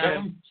 Start Big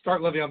Ben.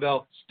 Start Le'Veon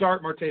Bell.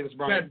 Start Martavis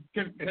Bryant.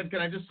 Can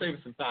I just save us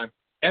some time?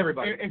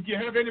 Everybody. If you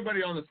have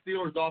anybody on the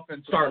Steelers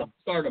offense, start them.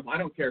 Start them. I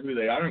don't care who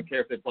they are. I don't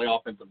care if they play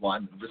offensive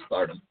linemen. Just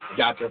start them.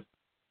 Gotcha.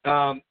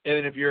 And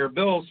if you're a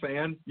Bills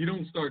fan, you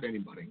don't start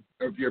anybody.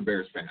 Or if you're a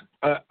Bears fan.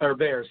 Or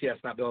Bears, yes,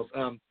 not Bills.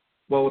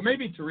 Well,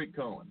 maybe Tariq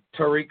Cohen.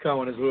 Tariq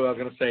Cohen is who I was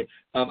going to say.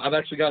 I've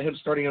actually got him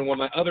starting in one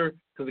of my other,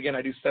 because, again,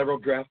 I do several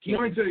draft teams.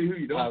 Let me tell you who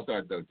you don't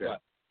start, though, Ted.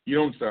 You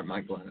don't start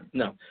Mike Lennon.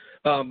 No.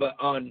 But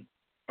on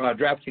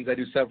draft teams, I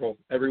do several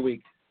every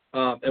week.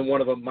 And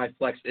one of them, my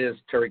flex, is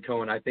Tariq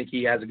Cohen. I think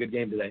he has a good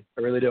game today.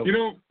 I really do. You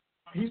know,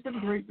 he's been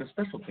great in the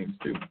special teams,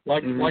 too.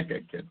 Like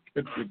that kid.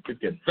 Good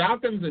kid.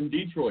 Falcons and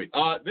Detroit.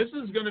 This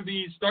is going to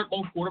be start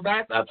both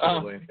quarterbacks.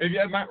 Absolutely. If you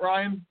have Matt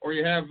Ryan or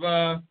you have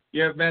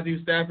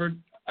Matthew Stafford,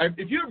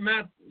 if you have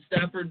Matt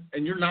Stafford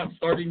and you're not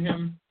starting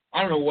him,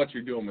 I don't know what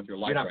you're doing with your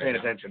life. You're not paying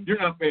attention. You're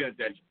not paying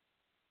attention.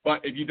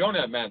 But if you don't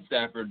have Matt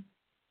Stafford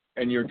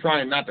and you're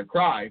trying not to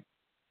cry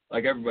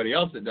like everybody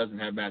else that doesn't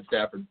have Matt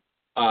Stafford,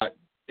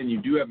 and you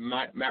do have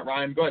Matt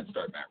Ryan, go ahead and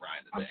start Matt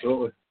Ryan today.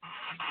 Absolutely.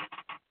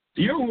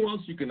 Do you know who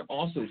else you can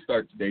also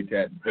start today,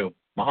 Ted? Who?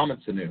 Mohamed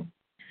Sanu.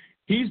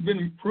 He's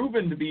been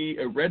proven to be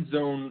a red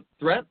zone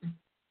threat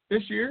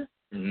this year.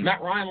 Mm-hmm.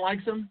 Matt Ryan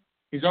likes him.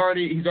 He's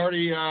already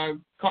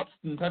caught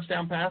some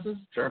touchdown passes.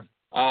 Sure.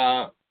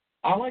 I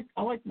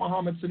like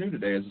Mohamed Sanu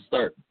today as a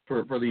start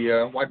for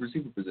the wide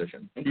receiver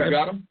position. If you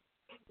got him,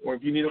 or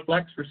if you need a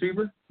flex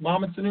receiver,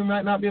 Mohamed Sanu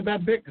might not be a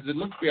bad pick because it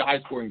looks to be a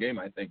high-scoring game,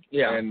 I think.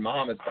 Yeah. And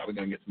Mohamed's probably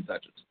going to get some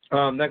touches.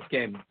 Next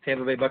game,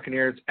 Tampa Bay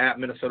Buccaneers at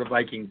Minnesota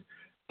Vikings.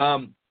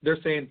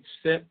 They're saying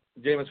sit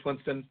Jameis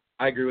Winston.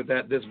 I agree with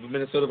that. This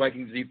Minnesota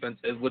Vikings defense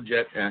is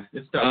legit. Yeah,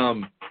 it's tough.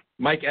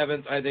 Mike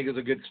Evans, I think, is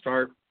a good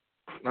start.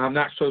 I'm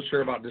not so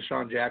sure about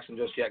Deshaun Jackson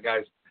just yet,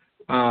 guys.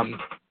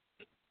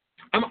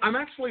 I'm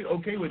actually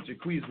okay with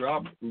Jacquizz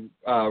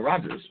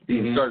Rodgers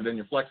being started in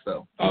your flex,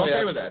 though. I'm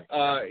okay with that.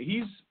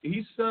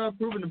 He's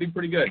proven to be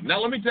pretty good.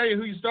 Now, let me tell you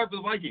who you start for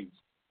the Vikings.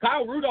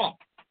 Kyle Rudolph.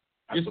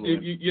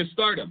 You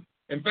start him.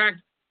 In fact,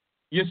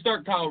 you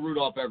start Kyle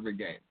Rudolph every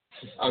game,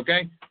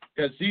 okay?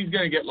 Because he's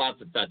going to get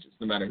lots of touches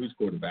no matter who's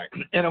quarterback.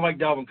 And I like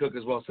Dalvin Cook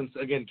as well. Since,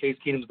 again, Case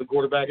Keenum's the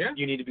quarterback,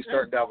 you need to be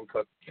starting Dalvin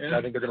Cook. Yeah.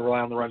 I think they're going to rely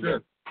on the run game.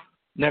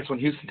 Next one,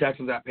 Houston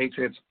Texans at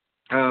Patriots.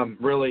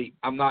 Really,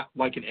 I'm not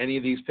liking any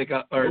of these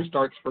pickup or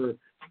starts for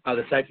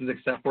the Texans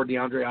except for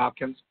DeAndre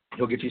Hopkins.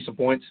 He'll get you some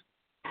points.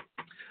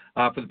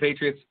 For the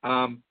Patriots,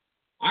 Tom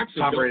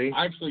Brady.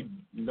 I actually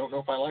don't know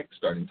if I like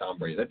starting Tom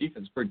Brady. That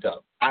defense is pretty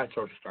tough. I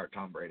sort of start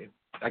Tom Brady.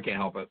 I can't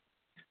help it.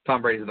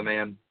 Tom Brady's the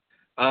man.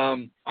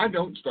 I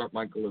don't start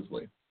Michael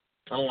Isley.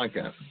 I don't like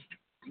that.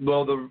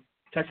 Well, the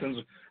Texans'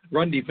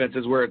 run defense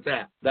is where it's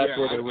at. That's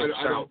where they're with.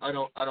 I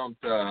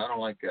don't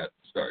like that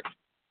start.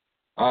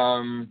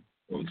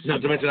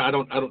 Not to mention, I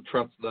don't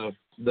trust the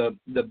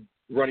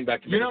running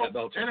back.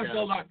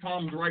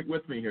 NFL.com's right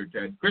with me here,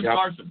 Ted. Chris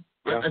Carson.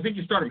 I think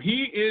you start him.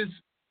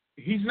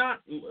 He's not.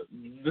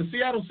 The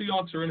Seattle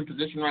Seahawks are in a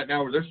position right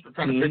now where they're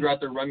trying to figure out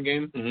their run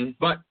game.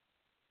 But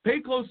pay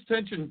close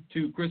attention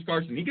to Chris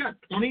Carson. He got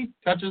 20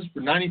 touches for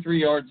 93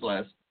 yards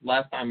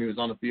last time he was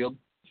on the field.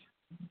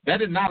 That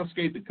did not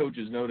escape the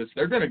coach's notice.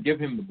 They're going to give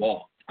him the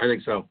ball. I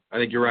think so. I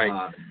think you're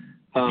right.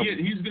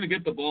 He's going to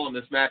get the ball in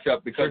this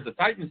matchup because the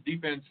Titans'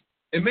 defense,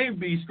 it may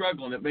be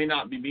struggling. It may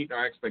not be meeting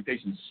our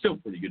expectations. Still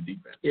pretty good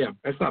defense. Yeah,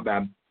 that's not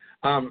bad.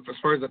 As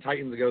far as the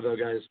Titans go, though,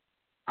 guys,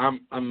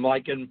 I'm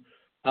liking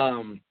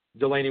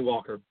Delaney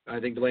Walker. I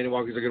think Delaney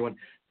Walker's a good one.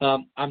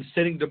 I'm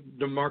sitting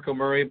DeMarco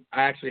Murray.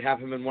 I actually have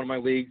him in one of my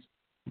leagues.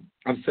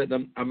 I'm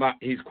sitting him.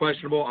 He's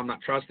questionable. I'm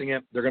not trusting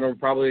it. They're going to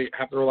probably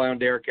have to rely on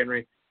Derrick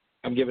Henry.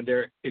 I'm giving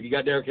Derrick. If you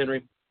got Derrick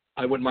Henry,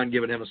 I wouldn't mind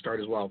giving him a start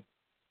as well.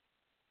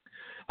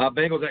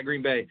 Bengals at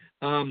Green Bay.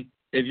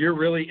 If you're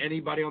really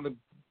anybody on the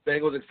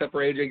Bengals except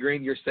for A.J.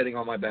 Green, you're sitting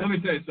on my bench. Let me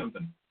tell you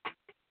something.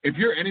 If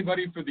you're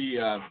anybody for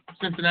the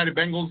Cincinnati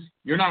Bengals,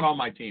 you're not on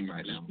my team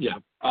right now. Yeah.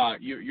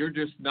 You're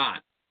just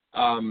not.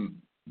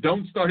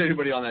 Don't start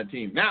anybody on that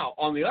team. Now,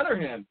 on the other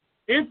hand,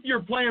 if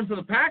you're playing for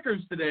the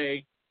Packers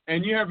today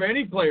and you have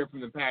any player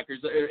from the Packers,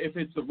 if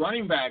it's a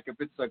running back, if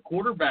it's a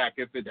quarterback,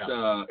 if it's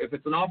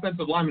an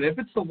offensive lineman, if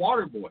it's the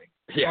water boy,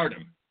 start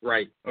him.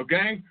 Right.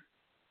 Okay?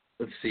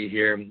 Let's see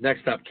here.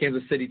 Next up,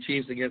 Kansas City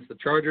Chiefs against the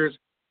Chargers.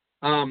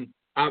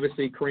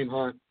 Obviously, Kareem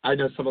Hunt. I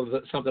know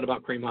something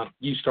about Kareem Hunt.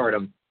 You start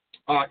him.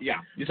 Yeah.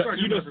 You start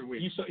him every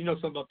week. You know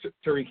something about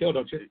Tyreek Hill,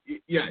 don't you?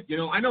 Yeah.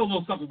 I know a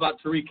little something about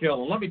Tyreek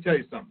Hill. And let me tell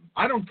you something.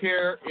 I don't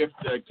care if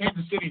the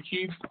Kansas City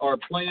Chiefs are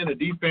playing a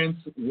defense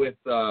with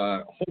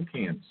Hulk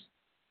hands.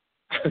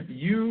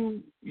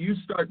 You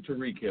start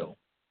Tyreek Hill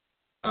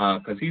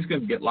because he's going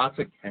to get lots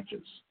of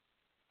catches.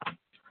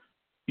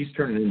 He's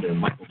turning into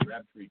Michael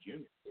Crabtree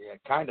Jr. Yeah,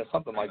 kind of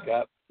something like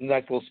that.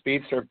 Nice little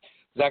speedster.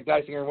 Zach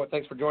Dysinger,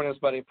 thanks for joining us,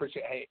 buddy.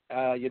 Appreciate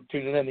you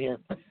tuning in here.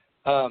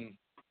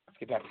 Let's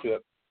get back to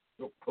it.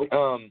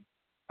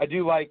 I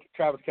do like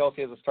Travis Kelce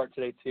as a start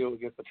today, too,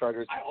 against the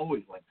Chargers. I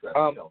always like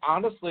Travis Kelce.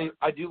 Honestly,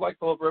 I do like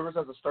Phillip Rivers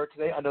as a start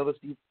today. I know this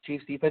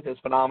Chiefs defense is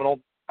phenomenal.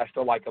 I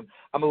still like him.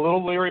 I'm a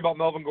little leery about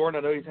Melvin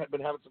Gordon. I know he's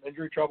been having some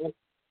injury trouble.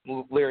 I'm a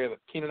little leery of it.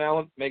 Keenan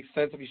Allen makes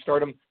sense if you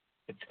start him.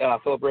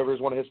 Phillip Rivers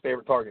is one of his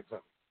favorite targets.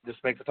 So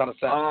just makes a ton of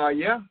sense.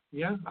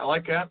 Yeah, I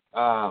like that.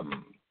 What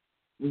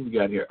we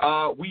got here?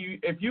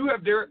 If you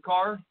have Derek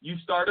Carr, you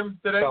start him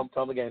today.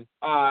 Tell him the game.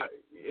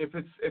 If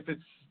it's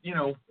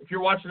if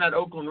you're watching that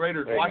Oakland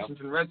Raiders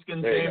Washington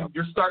Redskins game,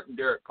 you're starting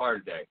Derek Carr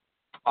today.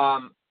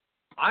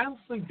 I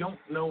honestly don't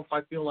know if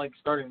I feel like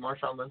starting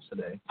Marshawn Lynch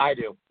today. I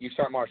do. You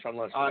start Marshawn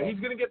Lynch today. He's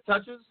going to get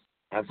touches.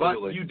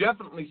 Absolutely. But you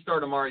definitely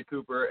start Amari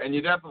Cooper, and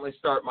you definitely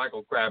start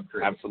Michael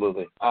Crabtree.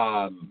 Absolutely.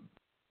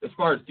 As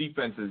far as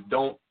defenses,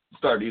 don't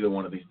start either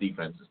one of these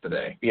defenses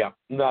today. Yeah,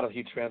 not a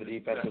huge fan of the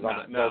defenses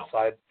on both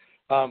sides.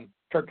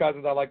 Kirk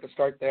Cousins, I like to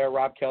start there.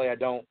 Rob Kelly, I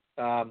don't.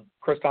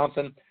 Chris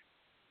Thompson,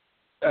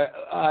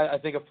 I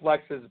think a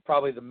flex is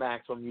probably the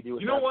maximum you do.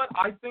 You know what?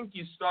 I think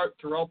you start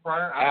Terrell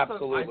Pryor.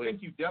 Absolutely. I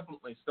think you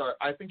definitely start.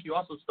 I think you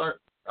also start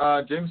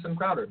Jameson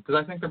Crowder because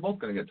I think they're both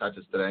going to get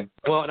touches today.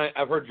 Well, and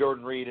I've heard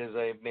Jordan Reed is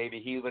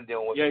maybe he's been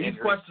dealing with injuries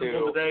he's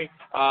questionable today.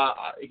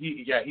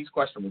 He's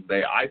questionable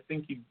today. I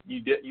think you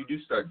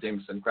do start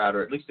Jameson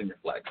Crowder at least in your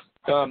flex.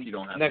 You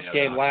don't have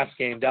last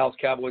game, Dallas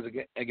Cowboys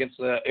against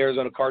the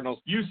Arizona Cardinals.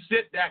 You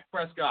sit Dak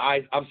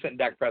Prescott. I'm sitting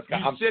Dak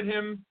Prescott. You sit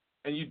him.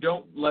 And you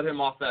don't let him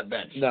off that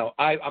bench. No,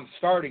 I'm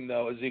starting,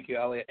 though,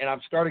 Ezekiel Elliott, and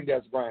I'm starting Des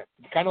Bryant.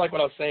 Kind of like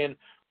what I was saying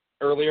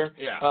earlier.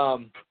 Yeah.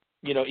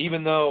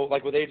 Even though,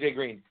 like with A.J.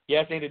 Green,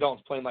 yes, Andy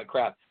Dalton's playing like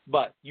crap,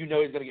 but he's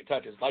going to get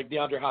touches, like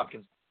DeAndre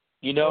Hopkins.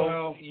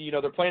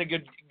 They're playing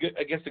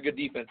against a good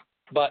defense,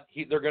 but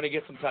they're going to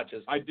get some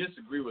touches. I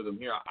disagree with him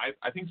here.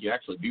 I think you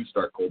actually do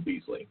start Cole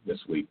Beasley this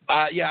week.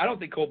 I don't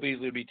think Cole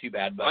Beasley would be too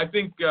bad. But I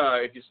think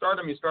if you start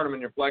him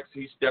in your flex,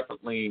 he's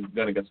definitely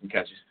going to get some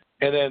catches.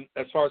 And then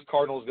as far as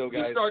Cardinals go,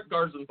 guys, you start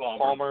Garza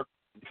Palmer,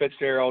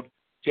 Fitzgerald,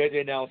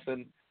 J.J.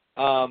 Nelson,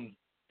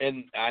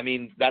 and I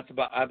mean that's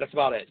about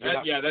it.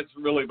 That's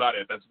really about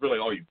it. That's really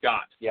all you've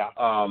got. Yeah.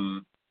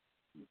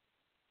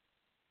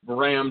 The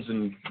Rams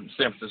and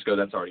San Francisco,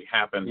 that's already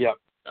happened. Yep.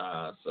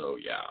 So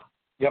yeah.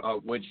 Yep.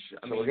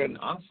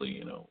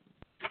 Honestly,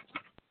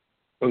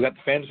 we got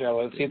the fantasy.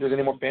 Let's see if there's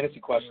any more fantasy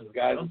questions,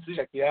 guys. Let's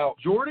check you out.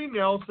 Jordy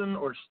Nelson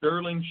or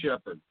Sterling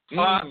Shepard?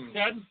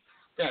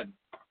 Ted.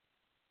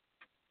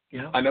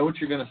 Yeah. I know what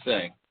you're going to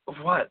say.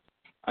 What?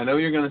 I know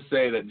you're going to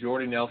say that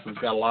Jordy Nelson's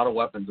got a lot of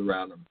weapons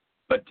around him.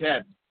 But,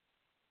 Ted,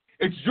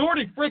 it's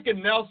Jordy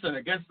freaking Nelson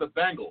against the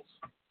Bengals.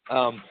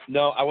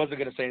 No, I wasn't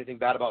going to say anything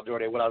bad about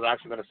Jordy. What I was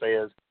actually going to say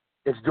is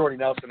it's Jordy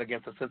Nelson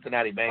against the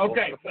Cincinnati Bengals.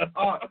 Okay.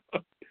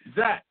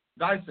 Zach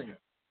Dysinger,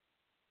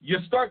 you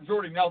start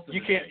Jordy Nelson.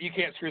 You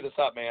can't screw this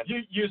up, man.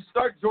 You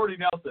start Jordy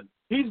Nelson.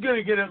 He's going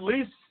to get at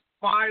least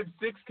 5-6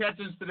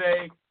 catches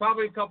today,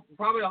 probably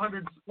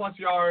 100+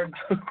 yards,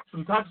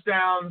 some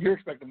touchdowns. You're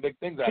expecting big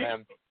things out of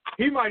him.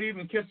 He might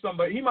even kiss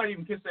somebody. He might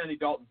even kiss Andy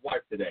Dalton's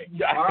wife today.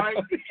 Yeah. All right.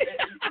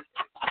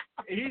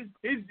 He's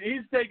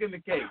taking the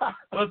cake.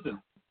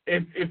 Listen,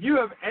 if you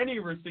have any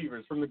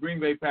receivers from the Green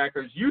Bay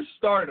Packers, you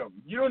start them.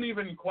 You don't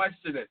even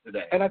question it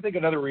today. And I think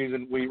another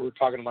reason we were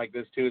talking like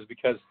this too is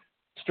because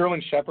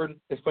Sterling Shepard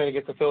is playing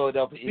against the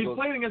Philadelphia Eagles. He's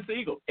playing against the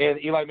Eagles.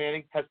 And Eli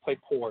Manning has played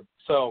poor.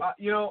 So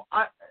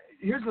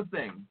here's the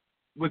thing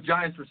with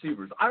Giants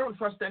receivers. I don't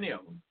trust any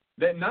of them.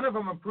 That none of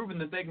them have proven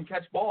that they can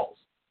catch balls.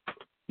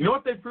 You know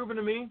what they've proven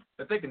to me?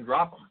 That they can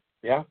drop them.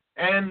 Yeah.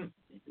 And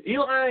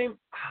Eli,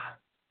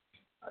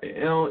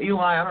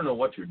 I don't know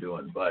what you're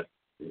doing, but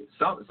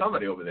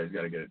somebody over there's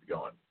got to get it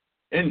going.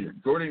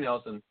 Injured. Jordy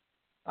Nelson.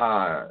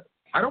 I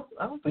don't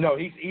think. No,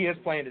 he is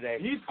playing today.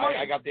 He's playing.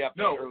 I got the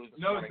update early this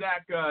morning.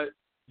 Zach.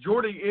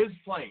 Jordy is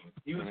playing.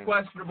 He was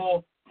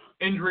questionable.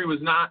 Injury was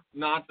not.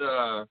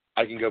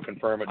 I can go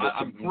confirm it.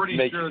 I'm pretty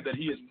sure that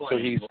he is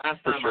playing. So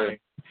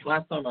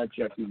last time I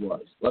checked, he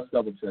was. Let's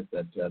double check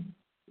that, Ted.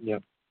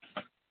 Yep.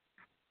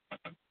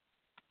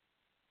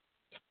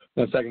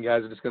 1 second,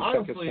 guys. I'm just going to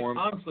check his form.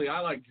 Honestly, I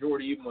like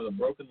Jordy even with a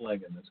broken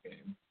leg in this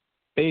game.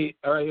 Hey,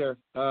 right here.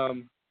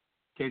 Okay,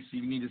 so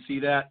you need to see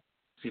that.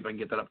 See if I can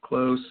get that up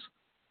close.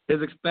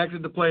 Is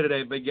expected to play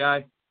today, big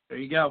guy. There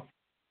you go.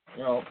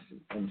 Well,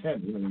 and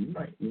Ted, we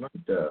might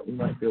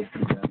feel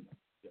pretty bad.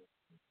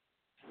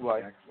 Why?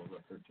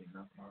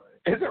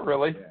 Is it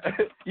really? Yeah.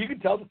 You can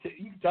tell them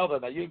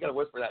that. You ain't got to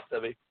whisper that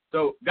to me.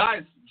 So,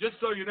 guys, just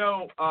so you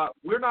know,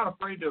 we're not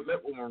afraid to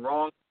admit when we're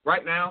wrong.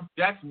 Right now,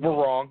 Jacksonville,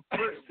 we're wrong.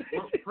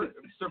 We're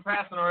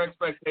surpassing our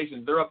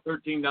expectations. They're up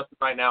 13-0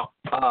 right now.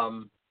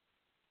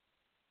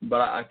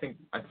 But I think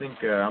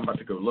I'm about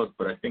to go look.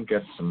 But I think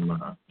that's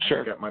some.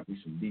 Sure. That might be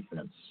some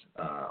defense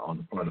on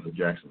the part of the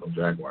Jacksonville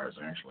Jaguars,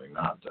 actually,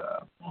 not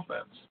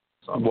offense.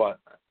 So what?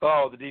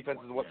 Oh, the defense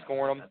is what's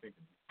scoring them.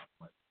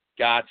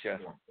 Gotcha.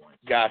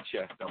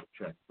 Double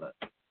check, but.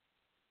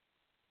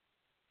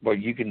 Well,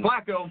 you can.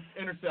 Flacco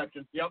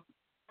interception. Yep.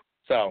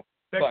 So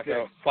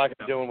Flacco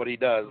doing what he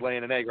does,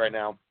 laying an egg right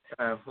now.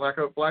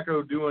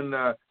 Flacco doing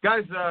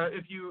guys.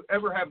 If you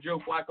ever have Joe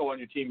Flacco on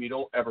your team, you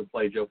don't ever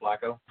play Joe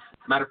Flacco.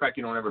 Matter of fact,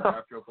 you don't ever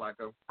draft Joe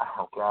Flacco.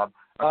 Oh God.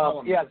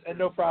 Yes, and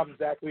no problem,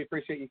 Zach. We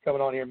appreciate you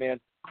coming on here, man.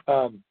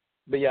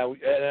 But yeah,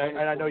 and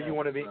I know you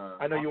want to be.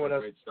 I know you want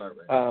us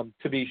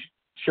to be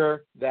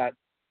sure that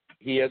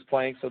he is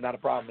playing, so not a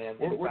problem, man.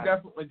 We're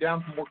definitely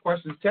down for more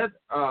questions, Ted.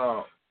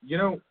 You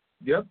know,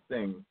 the other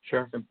thing,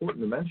 sure, it's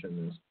important to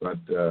mention is, but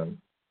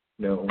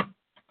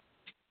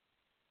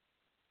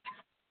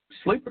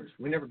sleepers.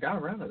 We never got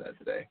around to that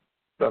today.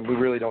 But we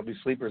really don't do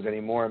sleepers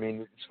anymore. I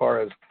mean, as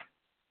far as,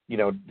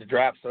 the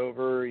draft's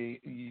over,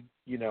 you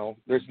know,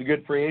 there's the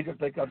good free agent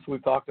pickups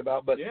we've talked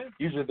about, but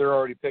usually they're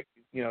already picked,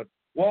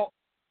 Well,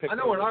 I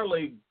know in our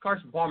league,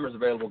 Carson Palmer's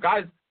available.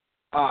 Guys,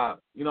 I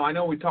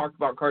know we talked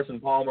about Carson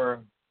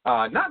Palmer,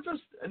 not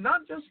just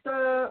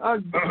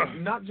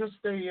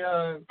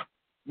a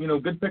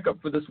good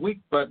pickup for this week,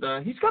 but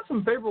he's got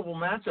some favorable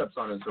matchups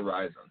on his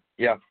horizon.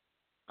 Yeah.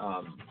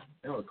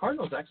 The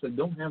Cardinals actually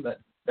don't have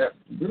that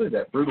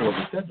brutal of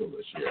a schedule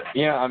this year.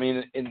 Yeah, I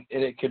mean, and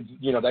it could,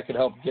 that could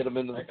help get them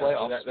into the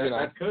playoffs.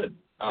 That could.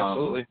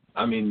 Absolutely.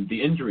 I mean,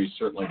 the injuries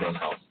certainly don't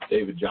help.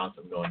 David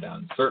Johnson going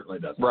down certainly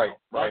doesn't help.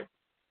 Right.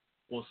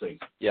 We'll see.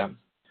 Yeah.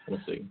 We'll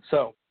see.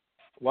 So,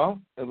 well,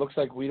 it looks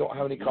like we don't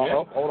have any call.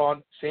 Oh, hold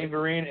on. Shane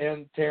Vereen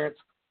and Terrence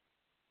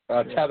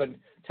Tevin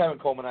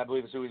Coleman, I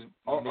believe, is who he's.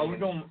 Are we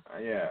going?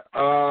 Yeah.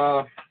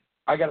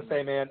 I got to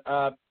say, man,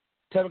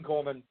 Tevin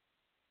Coleman,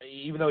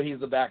 even though he's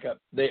the backup,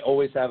 they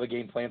always have a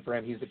game plan for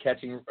him. He's the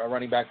catching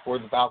running back for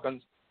the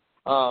Falcons.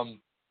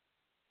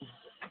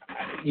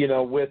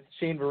 With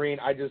Shane Vereen,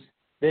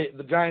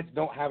 the Giants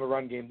don't have a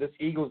run game. This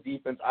Eagles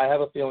defense, I have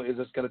a feeling, is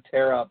just going to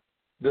tear up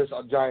this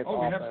Giants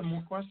offense. We have some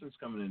more questions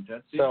coming in,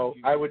 Ted. So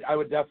I would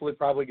definitely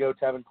probably go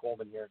Tevin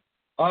Coleman here.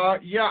 I'm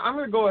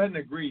going to go ahead and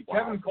agree.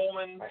 Wow. Tevin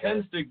Coleman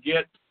tends to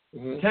get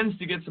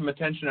some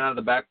attention out of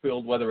the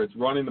backfield, whether it's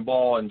running the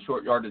ball in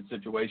short yardage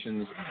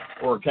situations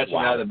or catching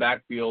out of the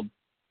backfield.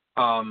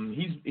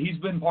 He's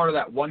been part of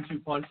that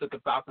 1-2 punch that the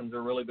Falcons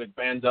are really big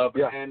fans of.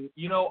 Yeah. And,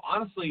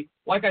 honestly,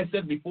 like I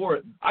said before,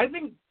 I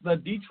think the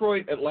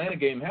Detroit-Atlanta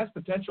game has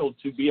potential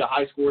to be a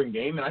high-scoring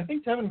game, and I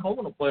think Tevin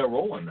Coleman will play a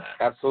role in that.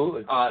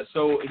 Absolutely.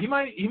 So he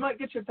might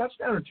get you a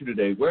touchdown or two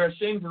today, whereas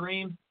Shane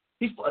Vereen,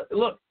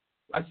 look,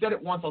 I said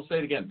it once, I'll say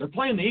it again. They're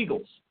playing the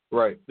Eagles.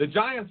 Right. The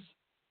Giants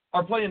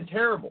are playing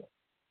terrible.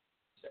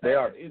 They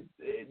are.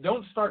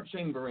 Don't start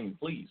Shane Vereen,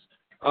 please.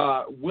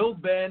 Will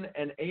Ben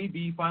and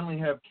AB finally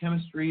have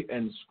chemistry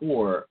and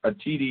score a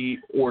TD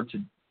or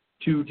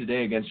two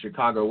today against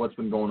Chicago? What's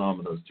been going on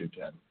with those two,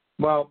 Ted?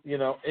 Well,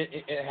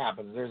 it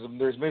happens.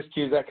 There's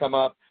miscues that come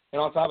up,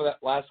 and on top of that,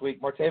 last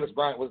week Martavis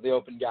Bryant was the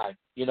open guy.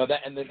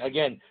 And then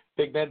again,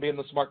 Big Ben being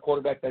the smart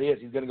quarterback that he is,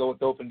 he's going to go with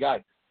the open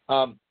guy.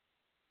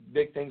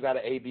 Big things out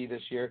of AB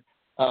this year.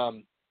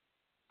 I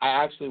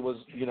actually was,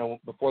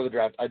 before the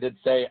draft, I did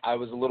say I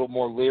was a little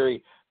more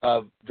leery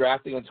of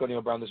drafting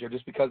Antonio Brown this year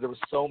just because there were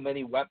so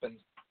many weapons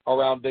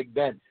around Big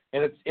Ben,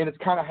 and it's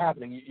kind of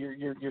happening.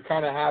 You're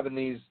kind of having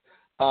these,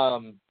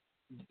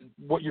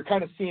 what you're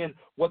kind of seeing.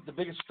 What the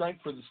biggest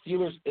strength for the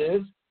Steelers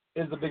is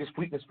the biggest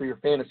weakness for your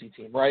fantasy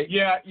team, right?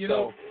 Yeah,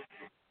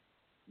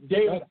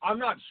 David, I'm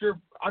not sure.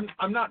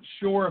 I'm not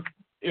sure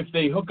if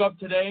they hook up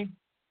today.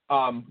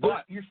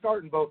 But you're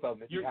starting both of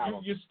them.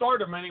 You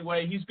start him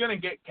anyway. He's going to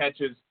get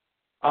catches.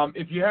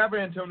 If you have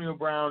Antonio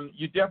Brown,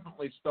 you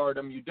definitely start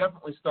him. You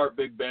definitely start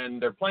Big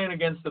Ben. They're playing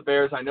against the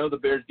Bears. I know the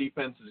Bears'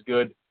 defense is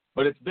good,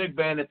 but it's Big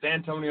Ben. It's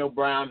Antonio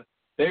Brown.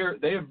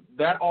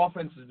 That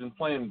offense has been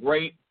playing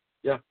great.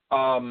 Yeah.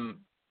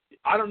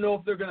 I don't know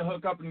if they're going to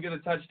hook up and get a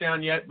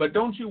touchdown yet, but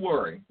don't you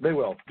worry. They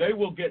will. They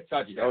will get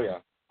touchdowns. Oh, yeah.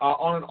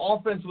 On an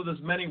offense with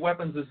as many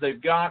weapons as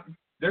they've got,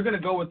 they're going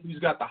to go with who's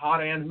got the hot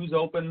hand, who's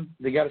open.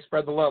 They got to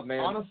spread the love, man.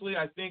 Honestly,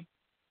 I think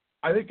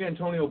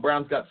Antonio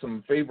Brown's got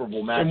some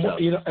favorable matchups.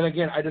 And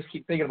again, I just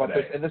keep thinking about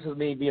this, and this is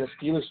me being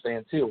a Steelers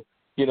fan too.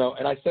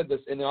 And I said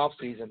this in the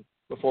offseason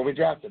before we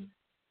drafted.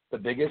 The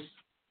biggest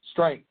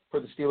strength for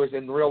the Steelers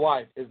in real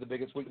life is the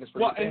biggest weakness for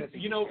the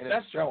fantasy. And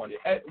that's showing.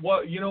 And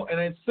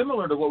it's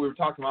similar to what we were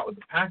talking about with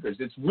the Packers.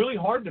 It's really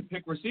hard to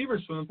pick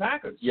receivers from the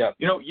Packers. Yeah.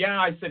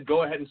 I said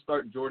go ahead and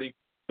start Jordy.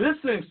 But this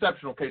is an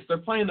exceptional case. They're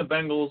playing the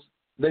Bengals.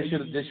 They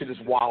should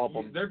just wallop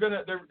them.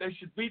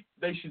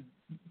 They should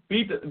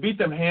beat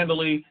them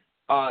handily.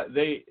 All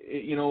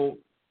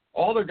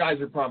their guys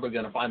are probably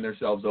going to find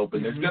themselves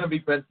open. There's going to be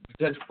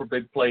potential for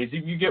big plays.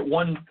 If you get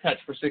one catch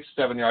for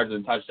 6-7 yards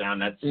and a touchdown,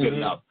 that's good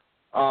enough.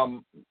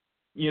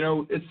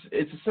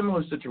 It's a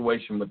similar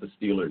situation with the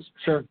Steelers.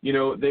 Sure.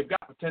 They've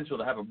got potential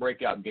to have a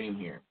breakout game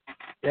here.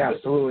 Yeah,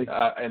 absolutely.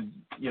 And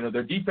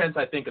their defense,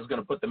 I think, is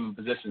going to put them in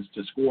positions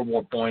to score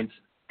more points.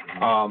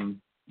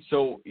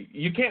 So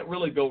you can't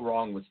really go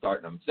wrong with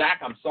starting them.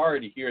 Zach, I'm sorry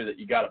to hear that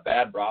you got a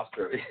bad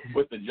roster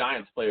with the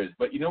Giants players,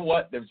 but you know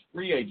what? There's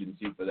free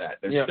agency for that.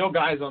 There's still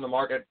guys on the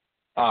market.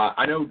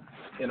 I know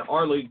in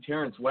our league,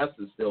 Terrence West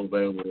is still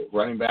available,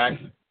 running back.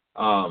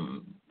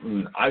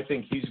 I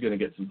think he's going to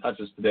get some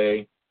touches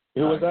today.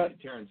 Who was that?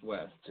 Terrence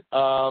West.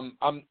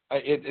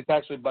 It's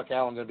actually Buck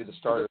Allen going to be the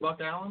starter. Is it Buck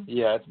Allen?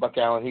 Yeah, it's Buck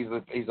Allen.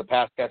 He's a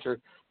pass catcher.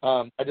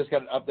 I just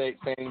got an update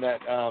saying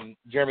that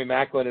Jeremy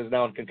Macklin is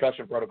now in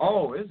concussion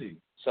protocol. Oh, is he?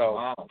 So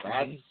wow,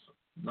 that's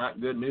not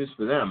good news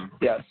for them.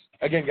 Yes.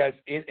 Again, guys,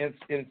 it's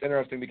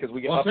interesting because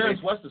we get. Well, Terrence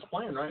West is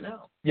playing right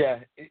now. Yeah,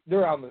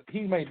 they're on the.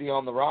 He may be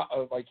on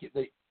the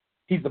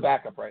he's the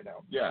backup right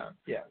now. Yeah.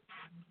 Yeah.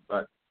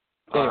 But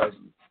anyways.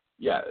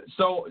 Yeah.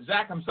 So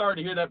Zach, I'm sorry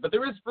to hear that, but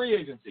there is free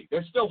agency.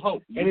 There's still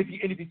hope. And if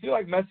you feel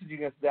like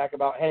messaging us, Zach,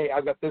 about hey,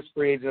 I've got this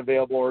free agent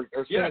available, or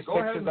go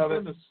ahead and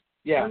send us.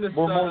 Yeah, send us,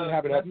 we're more than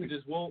happy to help you.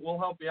 We'll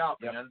help you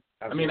out, man.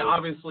 Absolutely. I mean,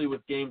 obviously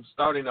with games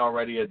starting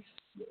already, it's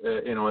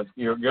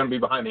you're going to be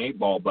behind the 8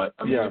 ball. But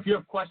I mean, if you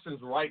have questions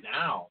right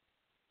now,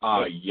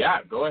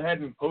 go ahead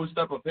and post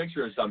up a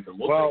picture or something.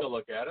 We'll take a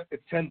look at it.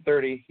 It's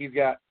 10:30. He's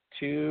got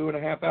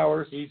 2.5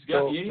 hours. He's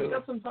got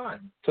some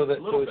time. So that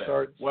it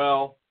starts.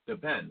 Well,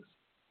 depends.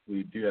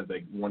 We do have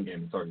one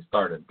game that's already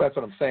started. That's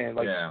what I'm saying.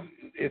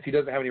 If he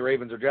doesn't have any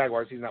Ravens or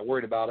Jaguars, he's not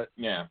worried about it.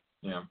 Yeah.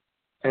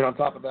 And on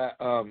top of that,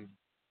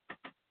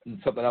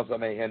 something else that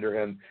may hinder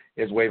him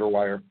is waiver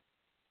wire.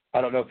 I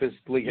don't know if his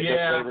league has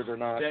waivers or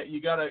not.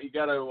 You gotta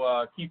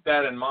keep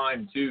that in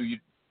mind too.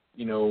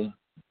 You know,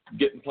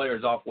 getting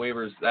players off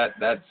waivers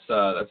that's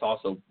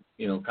also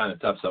kind of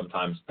tough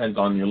sometimes. Depends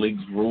on your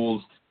league's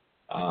rules.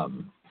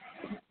 Can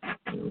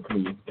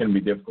be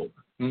difficult.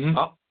 Mm-hmm.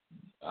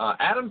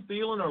 Adam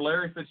Thielen or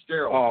Larry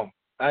Fitzgerald? Oh,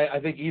 I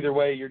think either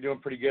way you're doing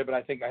pretty good, but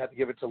I think I have to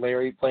give it to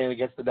Larry playing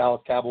against the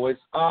Dallas Cowboys.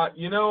 I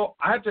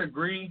have to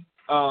agree.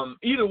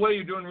 Either way,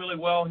 you're doing really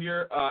well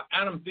here.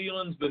 Adam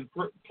Thielen's been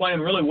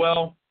playing really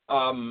well.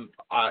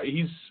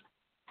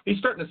 He's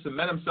starting to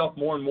cement himself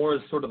more and more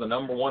as sort of the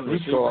number one receiver.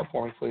 Can you scroll up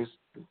for me, please?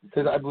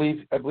 Because I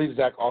believe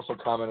Zach also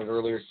commented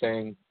earlier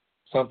saying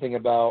something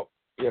about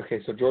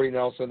so Jordy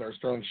Nelson or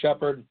Sterling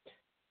Shepard,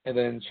 and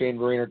then Shane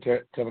Vereen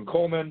or Tevin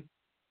Coleman.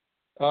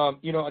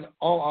 In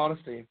all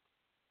honesty,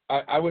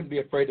 I wouldn't be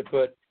afraid to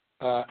put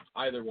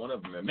either one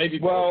of them in. Maybe.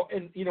 Well,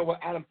 and you know what,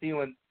 Adam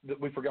Thielen,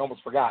 we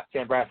almost forgot.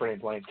 Sam Bradford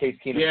ain't playing. Case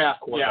Keenum.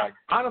 Quarterback.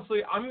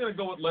 Honestly, I'm going to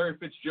go with Larry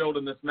Fitzgerald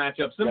in this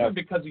matchup simply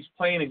because he's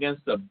playing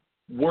against the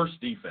worst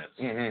defense.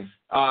 Mm-hmm.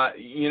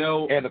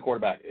 And the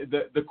quarterback.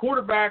 The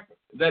quarterback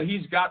that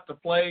he's got to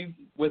play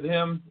with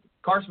him,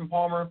 Carson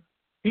Palmer,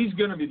 he's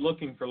going to be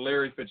looking for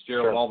Larry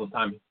Fitzgerald all the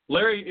time.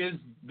 Larry is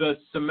the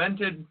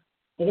cemented,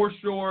 for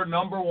sure,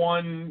 number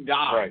one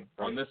guy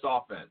on this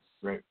offense.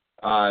 Right.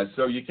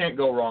 So you can't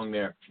go wrong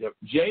there. Yep.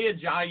 Jay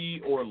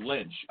Ajayi or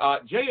Lynch.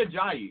 Jay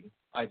Ajayi,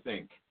 I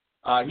think.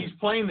 He's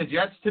playing the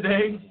Jets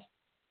today.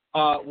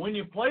 When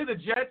you play the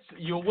Jets,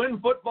 you win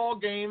football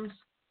games.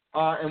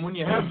 And when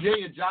you have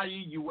Jay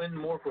Ajayi, you win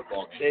more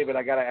football games. David,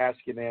 I got to ask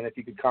you, man, if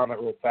you could comment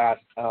real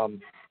fast.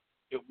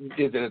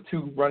 Is it a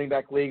 2 running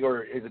back league,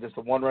 or is it just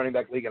a 1 running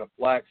back league and a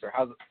flex, or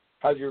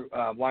how's your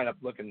lineup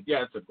looking?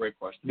 Yeah, it's a great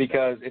question.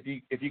 Because if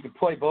you could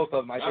play both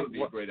of them, would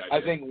be a great idea.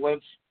 I think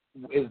Lynch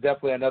is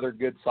definitely another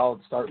good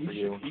solid start for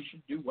you. He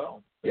should do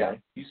well. Yeah,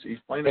 he's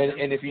playing.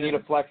 And if you need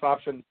a flex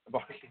option,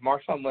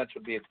 Marshawn Lynch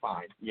would be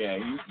fine. Yeah,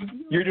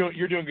 you're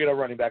doing good on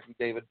running back,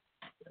 David.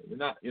 You're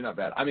not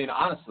bad. I mean,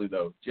 honestly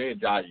though, Jay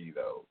Ajayi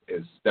though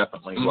is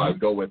definitely who I would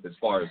go with as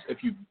far as if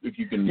you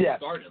can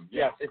start him.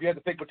 Yes, if you had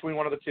to pick between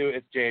one of the two,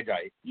 it's Jay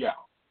Ajayi. Yeah.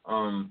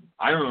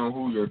 I don't know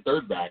who your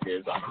third back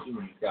is. I'm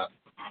assuming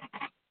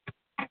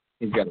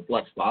he's got a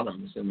flex spot.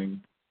 I'm assuming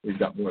he's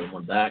got more than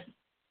one back,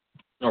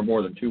 or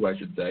more than 2, I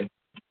should say.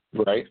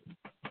 Right.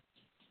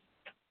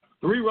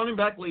 3 running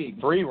back league.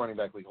 3 running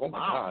back league. Oh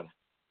my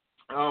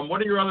God.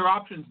 What are your other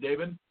options,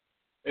 David?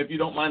 If you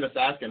don't mind us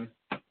asking.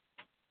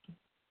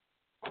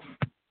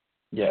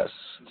 Yes.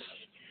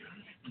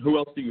 Who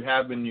else do you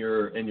have in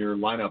your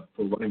lineup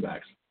for running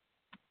backs?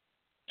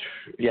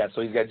 Yeah,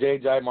 so he's got Jay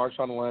Ajayi,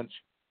 Marshawn Lynch.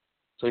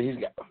 So he's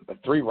got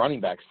 3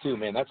 running backs too,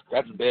 man. That's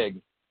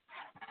big.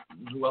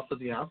 Who else does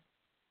he have?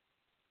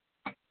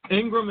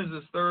 Ingram is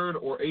his third,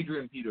 or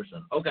Adrian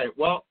Peterson. Okay,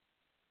 well,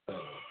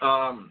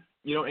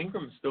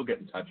 Ingram's still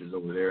getting touches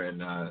over there in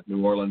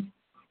New Orleans.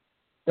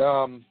 I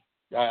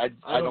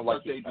don't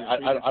like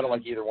I don't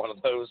like either one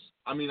of those.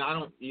 I mean, I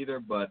don't either,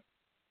 but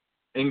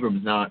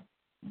Ingram's not.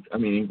 I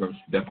mean, Ingram's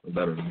definitely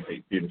better than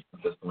Peterson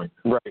at this point.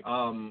 Right.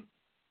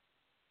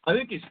 I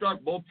think you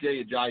start both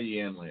Jay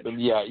Ajayi and Lynch.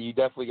 Yeah, you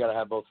definitely got to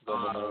have both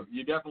of them.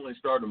 You definitely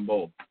start them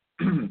both.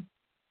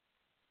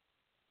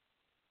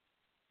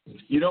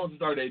 You don't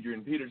start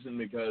Adrian Peterson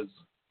because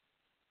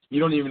you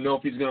don't even know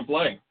if he's going to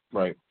play.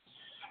 Right.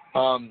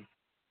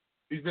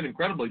 He's been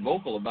incredibly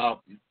vocal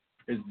about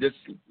his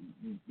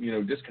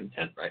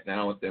discontent right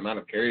now with the amount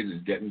of carries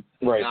he's getting.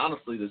 Right. And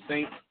honestly, the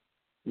Saints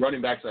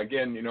running backs,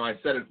 again, I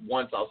said it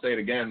once, I'll say it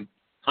again.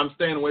 I'm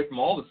staying away from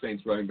all the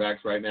Saints running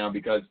backs right now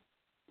because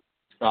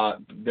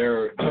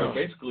they're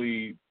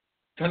basically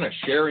kind of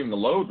sharing the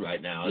load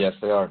right now. Yes,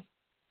 they are.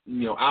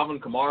 Alvin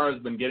Kamara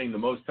has been getting the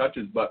most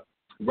touches, but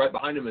right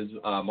behind him is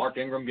Mark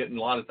Ingram getting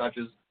a lot of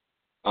touches.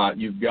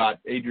 You've got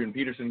Adrian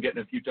Peterson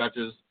getting a few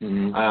touches.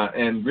 Mm-hmm.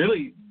 And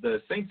really,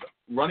 the Saints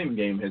running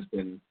game has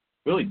been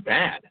really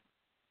bad.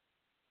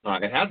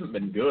 It hasn't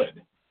been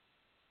good.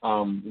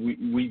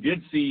 We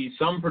did see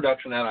some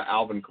production out of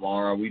Alvin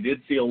Kamara. We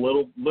did see a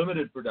little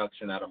limited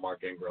production out of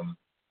Mark Ingram.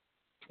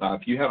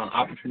 If you have an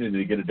opportunity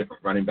to get a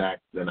different running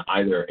back than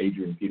either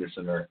Adrian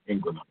Peterson or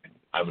Ingram,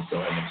 I would go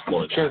ahead and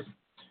explore that. Sure.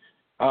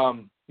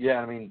 Yeah,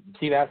 I mean,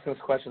 keep asking us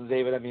questions,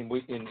 David. I mean,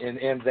 we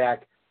and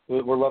Zach,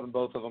 we're loving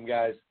both of them,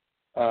 guys.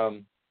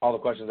 All the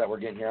questions that we're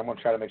getting here. I'm going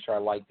to try to make sure I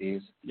like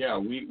these. Yeah,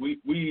 we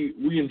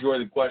enjoy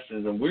the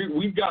questions, and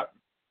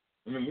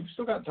we've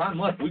still got time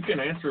left. We can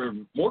answer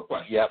more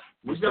questions. Yep.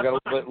 We've still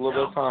got a little bit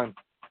of time.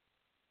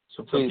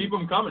 So keep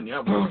them coming.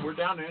 Yeah, we're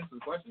down to answer the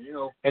questions.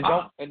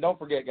 And don't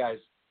forget, guys,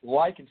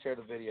 like and share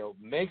the video.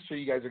 Make sure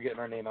you guys are getting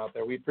our name out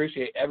there. We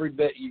appreciate every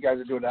bit you guys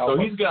are doing to help us.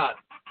 So he's got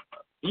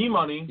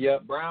E-Money,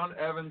 Brown,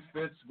 Evans,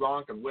 Fitz,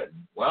 Gronk, and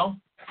Witten. Well,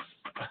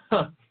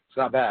 it's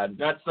not bad.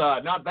 That's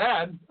not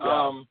bad.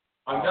 Yeah.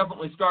 I'm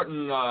definitely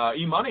starting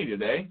E-Money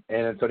today.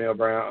 And Antonio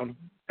Brown.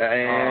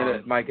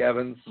 And Mike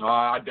Evans.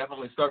 I'd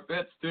definitely start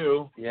Fitz,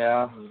 too.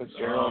 Yeah,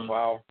 Fitzgerald,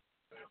 wow.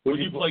 Would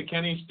you play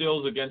Kenny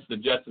Stills against the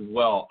Jets as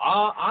well?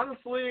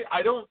 Honestly,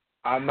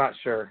 I'm not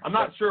sure. I'm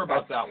not sure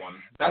about that one.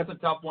 That's a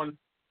tough one.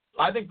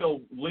 I think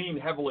they'll lean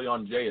heavily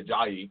on Jay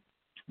Ajayi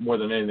more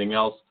than anything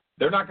else.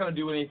 They're not going to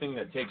do anything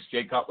that takes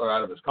Jay Cutler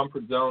out of his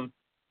comfort zone.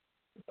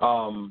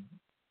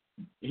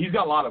 He's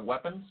got a lot of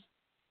weapons,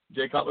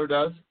 Jay Cutler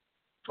does,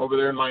 over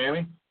there in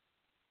Miami.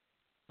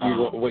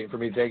 You waiting for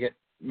me to take it?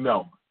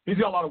 No. He's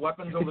got a lot of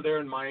weapons over there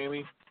in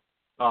Miami.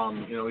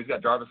 He's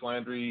got Jarvis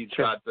Landry. He's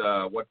got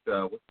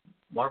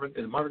Marvin?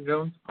 Is it Marvin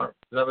Jones? Is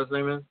that what his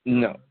name is?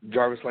 No,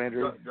 Jarvis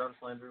Landry. Jarvis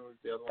Landry was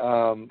the other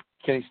one.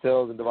 Kenny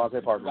Stills and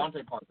Devontae Parker.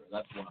 Devontae Parker,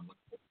 that's what I'm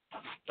looking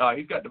for.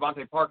 He's got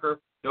Devontae Parker.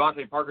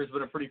 Devontae Parker's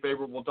been a pretty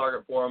favorable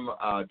target for him.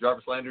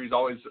 Jarvis Landry's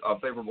always a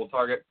favorable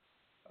target.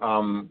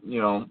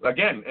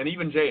 Again, and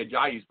even Jay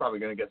Ajayi's probably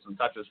going to get some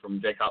touches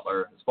from Jay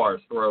Cutler as far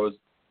as throws.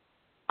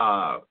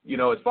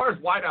 As far as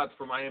wideouts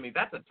for Miami,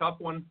 that's a tough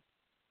one.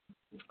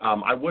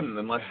 I wouldn't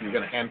unless you're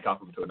going to handcuff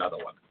them to another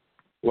one.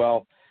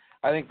 Well,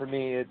 I think for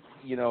me, it's,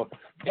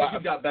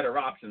 you've got better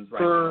options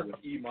now with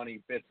E-Money,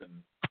 Fitz,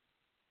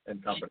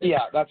 and company.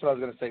 Yeah, that's what I was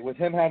going to say. With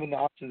him having the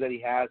options that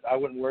he has, I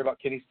wouldn't worry about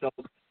Kenny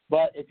Stills.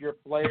 But if you're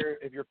a player,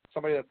 if you're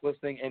somebody that's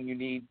listening and you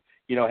need,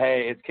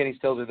 hey, it's Kenny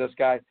Stills or this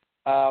guy,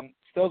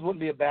 Stills wouldn't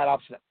be a bad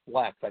option at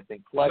flex, I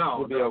think. Flex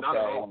would be okay. Not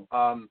at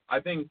all. I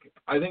think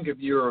if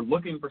you're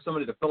looking for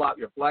somebody to fill out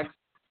your flex,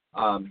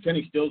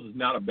 Kenny Stills is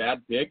not a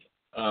bad pick,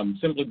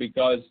 simply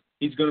because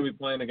he's going to be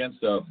playing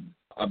against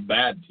a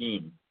bad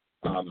team.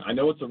 I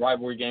know it's a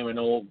rivalry game. I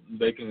know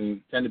they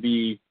can tend to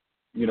be,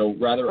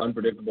 rather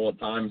unpredictable at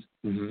times.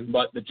 Mm-hmm.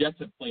 But the Jets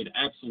have played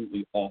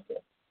absolutely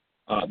awful.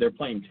 They're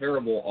playing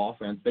terrible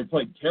offense. They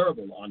played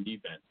terrible on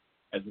defense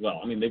as well.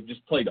 I mean, they've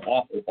just played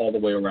awful all the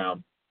way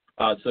around.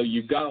 So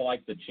you've got to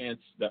like the chance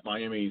that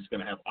Miami is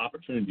going to have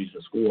opportunities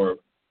to score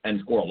and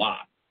score a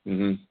lot.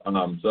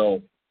 Mm-hmm.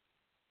 So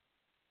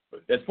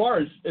as far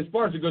as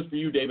it goes for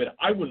you, David,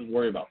 I wouldn't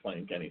worry about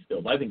playing Kenny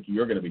Stills. I think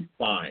you're going to be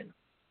fine.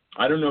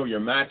 I don't know your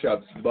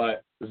matchups,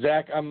 but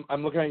Zach, I'm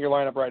looking at your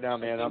lineup right now,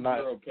 man. I'm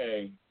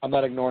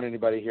not ignoring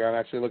anybody here. I'm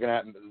actually looking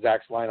at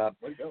Zach's lineup.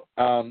 Where'd you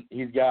go?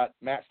 He's got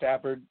Matt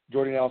Stafford,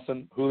 Jordy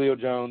Nelson, Julio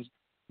Jones,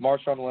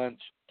 Marshawn Lynch,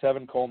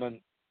 Tevin Coleman,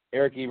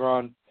 Eric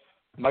Ebron,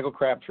 Michael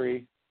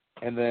Crabtree,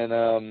 and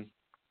then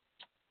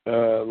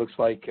looks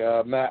like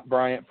Matt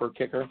Bryant for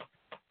kicker.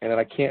 And then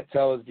I can't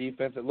tell his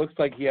defense. It looks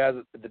like he has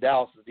the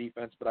Dallas'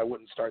 defense, but I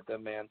wouldn't start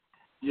them, man.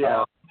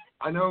 Yeah.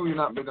 I know you're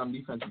not big on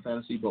defense in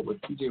fantasy, but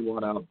with T.J.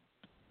 Watt out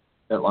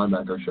at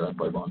linebacker, sure, I'd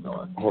play Von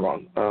Miller. Hold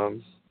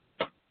on.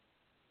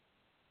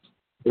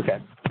 Okay,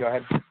 go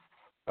ahead.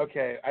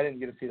 Okay, I didn't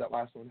get to see that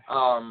last one.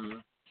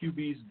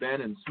 QB's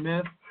Ben and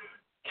Smith.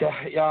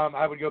 Okay,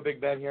 I would go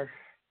Big Ben here.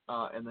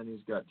 And then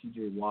he's got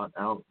T.J. Watt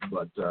out,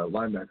 but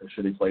linebacker,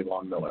 should he play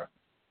Von Miller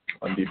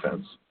on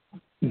defense?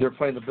 They're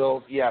playing the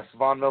Bills. Yes,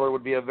 Von Miller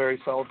would be a very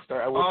solid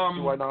start. I would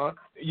see why not.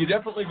 You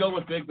definitely go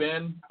with Big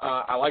Ben.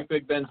 I like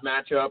Big Ben's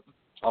matchup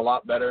a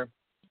lot better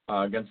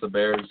against the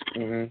Bears.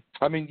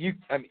 Mm-hmm. I mean,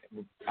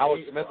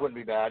 Alex Smith wouldn't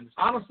be bad.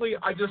 Honestly,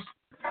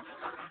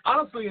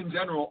 in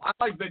general, I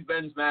like Big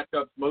Ben's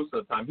matchups most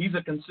of the time. He's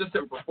a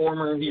consistent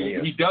performer.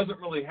 He doesn't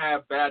really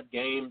have bad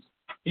games.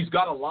 He's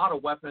got a lot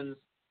of weapons.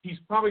 He's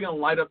probably going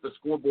to light up the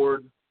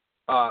scoreboard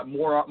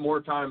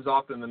more times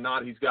often than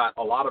not. He's got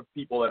a lot of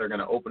people that are going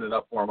to open it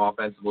up for him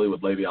offensively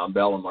with Le'Veon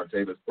Bell and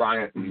Martavis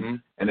Bryant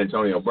and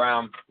Antonio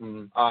Brown.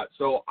 Mm-hmm.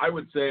 So I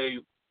would say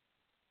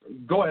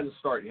go ahead and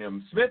start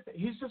him. Smith,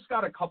 he's just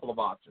got a couple of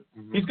options.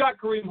 Mm-hmm. He's got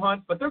Kareem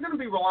Hunt, but they're going to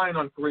be relying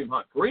on Kareem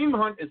Hunt. Kareem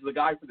Hunt is the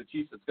guy for the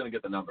Chiefs that's going to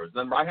get the numbers.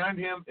 Then behind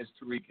him is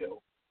Tyreek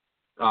Hill.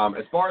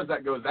 As far as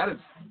that goes, that is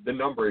the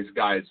numbers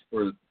guys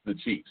for the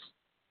Chiefs.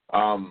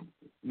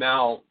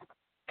 Now,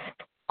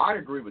 I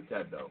agree with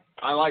Ted, though.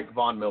 I like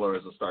Von Miller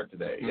as a start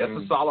today. Mm-hmm.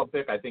 That's a solid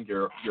pick. I think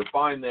you're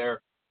fine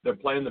there. They're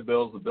playing the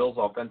Bills. The Bills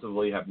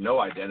offensively have no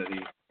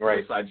identity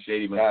besides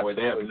Shady McCoy.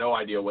 They have no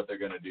idea what they're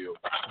going to do.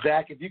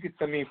 Zach, if you could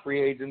send me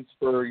free agents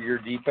for your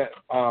defense,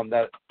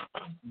 that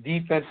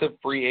defensive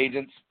free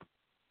agents,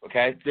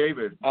 okay?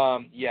 David.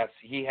 Yes,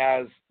 he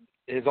has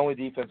his only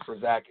defense for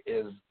Zach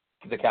is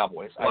the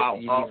Cowboys. Wow.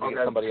 He needs to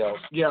get somebody else.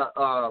 Yeah.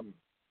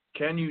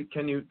 Can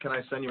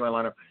I send you my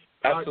lineup?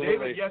 Absolutely.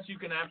 David, yes, you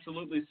can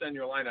absolutely send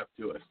your lineup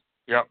to us.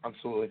 Yeah,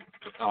 absolutely.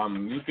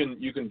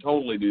 You can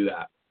totally do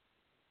that.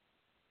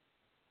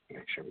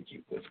 Make sure we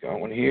keep this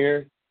going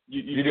here.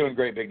 You're doing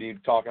great, Big D.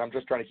 Talking. I'm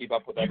just trying to keep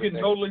up with everything. You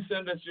can totally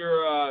send us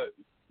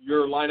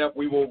your lineup.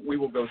 We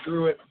will go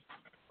through it.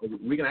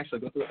 We can actually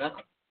go through it now.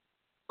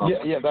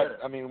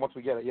 Once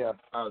we get it, yeah.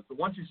 So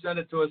once you send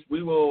it to us,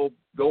 we will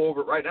go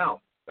over it right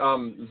now.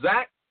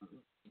 Zach,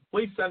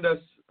 please send us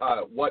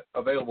what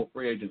available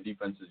free agent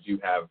defenses you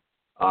have.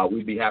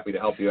 We'd be happy to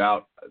help you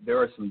out.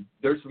 There's some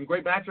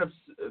great matchups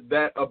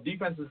of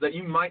defenses that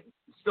you might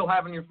still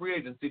have in your free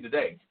agency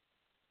today.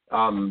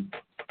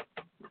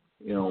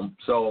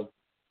 So.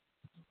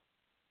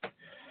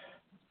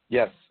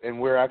 Yes, and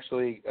we're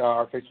actually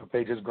our Facebook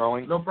page is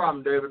growing. No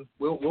problem, David.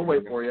 We'll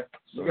wait for you.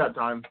 You got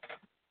time.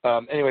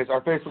 Anyways,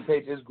 our Facebook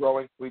page is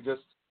growing.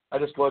 I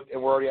just looked,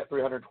 and we're already at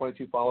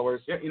 322 followers.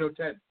 Yeah,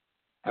 Ted,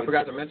 I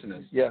forgot to mention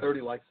this. Yeah.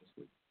 30 likes this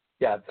week.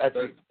 Yeah, that's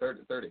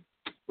 30.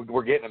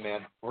 We're getting it,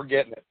 man. We're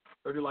getting it.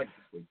 30 likes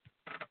this week.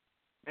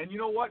 And you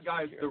know what,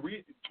 guys?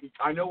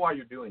 I know why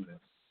you're doing this.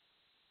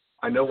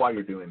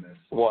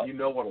 What? You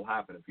know what will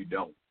happen if you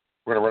don't.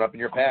 We're going to run up in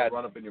your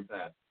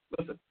pad.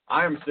 Listen,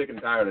 I am sick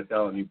and tired of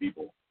telling you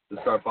people to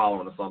start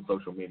following us on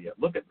social media.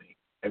 Look at me.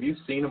 Have you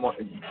seen him?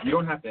 You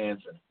don't have to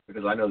answer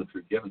because I know the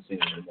truth. You haven't seen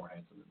him any more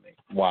handsome than me.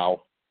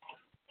 Wow.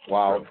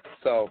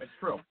 It's So it's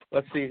true.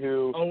 Let's see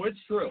who. Oh, it's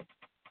true.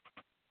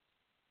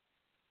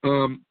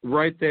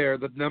 Right there,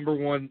 the number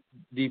one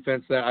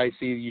defense that I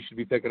see you should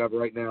be picking up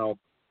right now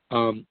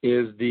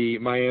is the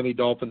Miami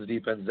Dolphins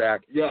defense,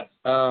 Zach. Yes.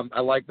 I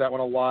like that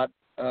one a lot.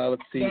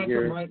 Let's see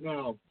here. Right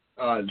now,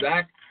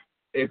 Zach,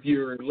 if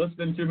you're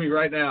listening to me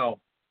right now,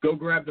 go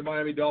grab the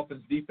Miami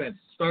Dolphins defense.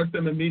 Start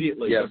them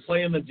immediately. Yes. They're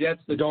playing the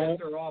Jets. The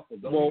Jets are awful.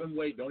 Don't even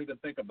wait. Don't even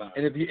think about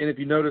it. And if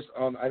you notice,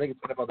 I think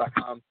it's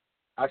NFL.com.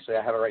 Actually,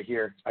 I have it right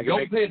here.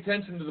 Don't pay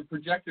attention to the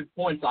projected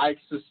points. I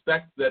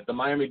suspect that the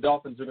Miami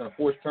Dolphins are going to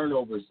force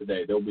turnovers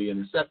today. There'll be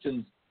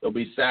interceptions. There'll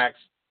be sacks.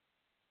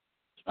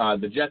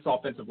 The Jets'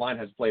 offensive line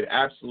has played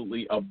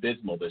absolutely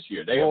abysmal this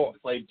year. They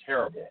have played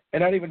terrible.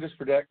 And not even just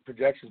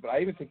projections, but I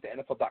even think the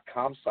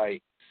NFL.com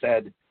site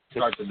said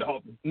start the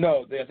Dolphins.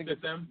 No, I think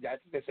sit them. Yeah, I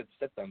think they said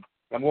sit them.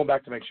 I'm going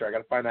back to make sure. I got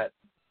to find that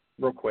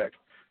real quick.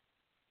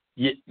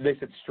 Yeah, they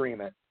said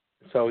stream it.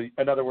 So,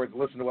 in other words,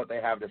 listen to what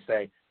they have to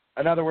say.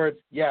 In other words,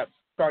 yes,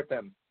 start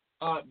them.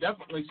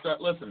 Definitely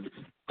start. Listen,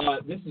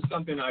 this is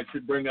something I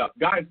should bring up.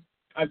 Guys,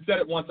 I've said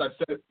it once. I've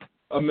said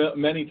it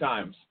many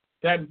times.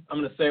 Ted, I'm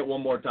going to say it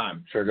one more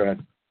time. Sure, go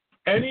ahead.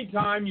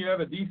 Anytime you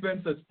have a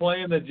defense that's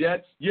playing the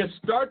Jets, you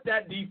start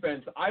that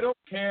defense. I don't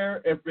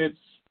care if it's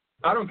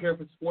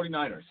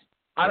 49ers.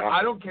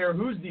 I don't care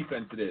whose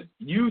defense it is.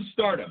 You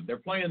start them. They're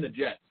playing the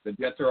Jets. The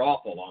Jets are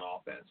awful on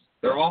offense.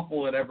 They're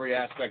awful in every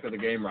aspect of the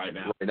game right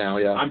now. Right now,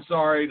 yeah. I'm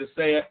sorry to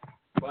say it,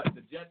 but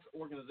the Jets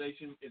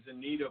organization is in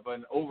need of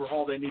an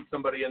overhaul. They need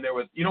somebody in there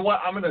with. You know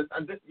what?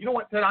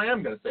 Ted? I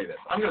am going to say this.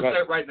 I'm going to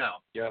say it right now.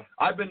 Yeah.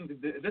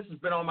 This has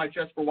been on my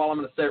chest for a while. I'm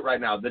going to say it right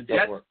now. The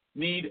Jets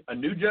need a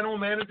new general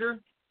manager,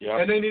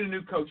 and they need a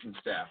new coaching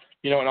staff.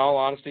 In all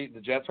honesty, the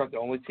Jets aren't the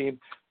only team.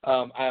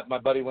 My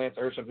buddy Lance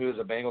Ursham, who is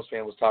a Bengals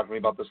fan, was talking to me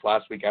about this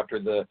last week after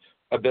the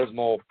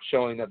abysmal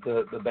showing that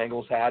the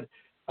Bengals had.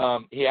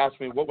 He asked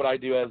me, what would I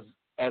do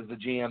as the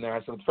GM there?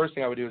 I said, the first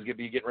thing I would do is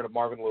get rid of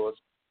Marvin Lewis.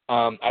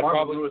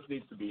 Marvin Lewis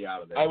needs to be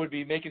out of there. I would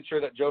be making sure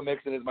that Joe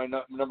Mixon is my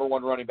number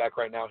one running back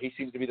right now. He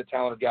seems to be the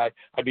talented guy.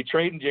 I'd be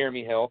trading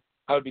Jeremy Hill.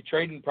 I would be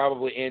trading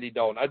probably Andy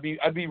Dalton. I'd be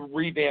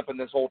revamping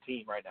this whole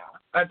team right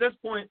now. At this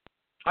point,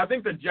 I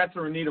think the Jets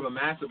are in need of a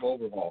massive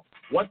overhaul.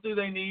 What do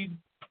they need?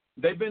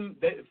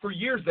 For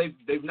years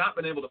they've not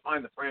been able to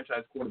find the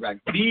franchise quarterback,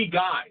 the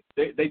guy.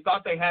 They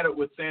thought they had it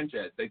with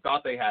Sanchez. They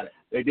thought they had it.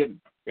 They didn't.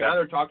 Yeah. Now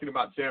they're talking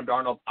about Sam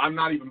Darnold. I'm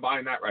not even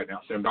buying that right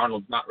now. Sam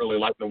Darnold's not really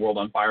lighting the world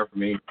on fire for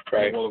me.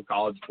 Right. In the world of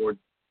college sports.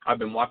 I've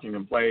been watching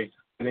them play.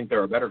 I think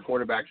there are better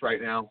quarterbacks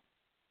right now.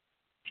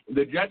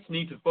 The Jets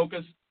need to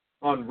focus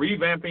on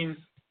revamping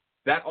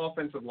that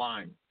offensive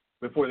line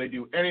before they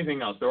do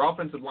anything else. Their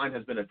offensive line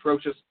has been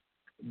atrocious.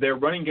 Their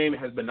running game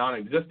has been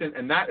non-existent,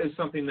 and that is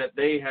something that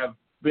they have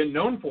been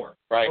known for.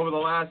 Right. Over the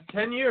last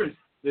 10 years.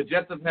 The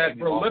Jets have had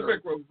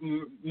prolific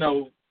 –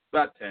 no,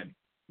 about 10.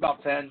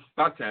 About 10.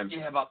 About 10.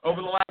 Yeah, about 10.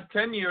 Over the last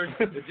 10 years,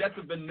 the Jets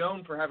have been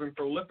known for having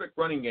prolific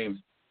running games.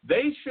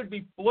 They should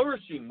be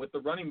flourishing with the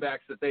running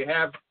backs that they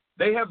have.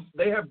 They have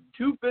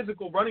two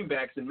physical running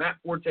backs in Matt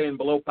Forte and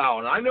Below Powell.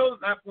 And I know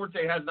that Matt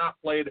Forte has not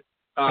played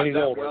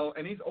that well,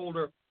 and he's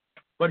older,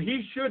 but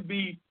he should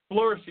be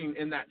flourishing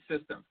in that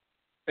system.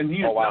 And he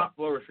is not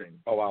flourishing.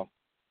 Oh, wow.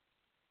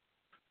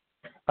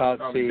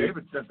 Let's see.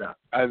 David said that.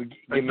 Give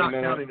me not a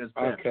minute. counting his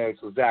bench. Okay,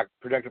 so Zach,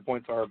 projected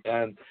points are,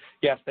 and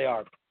yes, they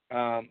are.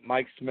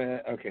 Mike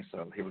Smith. Okay,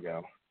 so here we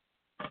go.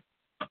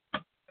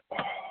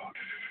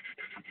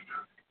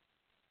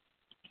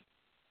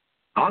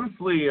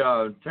 Honestly,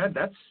 Ted,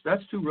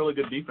 that's two really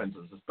good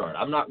defenses to start.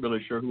 I'm not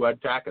really sure who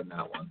I'd tack in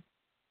that one.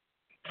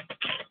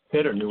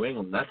 Pitt or New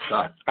England? That's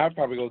tough. I'd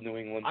probably go with New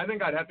England. I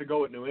think I'd have to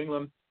go with New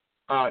England.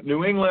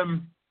 New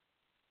England's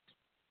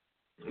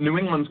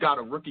got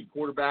a rookie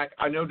quarterback.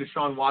 I know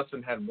Deshaun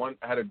Watson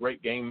had a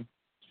great game.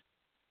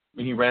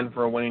 He ran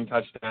for a winning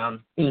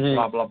touchdown.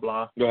 Blah blah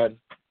blah. Go ahead.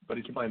 But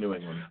he's playing New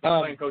England.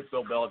 Playing Coach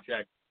Bill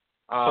Belichick.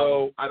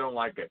 So I don't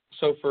like it.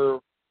 So for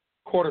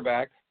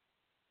quarterback,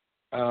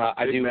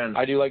 I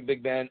do like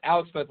Big Ben.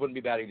 Alex Smith wouldn't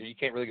be bad either. You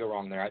can't really go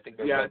wrong there. I think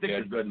they're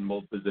they're good in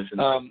both positions.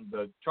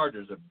 The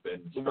Chargers have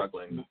been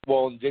struggling.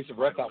 Well, Jason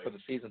Verrett's out for the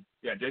season.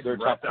 Yeah, Jason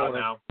Verrett's out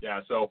now.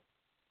 Yeah, so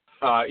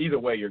either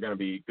way, you're going to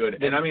be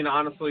good. And I mean,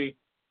 honestly,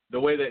 the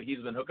way that he's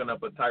been hooking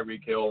up with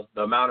Tyreek Hill,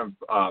 the amount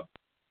of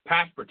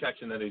pass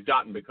protection that he's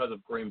gotten because of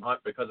Kareem Hunt,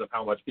 because of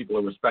how much people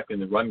are respecting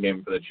the run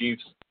game for the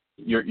Chiefs,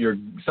 you're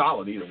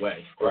solid either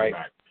way. Right.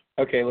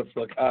 Okay, let's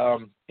look.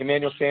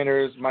 Emmanuel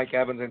Sanders, Mike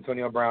Evans,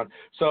 Antonio Brown.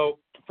 So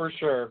for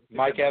sure,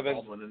 Mike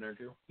Evans and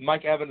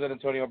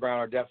Antonio Brown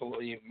are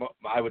definitely,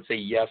 I would say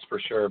yes for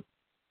sure.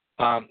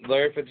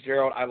 Larry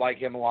Fitzgerald, I like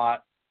him a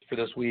lot for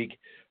this week.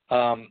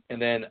 And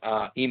then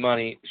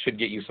E-Money should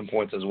get you some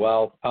points as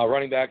well.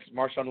 Running backs,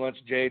 Marshawn Lynch,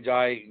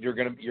 J.J., you're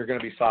gonna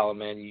be solid,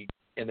 man.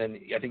 And then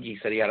I think he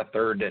said he had a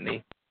third, didn't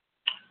he?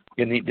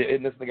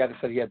 Isn't this the guy that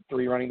said he had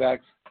 3 running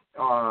backs?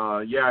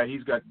 Yeah,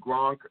 he's got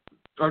Gronk.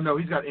 Or no,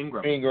 he's got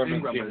Ingram. Ingram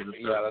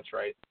yeah, that's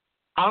right.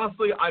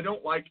 Honestly, I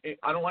don't like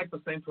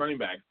the Saints running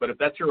backs, but if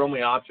that's your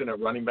only option at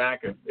running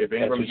back, if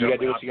Ingram's your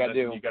only option, you got to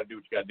do what you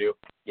got to do.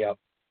 Yep.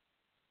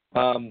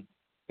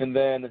 And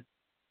then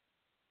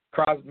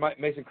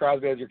Mason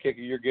Crosby as your kicker,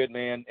 you're good,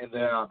 man. And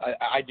then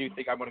I do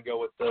think I'm going to go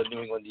with the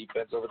New England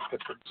defense over the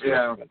Pittsburgh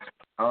defense.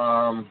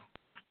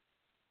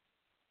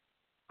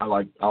 I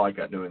like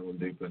that New England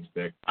defense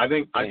pick. I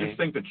just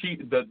think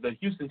the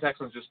Houston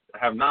Texans just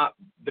have not.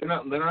 They're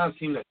not a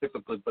team that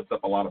typically puts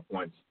up a lot of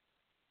points.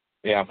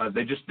 Yeah,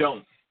 they just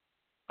don't.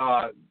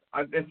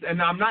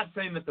 And I'm not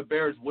saying that the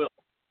Bears will,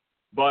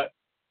 but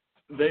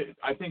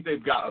I think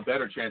they've got a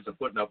better chance of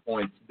putting up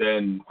points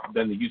than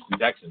the Houston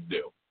Texans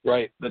do.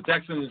 Right. The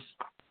Texans,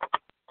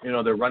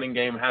 their running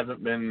game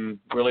hasn't been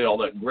really all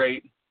that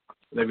great.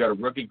 They've got a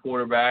rookie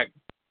quarterback.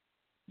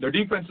 Their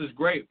defense is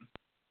great,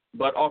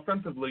 but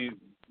offensively,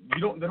 they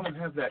don't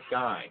have that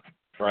guy.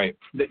 Right.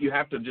 That you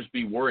have to just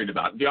be worried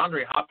about.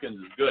 DeAndre Hopkins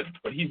is good,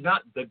 but he's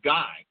not the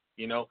guy.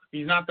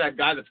 He's not that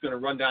guy that's going to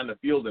run down the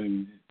field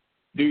and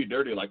do you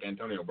dirty like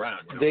Antonio Brown.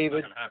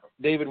 David,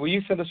 will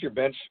you send us your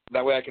bench?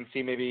 That way I can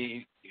see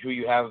maybe who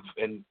you have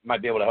and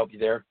might be able to help you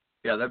there.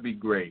 Yeah, that'd be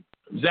great.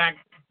 Zach,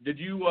 did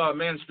you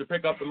manage to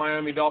pick up the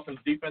Miami Dolphins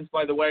defense,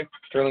 by the way?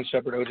 Sterling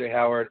Shepard, O.J.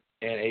 Howard,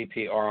 and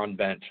AP are on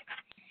bench.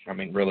 I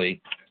mean,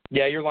 really.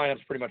 Yeah, your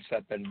lineup's pretty much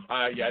set then.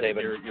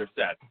 David. You're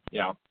set.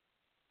 Yeah.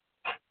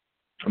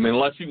 I mean,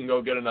 unless you can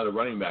go get another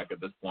running back at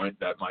this point,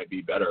 that might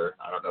be better.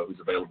 I don't know who's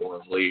available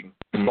in this league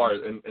as far as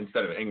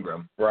instead of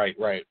Ingram. Right.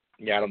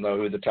 Yeah, I don't know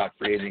who the top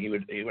free agent he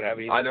would have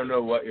either. I don't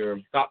know what your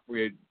top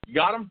free agent. You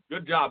got him?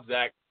 Good job,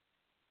 Zach.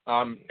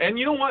 And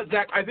you know what,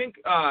 Zach? I think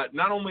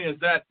not only is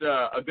that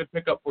a good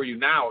pickup for you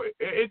now,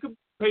 it could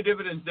pay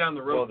dividends down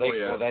the road for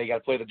you. Well, now you got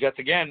to play the Jets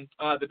again.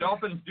 The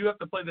Dolphins do have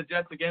to play the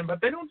Jets again, but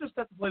they don't just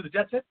have to play the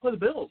Jets; they have to play the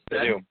Bills. They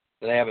do.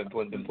 They haven't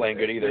been playing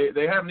good either.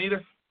 They haven't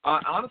either.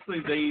 Honestly,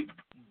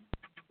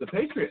 the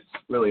Patriots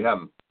really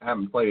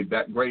haven't played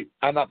that great.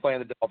 I'm not playing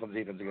the Dolphins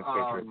defense against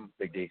Patriots.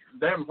 Big D.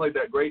 They haven't played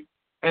that great.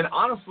 And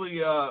honestly,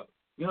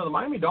 the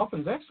Miami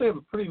Dolphins actually have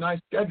a pretty nice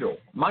schedule.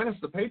 Minus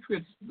the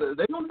Patriots,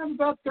 they don't have a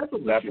bad schedule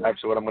this That's year.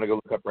 actually what I'm going to go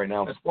look up right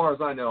now. As far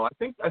as I know, I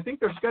think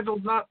their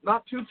schedule's not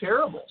too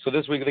terrible. So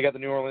this week they got the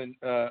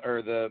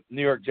the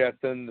New York Jets,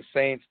 then the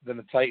Saints, then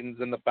the Titans,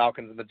 then the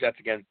Falcons, and the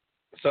Jets again.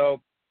 So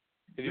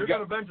you're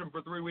going to bench them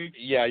for 3 weeks.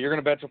 Yeah, you're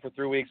going to bench them for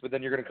 3 weeks, but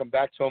then you're going to come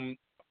back to them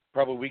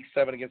probably week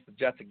 7 against the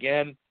Jets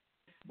again.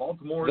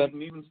 Baltimore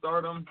didn't even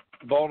start them.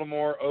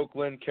 Baltimore,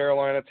 Oakland,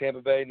 Carolina,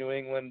 Tampa Bay, New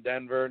England,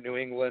 Denver, New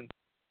England,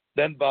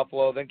 then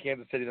Buffalo, then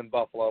Kansas City, then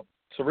Buffalo.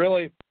 So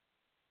really,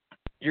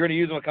 you're going to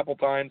use them a couple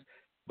times,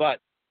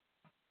 but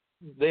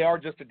they are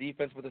just a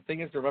defense. But the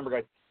thing is to remember,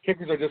 guys,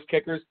 kickers are just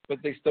kickers, but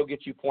they still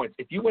get you points.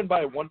 If you win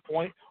by 1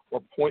 point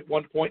or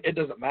 1 point, it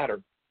doesn't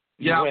matter.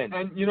 You win.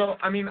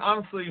 And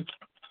honestly,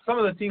 some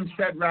of the teams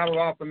Chad rattled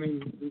off. I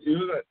mean,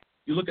 you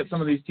look at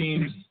some of these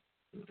teams.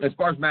 As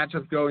far as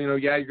matchups go, you're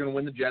going to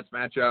win the Jets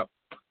matchup.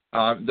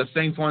 The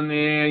Saints one,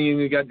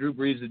 you got Drew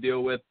Brees to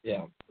deal with.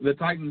 Yeah. The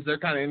Titans, they're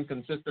kind of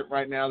inconsistent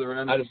right now. They're in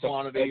under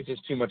quantity. It's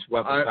just too much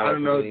weapons. I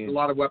don't know. It's a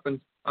lot of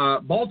weapons.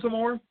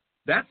 Baltimore,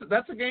 that's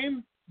a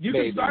game. You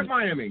can start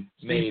Miami.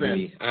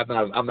 Maybe.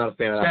 I'm not a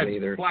fan of that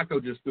either.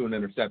 Flacco just threw an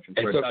interception.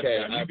 It's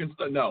okay.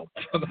 No,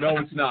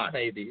 it's not.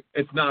 Maybe.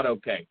 It's not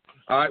okay.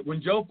 All right.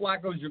 When Joe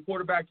Flacco is your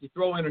quarterback, you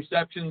throw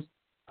interceptions.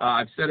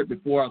 I've said it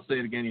before. I'll say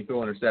it again. You throw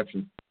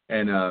interceptions.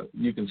 And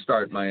you can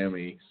start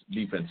Miami's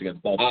defense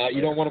against Baltimore.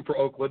 You don't want them for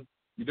Oakland.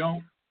 You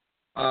don't.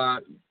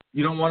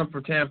 You don't want them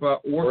for Tampa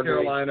or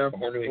Carolina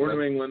or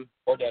New England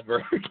or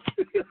Denver.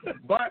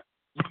 But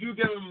you do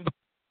give them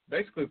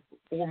basically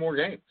 4 more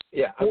games.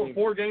 Yeah,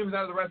 four games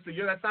out of the rest of the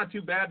year. That's not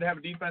too bad to have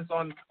a defense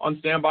on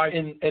standby.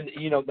 And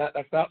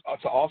that's not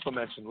to also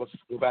mention. Let's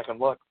go back and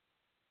look.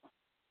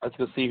 Let's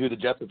go see who the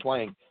Jets are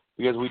playing,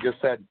 because we just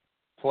said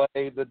play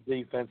the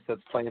defense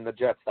that's playing the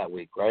Jets that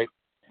week, right?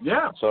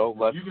 Yeah. So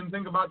you can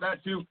think about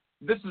that too.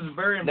 This is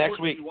very important.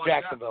 Next week,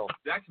 Jacksonville.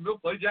 Jacksonville,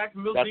 play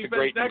Jacksonville's That's defense a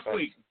great next defense.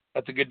 week.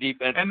 That's a good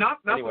defense. And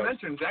not to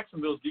mention,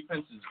 Jacksonville's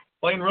defense is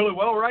playing really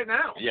well right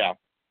now. Yeah,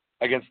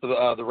 against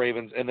the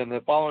Ravens. And then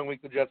the following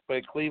week, the Jets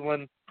play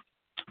Cleveland,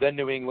 then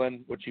New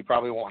England, which you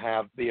probably won't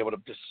be able to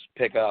just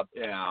pick up.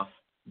 Yeah.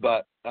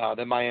 But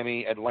then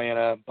Miami,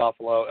 Atlanta,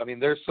 Buffalo. I mean,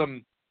 there's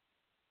some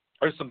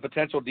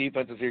potential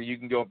defenses here you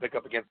can go and pick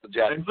up against the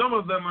Jets. And some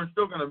of them are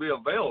still going to be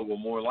available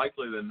more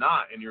likely than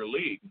not in your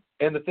league.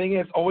 And the thing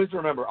is, always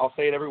remember, I'll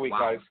say it every week,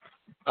 guys,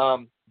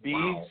 be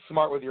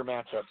smart with your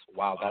matchups.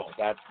 Wow,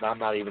 that's I'm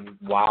not even,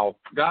 wow.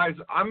 Guys,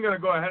 I'm going to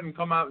go ahead and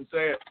come out and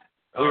say it.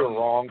 We were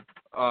wrong.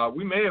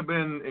 We may have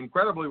been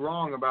incredibly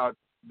wrong about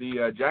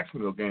the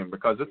Jacksonville game,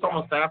 because it's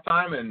almost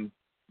halftime, and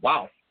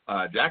wow,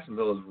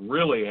 Jacksonville is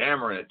really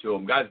hammering it to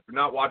them. Guys, if you're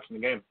not watching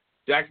the game,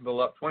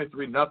 Jacksonville up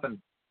 23-0.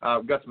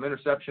 We've got some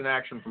interception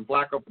action from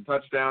Flacco for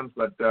touchdowns,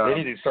 but they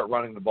need to start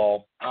running the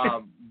ball.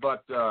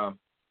 But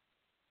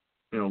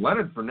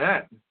Leonard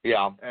Fournette,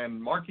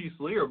 and Marquise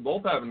Lee are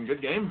both having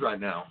good games right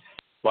now.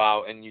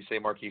 Wow, and you say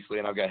Marquise Lee,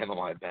 and I've got him on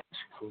my bench.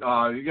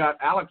 You got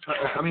Alan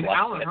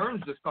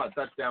Hearns just caught a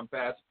touchdown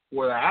pass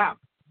for the half.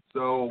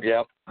 So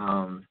yep.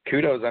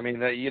 Kudos. I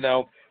mean,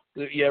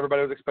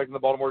 everybody was expecting the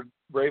Baltimore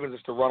Ravens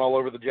just to run all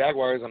over the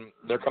Jaguars, and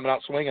they're coming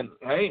out swinging.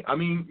 Hey, I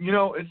mean,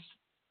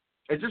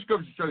 it just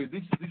goes to show you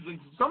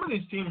some of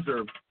these teams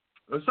they're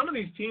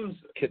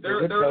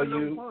tell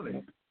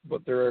you,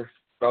 but they're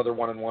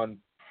 1-1.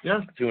 Yeah,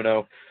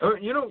 2-0.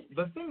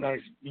 The thing,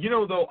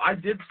 though, I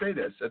did say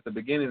this at the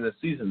beginning of the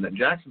season, that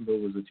Jacksonville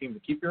was a team to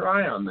keep your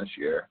eye on this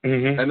year,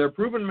 and they're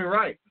proving me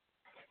right.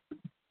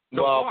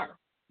 So far.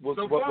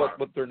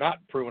 What they're not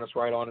proving us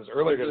right on is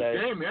earlier today.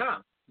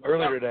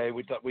 Earlier today,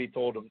 we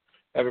told them,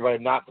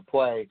 everybody not to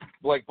play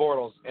Blake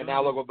Bortles, and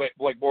now look what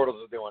Blake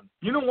Bortles is doing.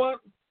 You know what?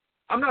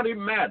 I'm not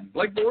even mad.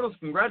 Blake Bortles,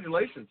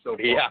 congratulations so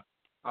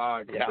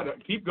far.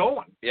 Keep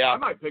going. Yeah. I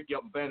might pick you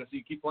up in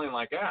fantasy. Keep playing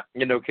like that.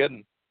 You're no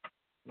kidding.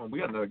 Well, we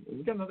got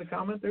another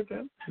comment there,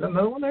 Ted? Is that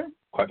another one there?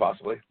 Quite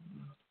possibly.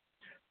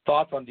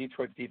 Thoughts on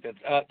Detroit's defense?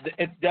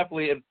 It's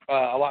definitely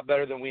a lot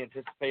better than we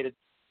anticipated.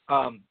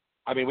 I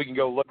mean, we can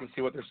go look and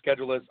see what their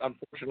schedule is.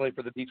 Unfortunately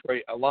for the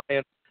Detroit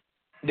Lions,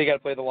 they got to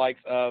play the likes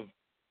of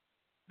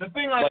the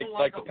thing I don't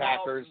like the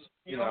Packers.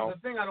 The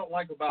thing I don't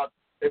like about,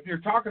 if you're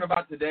talking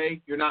about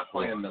today, you're not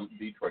playing the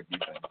Detroit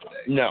defense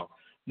today. No.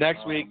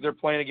 Next week they're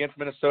playing against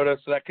Minnesota,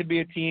 so that could be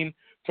a team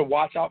to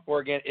watch out for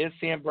again. Is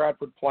Sam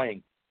Bradford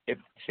playing? If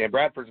Sam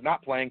Bradford's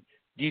not playing,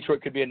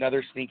 Detroit could be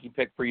another sneaky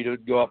pick for you to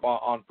go up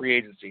on free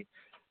agency.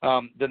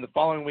 Then the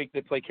following week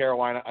they play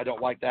Carolina. I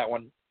don't like that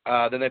one.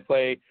 Then they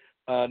play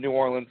New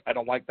Orleans. I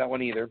don't like that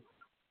one either.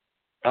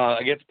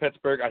 Against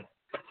Pittsburgh,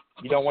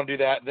 you don't want to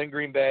do that. Then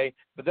Green Bay.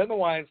 But then the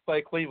Lions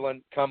play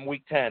Cleveland come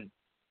week 10.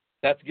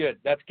 That's good.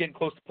 That's getting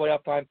close to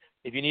playoff time.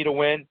 If you need a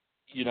win,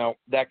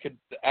 that could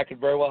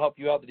very well help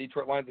you out. The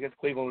Detroit Lions against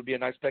Cleveland would be a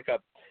nice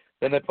pickup.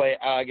 Then they play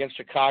against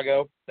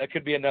Chicago. That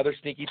could be another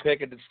sneaky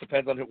pick. It just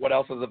depends on what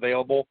else is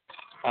available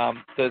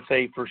to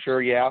say for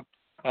sure.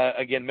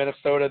 Again,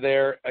 Minnesota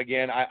there.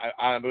 Again,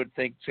 I would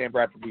think Sam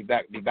Bradford would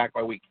be back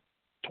by week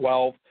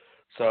 12.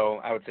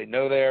 So I would say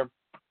no there.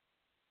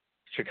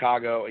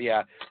 Chicago,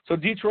 yeah. So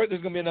Detroit,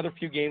 there's going to be another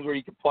few games where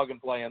you can plug and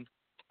play in,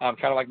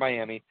 kind of like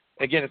Miami.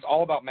 Again, it's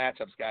all about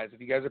matchups, guys. If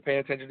you guys are paying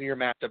attention to your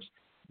matchups,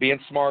 being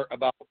smart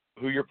about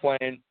who you're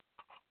playing,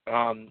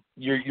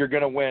 you're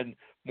going to win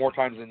more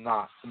times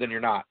than you're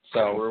not.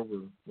 So we're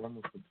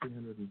almost at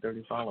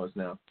 330 follows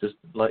now. Just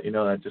to let you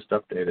know, that just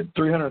updated.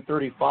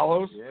 330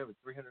 follows? Yeah, we're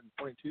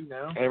 322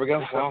 now. There we go.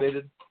 Wow.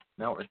 Updated.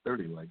 Now we're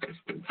 30 like this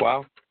week.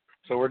 Wow.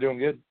 So we're doing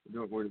good.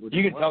 We're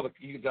you can tell the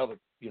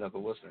the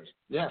listeners.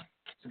 Yeah.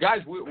 So guys,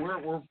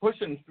 we're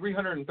pushing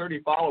 330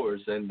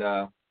 followers, and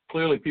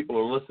clearly people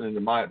are listening to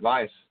my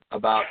advice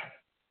about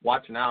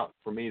watching out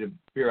for me to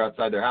appear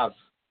outside their house.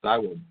 I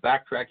will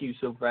backtrack you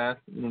so fast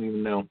you don't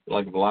even know,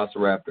 like a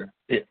velociraptor.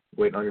 Yeah.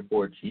 Waiting on your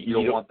porch. You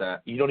don't want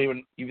that.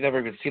 You've never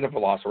even seen a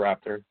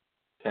velociraptor.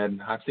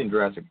 Ted, I've seen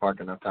Jurassic Park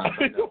enough times.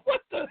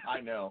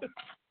 I know.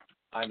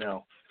 I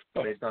know.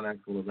 Based on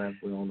actual events,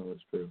 we all know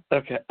it's true.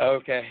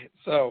 Okay.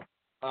 So,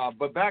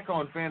 but back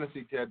on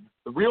fantasy, Ted,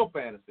 the real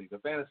fantasy, the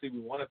fantasy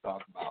we want to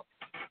talk about.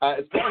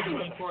 As far as the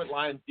Detroit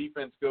Lions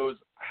defense goes,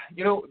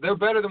 they're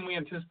better than we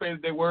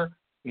anticipated they were.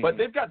 But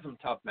they've got some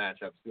tough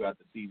matchups throughout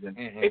the season.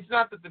 It's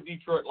not that the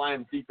Detroit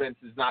Lions defense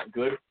is not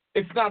good.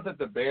 It's not that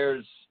the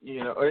Bears,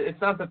 it's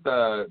not that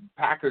the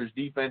Packers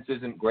defense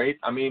isn't great.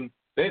 I mean,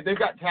 they've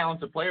got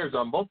talented players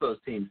on both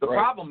those teams. The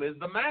problem is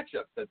the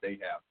matchups that they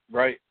have.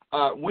 Right.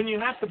 When you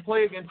have to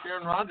play against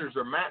Aaron Rodgers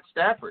or Matt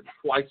Stafford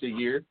twice a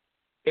year,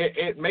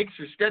 it makes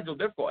your schedule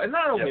difficult. And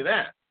not only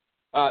that,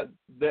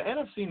 the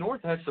NFC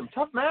North has some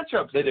tough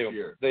matchups this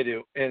year. They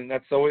do. And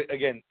that's always,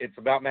 again, it's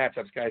about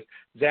matchups, guys.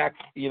 Zach,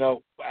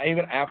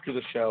 even after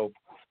the show,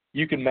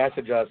 you can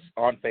message us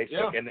on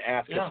Facebook and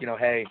ask us,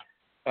 hey,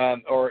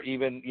 or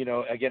even,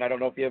 again, I don't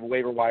know if you have a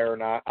waiver wire or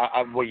not.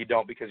 Well, you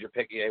don't because you're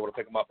able to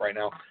pick them up right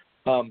now.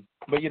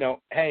 But,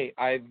 hey,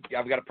 I've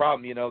got a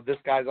problem. This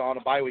guy's on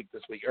a bye week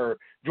this week, or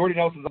Jordy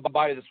Nelson's on a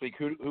bye this week.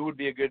 Who would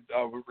be a good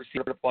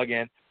receiver to plug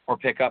in or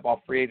pick up off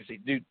free agency?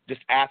 Dude,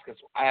 just ask us.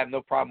 I have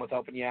no problem with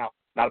helping you out.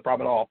 Not a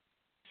problem at all.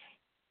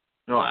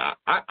 No,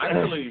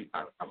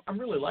 I'm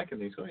really liking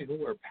these.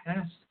 We're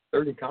past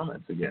 30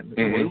 comments again.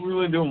 We're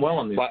really doing well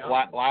on these.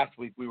 Last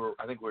week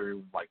I think we were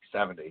like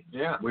 70.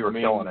 Yeah, we were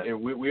killing it.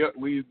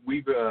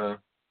 We've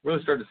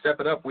really started to step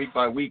it up week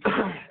by week.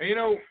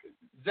 And,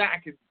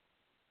 Zach,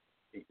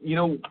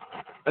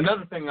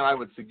 another thing that I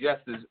would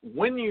suggest is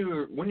when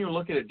you're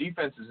looking at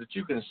defenses that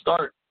you can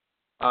start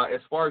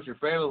as far as your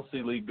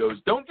fantasy league goes,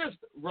 don't just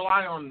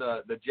rely on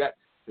the Jets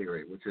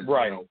theory, which is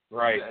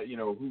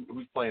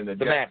who's playing the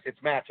Jets. It's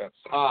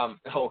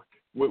matchups.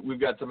 We've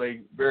got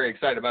somebody very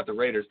excited about the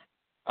Raiders.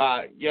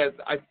 Yes,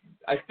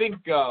 I think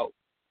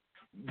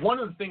one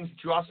of the things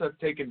that you also have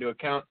to take into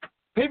account,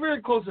 pay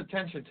very close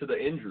attention to the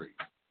injuries.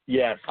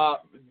 Yes.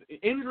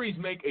 Injuries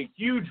make a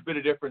huge bit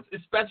of difference,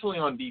 especially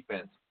on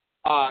defense.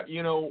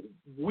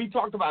 We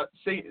talked about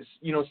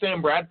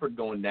Sam Bradford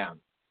going down.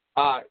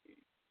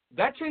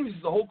 That changes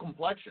the whole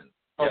complexion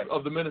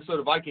of the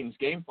Minnesota Vikings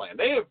game plan.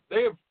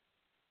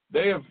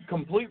 They have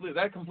completely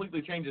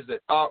changes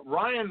it.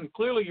 Ryan,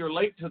 clearly you're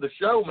late to the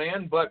show,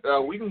 man, but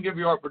we can give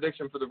you our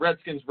prediction for the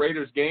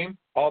Redskins-Raiders game.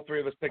 All three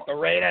of us picked the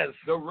Raiders.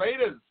 The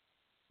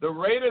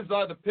Raiders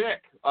are the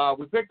pick.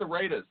 We picked the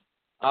Raiders.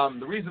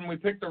 The reason we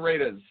picked the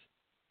Raiders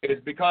is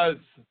because,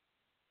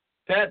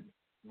 Ted,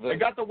 they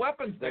got the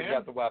weapons, man. They've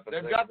got the weapons.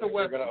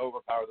 They're going to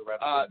overpower the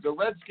Redskins. The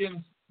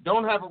Redskins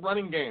don't have a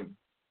running game,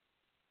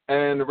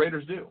 and the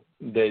Raiders do.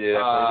 They do.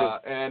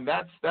 And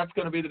that's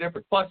going to be the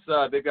difference. Plus,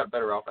 they've got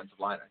better offensive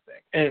line, I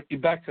think.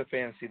 And back to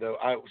fantasy, though,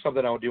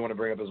 something I do want to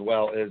bring up as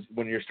well is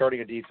when you're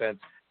starting a defense,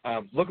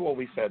 look at what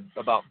we said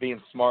about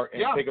being smart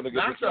and picking the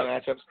good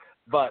matchups.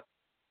 But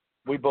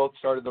we both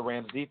started the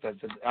Rams defense,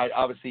 and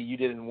obviously you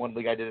did it in one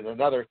league, I did it in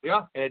another.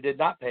 Yeah. And it did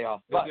not pay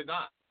off. It did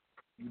not.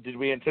 Did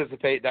we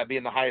anticipate that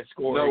being the highest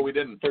score? No, we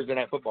didn't. Thursday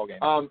night football game.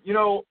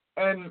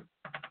 And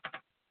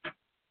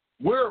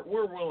we're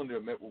willing to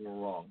admit when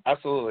we're wrong.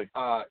 Absolutely.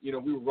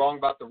 We were wrong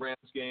about the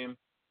Rams game.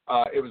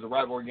 It was a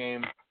rivalry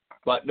game,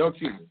 but no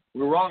excuses.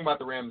 We were wrong about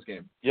the Rams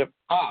game. Yep.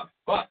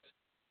 But,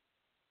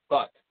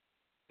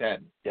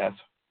 Ted. Yes.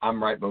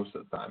 I'm right most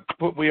of the time.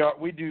 But we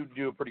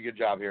do a pretty good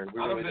job here.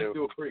 We really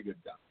do a pretty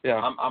good job. Yeah.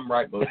 I'm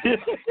right most of the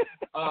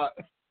time.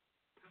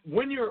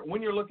 When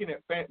you're looking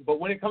at but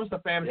when it comes to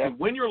fantasy,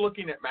 when you're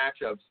looking at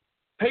matchups,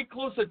 pay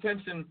close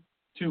attention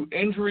to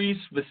injuries,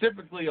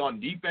 specifically on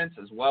defense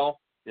as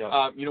well.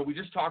 Yeah. We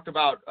just talked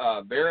about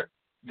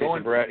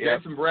Jason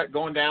Barrett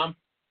going down.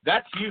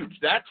 That's huge.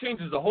 That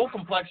changes the whole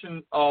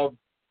complexion of.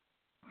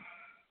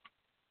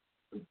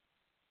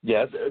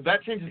 Yes.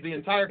 That changes the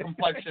entire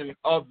complexion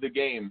of the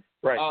game.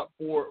 Right.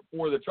 For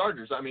the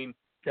Chargers. I mean,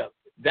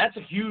 that's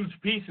a huge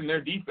piece in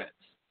their defense.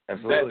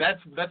 Absolutely.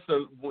 That's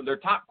their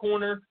top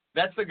corner.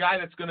 That's the guy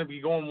that's going to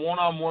be going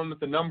one-on-one with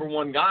the number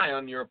one guy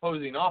on your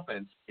opposing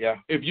offense. Yeah.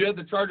 If you had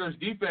the Chargers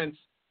defense,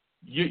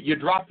 you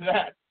dropped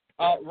that.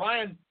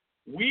 Ryan,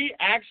 we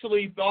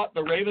actually thought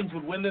the Ravens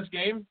would win this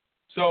game,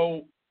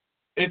 so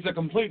it's a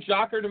complete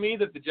shocker to me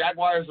that the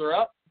Jaguars are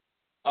up.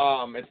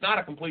 It's not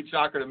a complete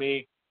shocker to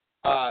me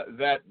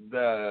that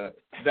the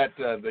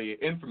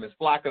infamous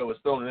Flacco was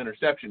throwing an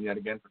interception yet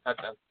again for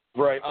touchdown.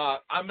 Right.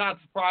 I'm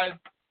not surprised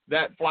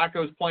that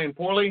Flacco's playing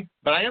poorly,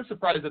 but I am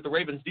surprised that the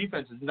Ravens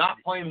defense is not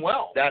playing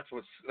well. That's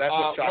what's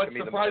shocking me.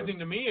 What's surprising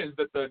to me is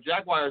that the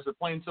Jaguars are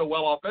playing so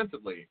well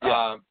offensively.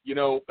 Yeah.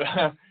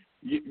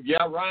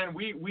 Ryan,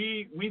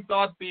 we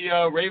thought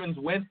the Ravens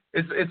win.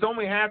 It's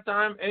only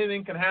halftime.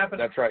 Anything can happen.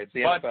 That's right. It's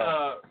the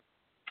NFL.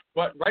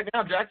 But right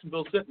now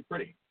Jacksonville's sitting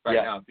pretty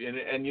now.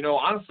 And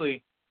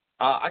honestly,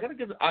 I got to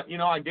give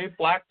I gave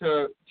Flack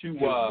to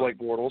Blake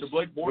Bortles.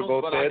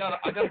 But I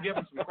got to give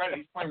him some credit.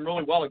 He's playing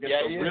really well against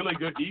a really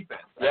good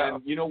defense. Yeah.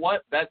 And you know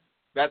what? That's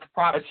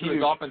props to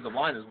his offensive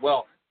line as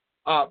well.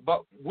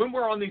 But when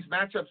we're on these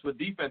matchups with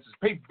defenses,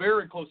 pay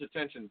very close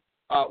attention.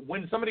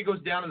 When somebody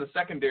goes down in the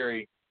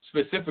secondary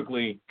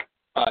specifically,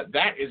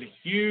 that is a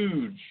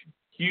huge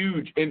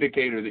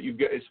indicator that you've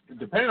got.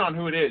 Depending on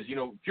who it is,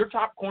 if your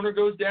top corner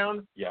goes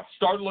down,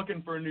 start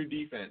looking for a new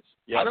defense.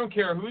 Yeah. I don't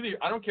care who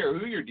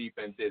your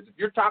defense is. If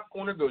your top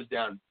corner goes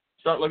down,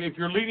 start looking. If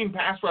your leading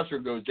pass rusher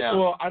goes down,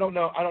 well, I don't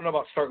know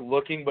about start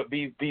looking, but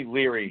be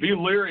leery. Be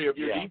leery of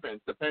your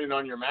defense, depending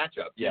on your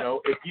matchup. Yeah.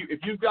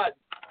 If you've got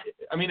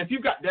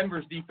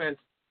Denver's defense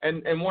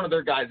and one of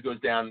their guys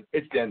goes down,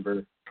 it's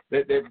Denver.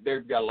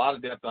 They've got a lot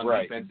of depth on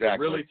defense. Exactly. They're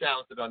really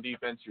talented on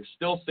defense. You're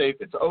still safe.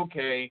 It's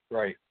okay.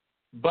 Right.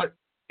 But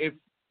if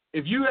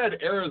you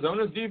had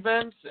Arizona's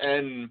defense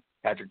and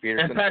Patrick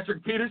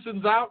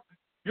Peterson's out,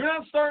 you're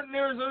not starting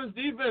Arizona's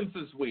defense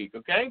this week,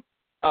 okay?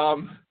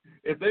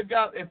 If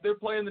they're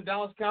playing the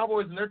Dallas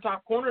Cowboys and their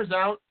top corner's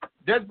out,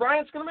 Des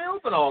Bryant's going to be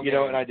open all game.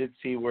 And I did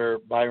see where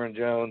Byron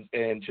Jones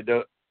and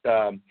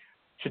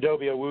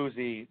Chidobe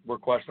Awuzie were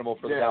questionable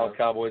for the Dallas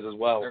Cowboys as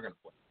well. They're going to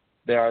play.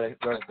 They are.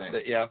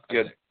 Yeah,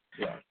 good.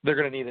 Yeah. They're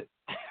going to need it.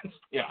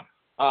 Yeah.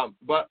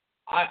 But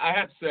I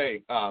have to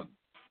say,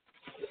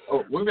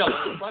 we've got a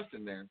loaded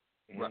question there.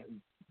 Right.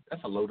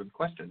 That's a loaded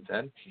question,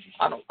 Ted.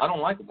 I don't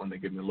like it when they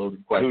give me a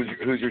loaded question.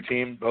 Who's your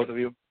team, both of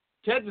you?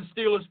 Ted's a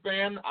Steelers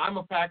fan. I'm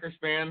a Packers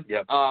fan.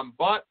 Yep.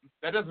 But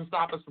that doesn't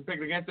stop us from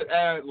picking against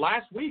it.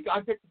 Last week,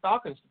 I picked the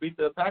Falcons to beat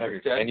the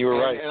Packers, Ted. And you were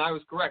right. And I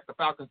was correct. The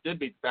Falcons did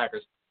beat the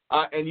Packers.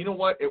 And you know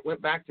what? It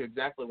went back to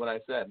exactly what I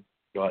said.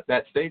 What?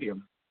 That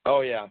stadium.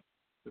 Oh, yeah.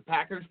 The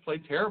Packers play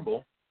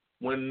terrible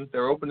when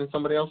they're opening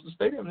somebody else's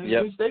stadium.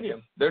 Yep.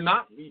 Stadium. They're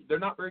not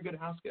very good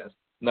house guests.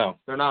 No,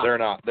 they're not. They're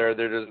not.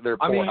 They're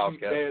poor house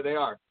guests. They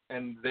are,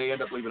 and they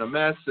end up leaving a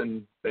mess,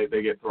 and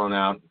they get thrown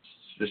out.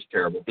 It's just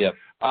terrible. Yep.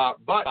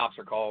 But cops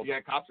are called.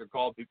 Yeah, cops are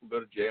called. People go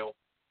to jail.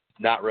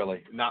 Not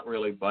really,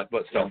 but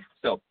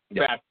still,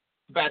 yep.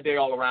 bad day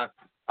all around.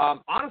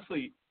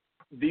 Honestly,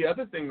 the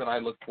other thing that I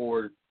look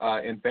for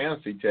in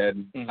fantasy,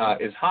 Ted,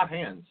 is hot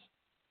hands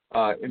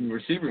in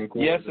receiving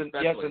corps. Yes and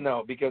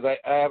no, because I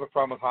have a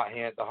problem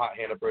with the hot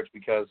hand approach,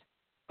 because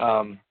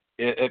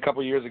a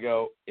couple of years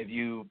ago, if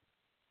you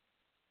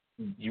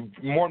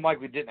more than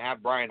likely didn't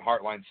have Brian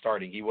Hartline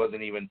starting. He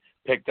wasn't even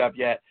picked up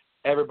yet.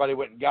 Everybody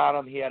went and got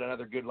him. He had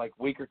another good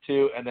week or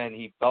two, and then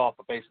he fell off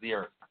the face of the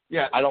earth.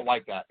 Yeah, I don't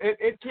like that.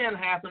 It can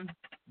happen,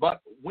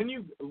 but when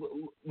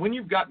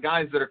you've got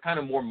guys that are kind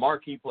of more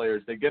marquee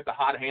players, they get the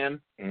hot hand.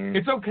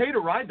 It's okay to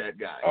ride that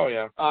guy. Oh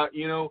yeah.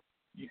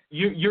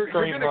 You're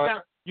going to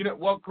count.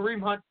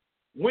 Kareem Hunt.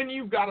 When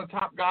you've got a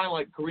top guy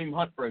like Kareem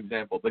Hunt, for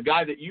example, the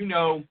guy that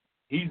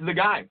he's the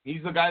guy.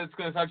 He's the guy that's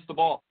going to touch the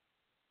ball.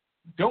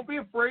 Don't be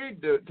afraid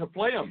to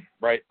play him.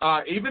 Right.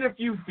 Even if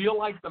you feel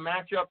like the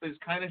matchup is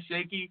kind of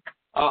shaky,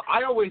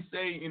 I always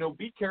say,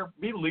 be careful,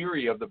 be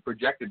leery of the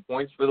projected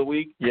points for the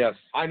week. Yes.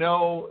 I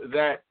know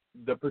that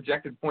the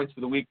projected points for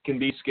the week can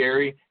be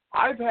scary.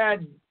 I've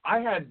had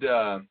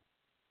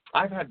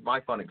my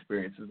fun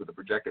experiences with the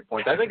projected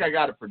points. I think I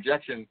got a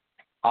projection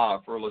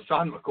for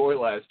LaShawn McCoy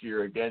last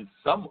year against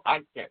I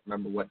can't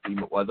remember what team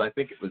it was. I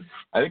think it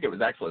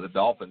was actually the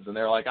Dolphins, and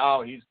they're like,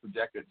 oh, he's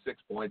projected 6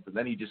 points, and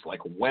then he just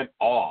went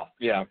off.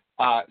 Yeah.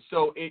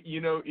 So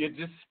you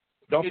just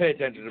don't pay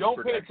attention.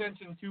 Don't pay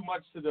attention too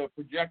much to the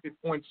projected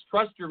points.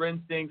 Trust your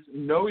instincts.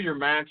 Know your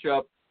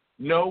matchup.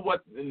 Know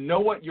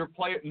what your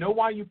player. Know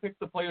why you pick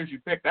the players you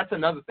pick. That's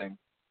another thing.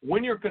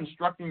 When you're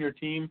constructing your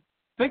team,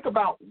 think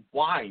about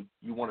why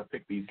you want to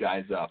pick these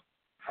guys up.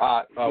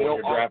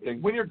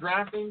 When you're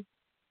drafting.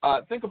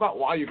 Think about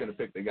why you're going to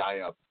pick the guy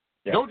up.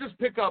 Yeah. Don't just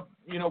pick up.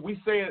 We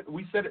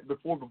said it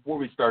before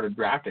we started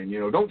drafting.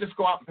 Don't just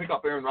go out and pick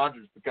up Aaron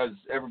Rodgers because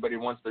everybody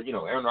wants to.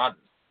 Aaron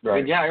Rodgers. Right.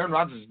 And yeah, Aaron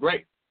Rodgers is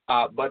great.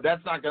 But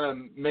that's not going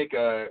to make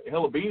a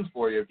hill of beans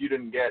for you if you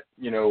didn't get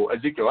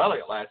Ezekiel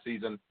Elliott last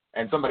season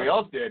and somebody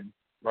else did.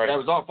 Right. That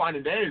was all fine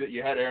and dandy that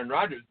you had Aaron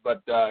Rodgers,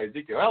 but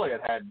Ezekiel Elliott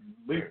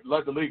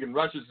led the league in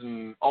rushes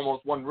and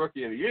almost won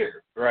Rookie of the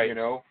Year. Right.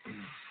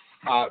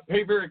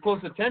 Pay very close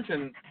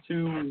attention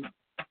to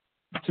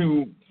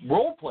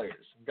role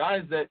players,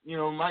 guys that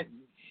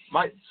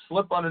might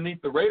slip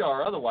underneath the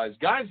radar otherwise.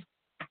 Guys,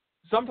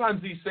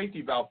 sometimes these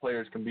safety valve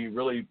players can be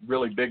really,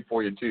 really big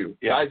for you too.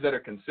 Yeah. Guys that are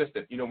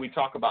consistent. We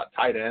talk about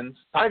tight ends.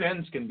 Tight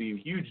ends can be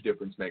huge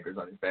difference makers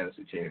on your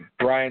fantasy team.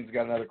 Brian's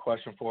got another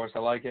question for us. I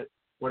like it.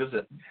 What is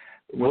it?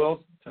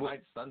 Will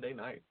tonight's Sunday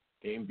night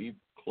game be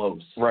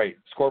close? Right.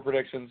 Score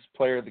predictions.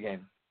 Player of the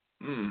game.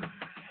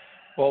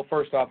 Well,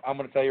 first off, I'm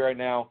going to tell you right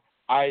now,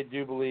 I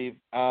do believe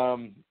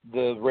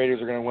the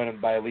Raiders are going to win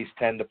by at least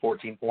 10 to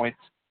 14 points.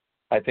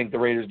 I think the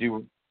Raiders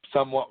do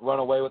somewhat run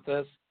away with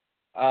this.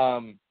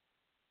 On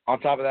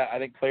top of that, I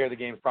think player of the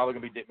game is probably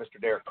going to be Mr.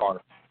 Derek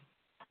Carr.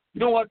 You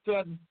know what?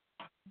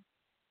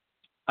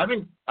 I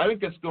think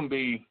it's going to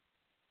be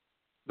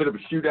a bit of a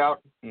shootout.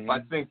 Mm-hmm. I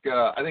think,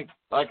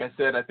 like I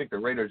said, I think the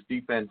Raiders'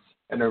 defense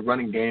and their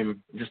running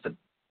game just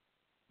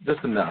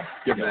enough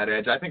give them that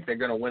edge. I think they're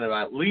going to win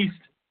by at least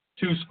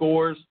 2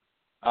 scores.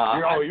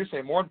 You're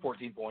saying more than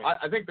 14 points.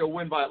 I think they'll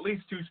win by at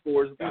least 2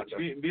 scores. Gotcha.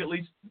 Be at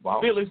least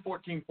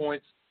 14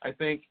 points. I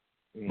think.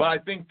 But I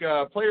think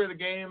player of the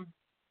game.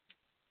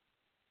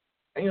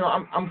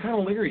 I'm kind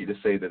of leery to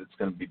say that it's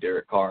going to be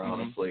Derek Carr.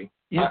 Honestly,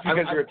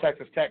 because you're a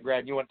Texas Tech grad,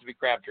 and you want it to be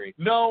Crabtree.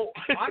 No,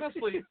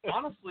 honestly,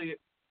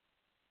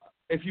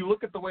 if you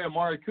look at the way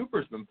Amari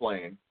Cooper's been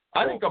playing,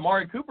 I think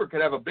Amari Cooper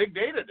could have a big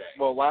day today.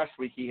 Well, last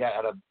week he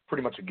had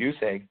pretty much a goose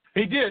egg.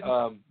 He did,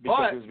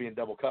 because he was being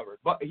double covered.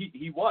 But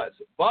he was.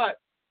 But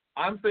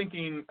I'm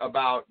thinking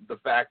about the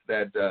fact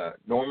that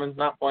Norman's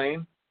not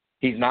playing.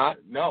 He's not?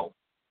 No.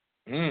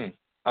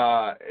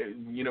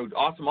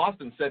 Awesome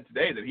Austin said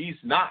today that he's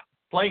not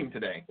playing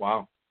today.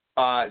 Wow.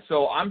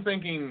 So I'm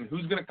thinking,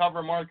 who's going to cover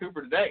Amari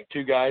Cooper today?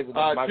 2 guys.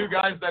 Two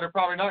guys that are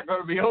probably not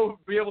going to be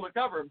able to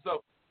cover him.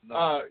 So,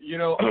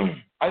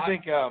 I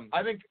think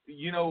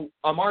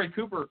Amari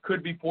Cooper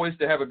could be poised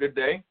to have a good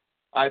day.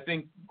 I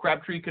think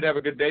Crabtree could have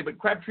a good day, but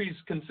Crabtree's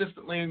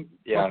consistently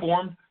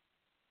performed.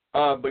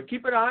 But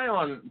keep an eye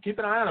on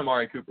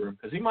Amari Cooper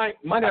because he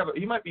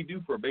might be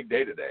due for a big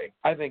day today.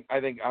 I think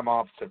I'm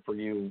opposite for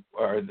you,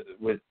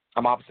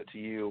 I'm opposite to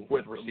you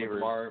with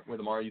receivers. With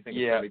Amari, you think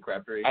it's going to be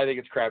Crabtree? I think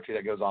it's Crabtree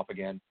that goes off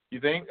again.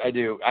 You think? I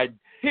do.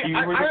 You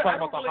were just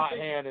talking about the hot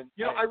hand, and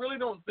I really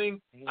don't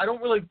think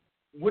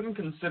wouldn't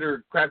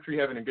consider Crabtree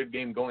having a good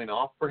game going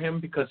off for him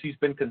because he's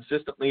been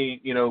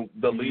consistently,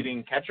 the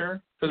leading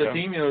catcher for the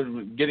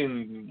team,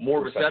 getting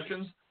more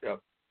receptions. Yep.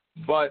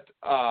 But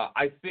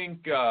I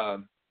think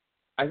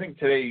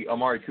today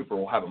Amari Cooper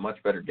will have a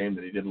much better game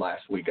than he did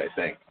last week. I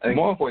think he's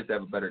poised to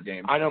have a better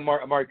game. I know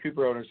Amari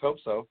Cooper owners hope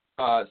so.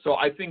 So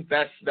I think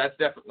that's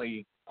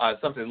definitely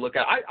something to look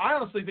at. I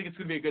honestly think it's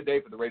going to be a good day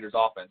for the Raiders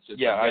offense. In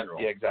general.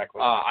 Exactly.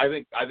 I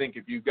think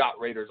if you've got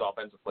Raiders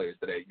offensive players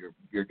today,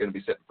 you're going to be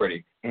sitting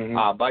pretty.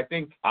 Mm-hmm. But I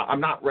think I'm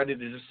not ready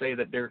to just say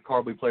that Derek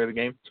Carr will be player of the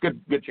game. It's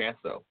a good chance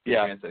though.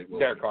 Chance that he will.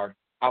 Derek Carr.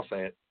 I'll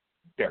say it.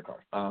 Derek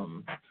Carr.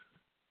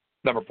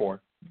 Number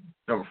 4.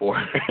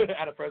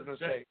 Out of Fresno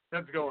State.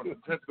 That's going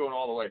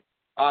all the way.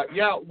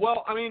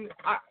 Well, I mean,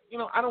 I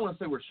don't want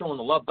to say we're showing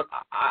the love, but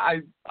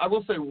I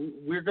will say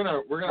we're gonna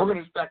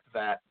respect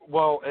that.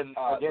 Well, and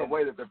again, the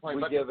way that they're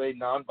playing. We give a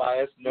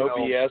non-biased, no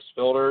BS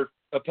filter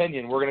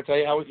opinion. We're gonna tell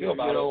you how we feel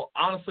about it.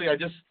 Honestly,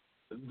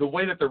 the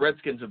way that the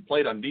Redskins have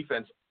played on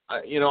defense,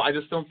 I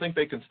just don't think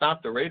they can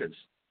stop the Raiders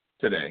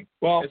today.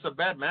 Well, it's a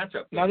bad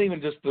matchup. Not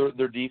even just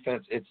their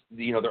defense. It's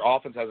their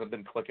offense hasn't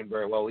been clicking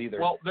very well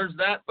either. Well, there's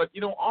that, but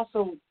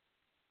also,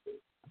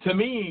 to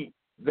me,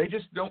 they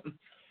just don't.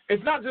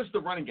 It's not just the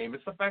running game.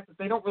 It's the fact that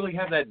they don't really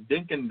have that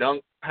dink and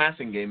dunk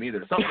passing game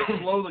either. Something to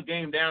slow the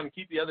game down and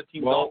keep the other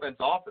team's offense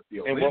off the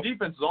field. The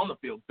defense is on the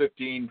field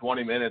 15,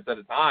 20 minutes at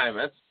a time.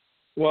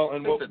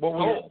 What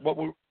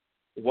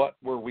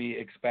were we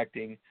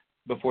expecting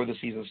before the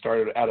season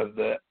started out of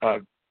the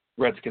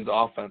Redskins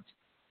offense?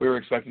 We were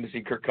expecting to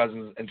see Kirk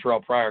Cousins and Terrell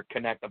Pryor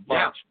connect a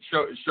bunch.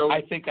 Yeah,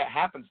 I think that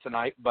happens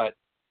tonight, but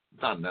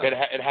not enough.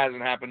 It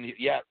hasn't happened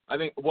yet. I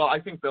think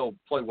they'll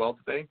play well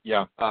today.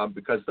 Yeah.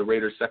 Because the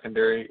Raiders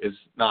secondary is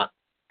not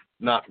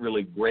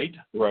really great.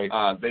 Right.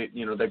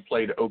 They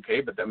played okay,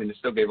 but they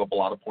still gave up a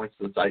lot of points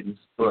to the Titans.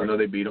 Right. I know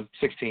they beat them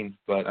 16,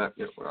 but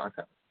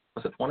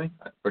was it 20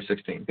 or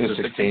 16? It was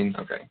 16.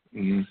 Okay.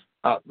 Mm-hmm.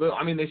 But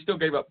they still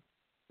gave up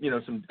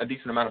a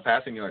decent amount of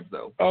passing yards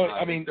though. Oh,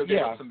 they still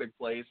gave up some big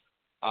plays.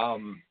 I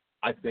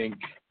think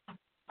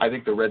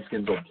the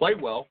Redskins will play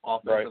well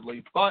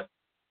offensively, but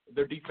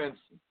their defense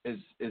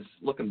is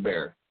looking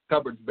bare.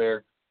 Cupboard's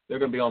bare. They're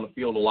going to be on the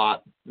field a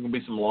lot. There's going to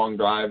be some long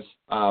drives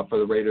for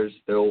the Raiders.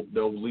 They'll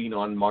lean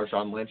on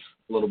Marshawn Lynch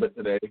a little bit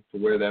today to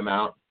wear them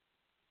out,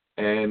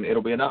 and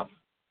it'll be enough.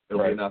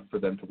 It'll be enough for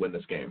them to win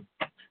this game.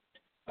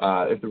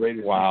 If the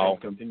Raiders defense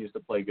continues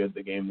to play good,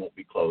 the game won't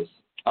be close.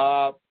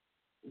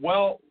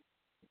 Well,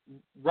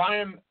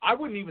 Ryan, I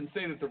wouldn't even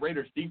say that the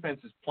Raiders defense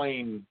is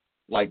playing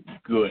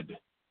good.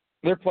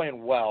 They're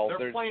playing well.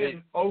 They're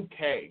playing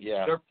okay.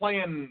 Yeah. They're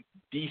playing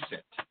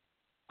decent.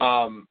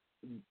 I'm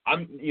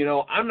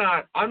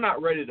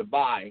not ready to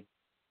buy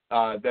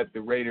that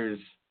the Raiders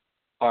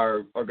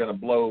are going to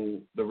blow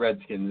the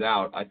Redskins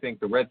out. I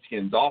think the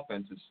Redskins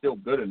offense is still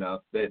good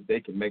enough that they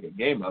can make a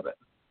game of it.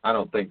 I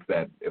don't think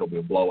that it'll be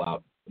a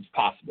blowout. It's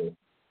possible.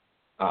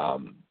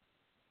 Ryan,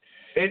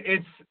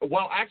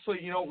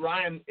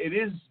 it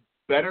is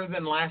better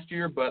than last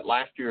year, but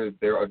last year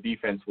their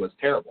defense was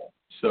terrible.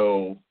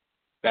 So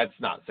that's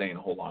not saying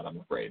a whole lot, I'm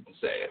afraid to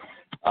say it.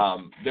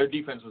 Their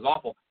defense was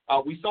awful.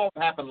 We saw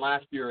what happened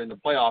last year in the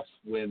playoffs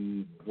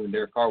when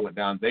Derek Carr went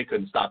down. They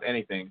couldn't stop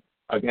anything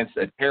against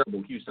a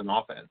terrible Houston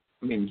offense.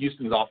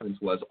 Houston's offense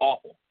was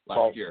awful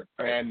last year,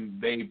 and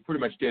they pretty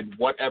much did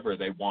whatever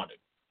they wanted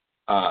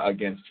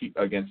against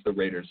the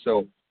Raiders.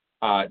 So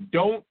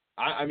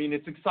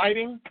it's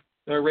exciting.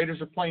 The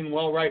Raiders are playing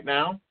well right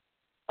now,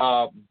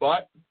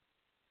 but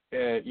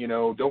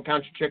don't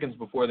count your chickens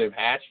before they've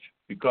hatched.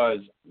 Because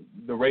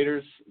the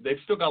Raiders, they've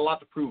still got a lot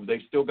to prove.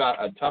 They've still got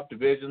a tough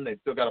division. They've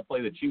still got to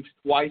play the Chiefs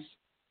twice.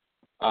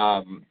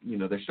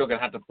 They're still going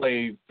to have to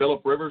play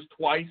Phillip Rivers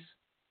twice.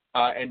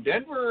 And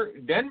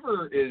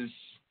Denver is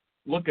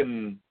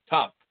looking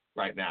tough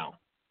right now.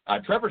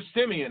 Trevor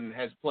Siemian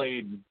has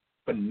played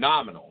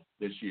phenomenal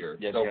this year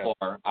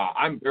far.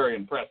 I'm very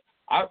impressed.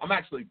 I'm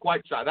actually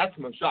quite shocked. That's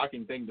the most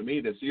shocking thing to me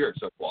this year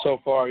so far. So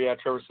far, yeah,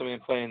 Trevor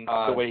Siemian playing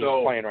the way he's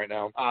playing right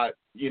now.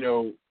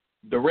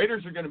 The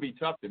Raiders are going to be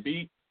tough to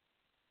beat.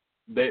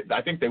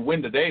 I think they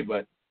win today,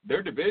 but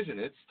their division,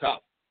 it's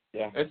tough.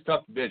 Yeah. It's a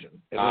tough division.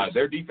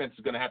 Their defense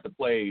is going to have to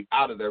play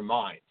out of their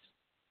minds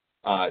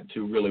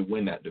to really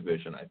win that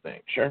division, I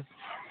think. Sure.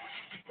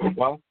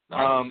 Well,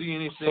 I don't see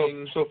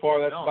anything. So far,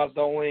 that's else. about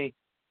the only,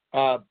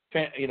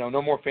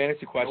 no more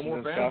fantasy questions no more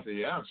and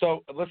fantasy, stuff. Yeah.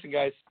 So, listen,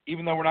 guys,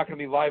 even though we're not going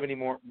to be live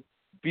anymore,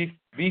 be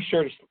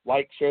sure to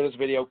share this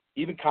video,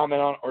 even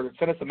comment on or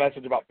send us a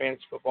message about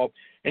fantasy football.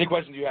 Any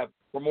questions you have,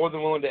 we're more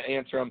than willing to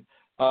answer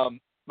them.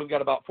 We've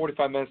got about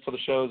 45 minutes till the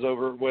show's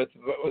over with,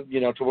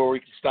 to where we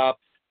can stop.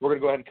 We're going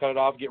to go ahead and cut it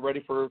off, get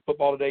ready for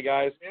football today,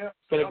 guys. Yeah.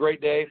 It's been a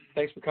great day.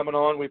 Thanks for coming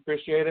on. We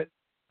appreciate it.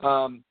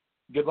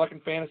 Good luck in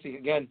fantasy.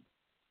 Again,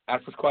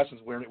 ask us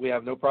questions. We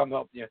have no problem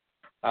helping you.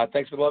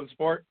 Thanks for the love and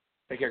support.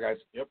 Take care, guys.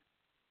 Yep.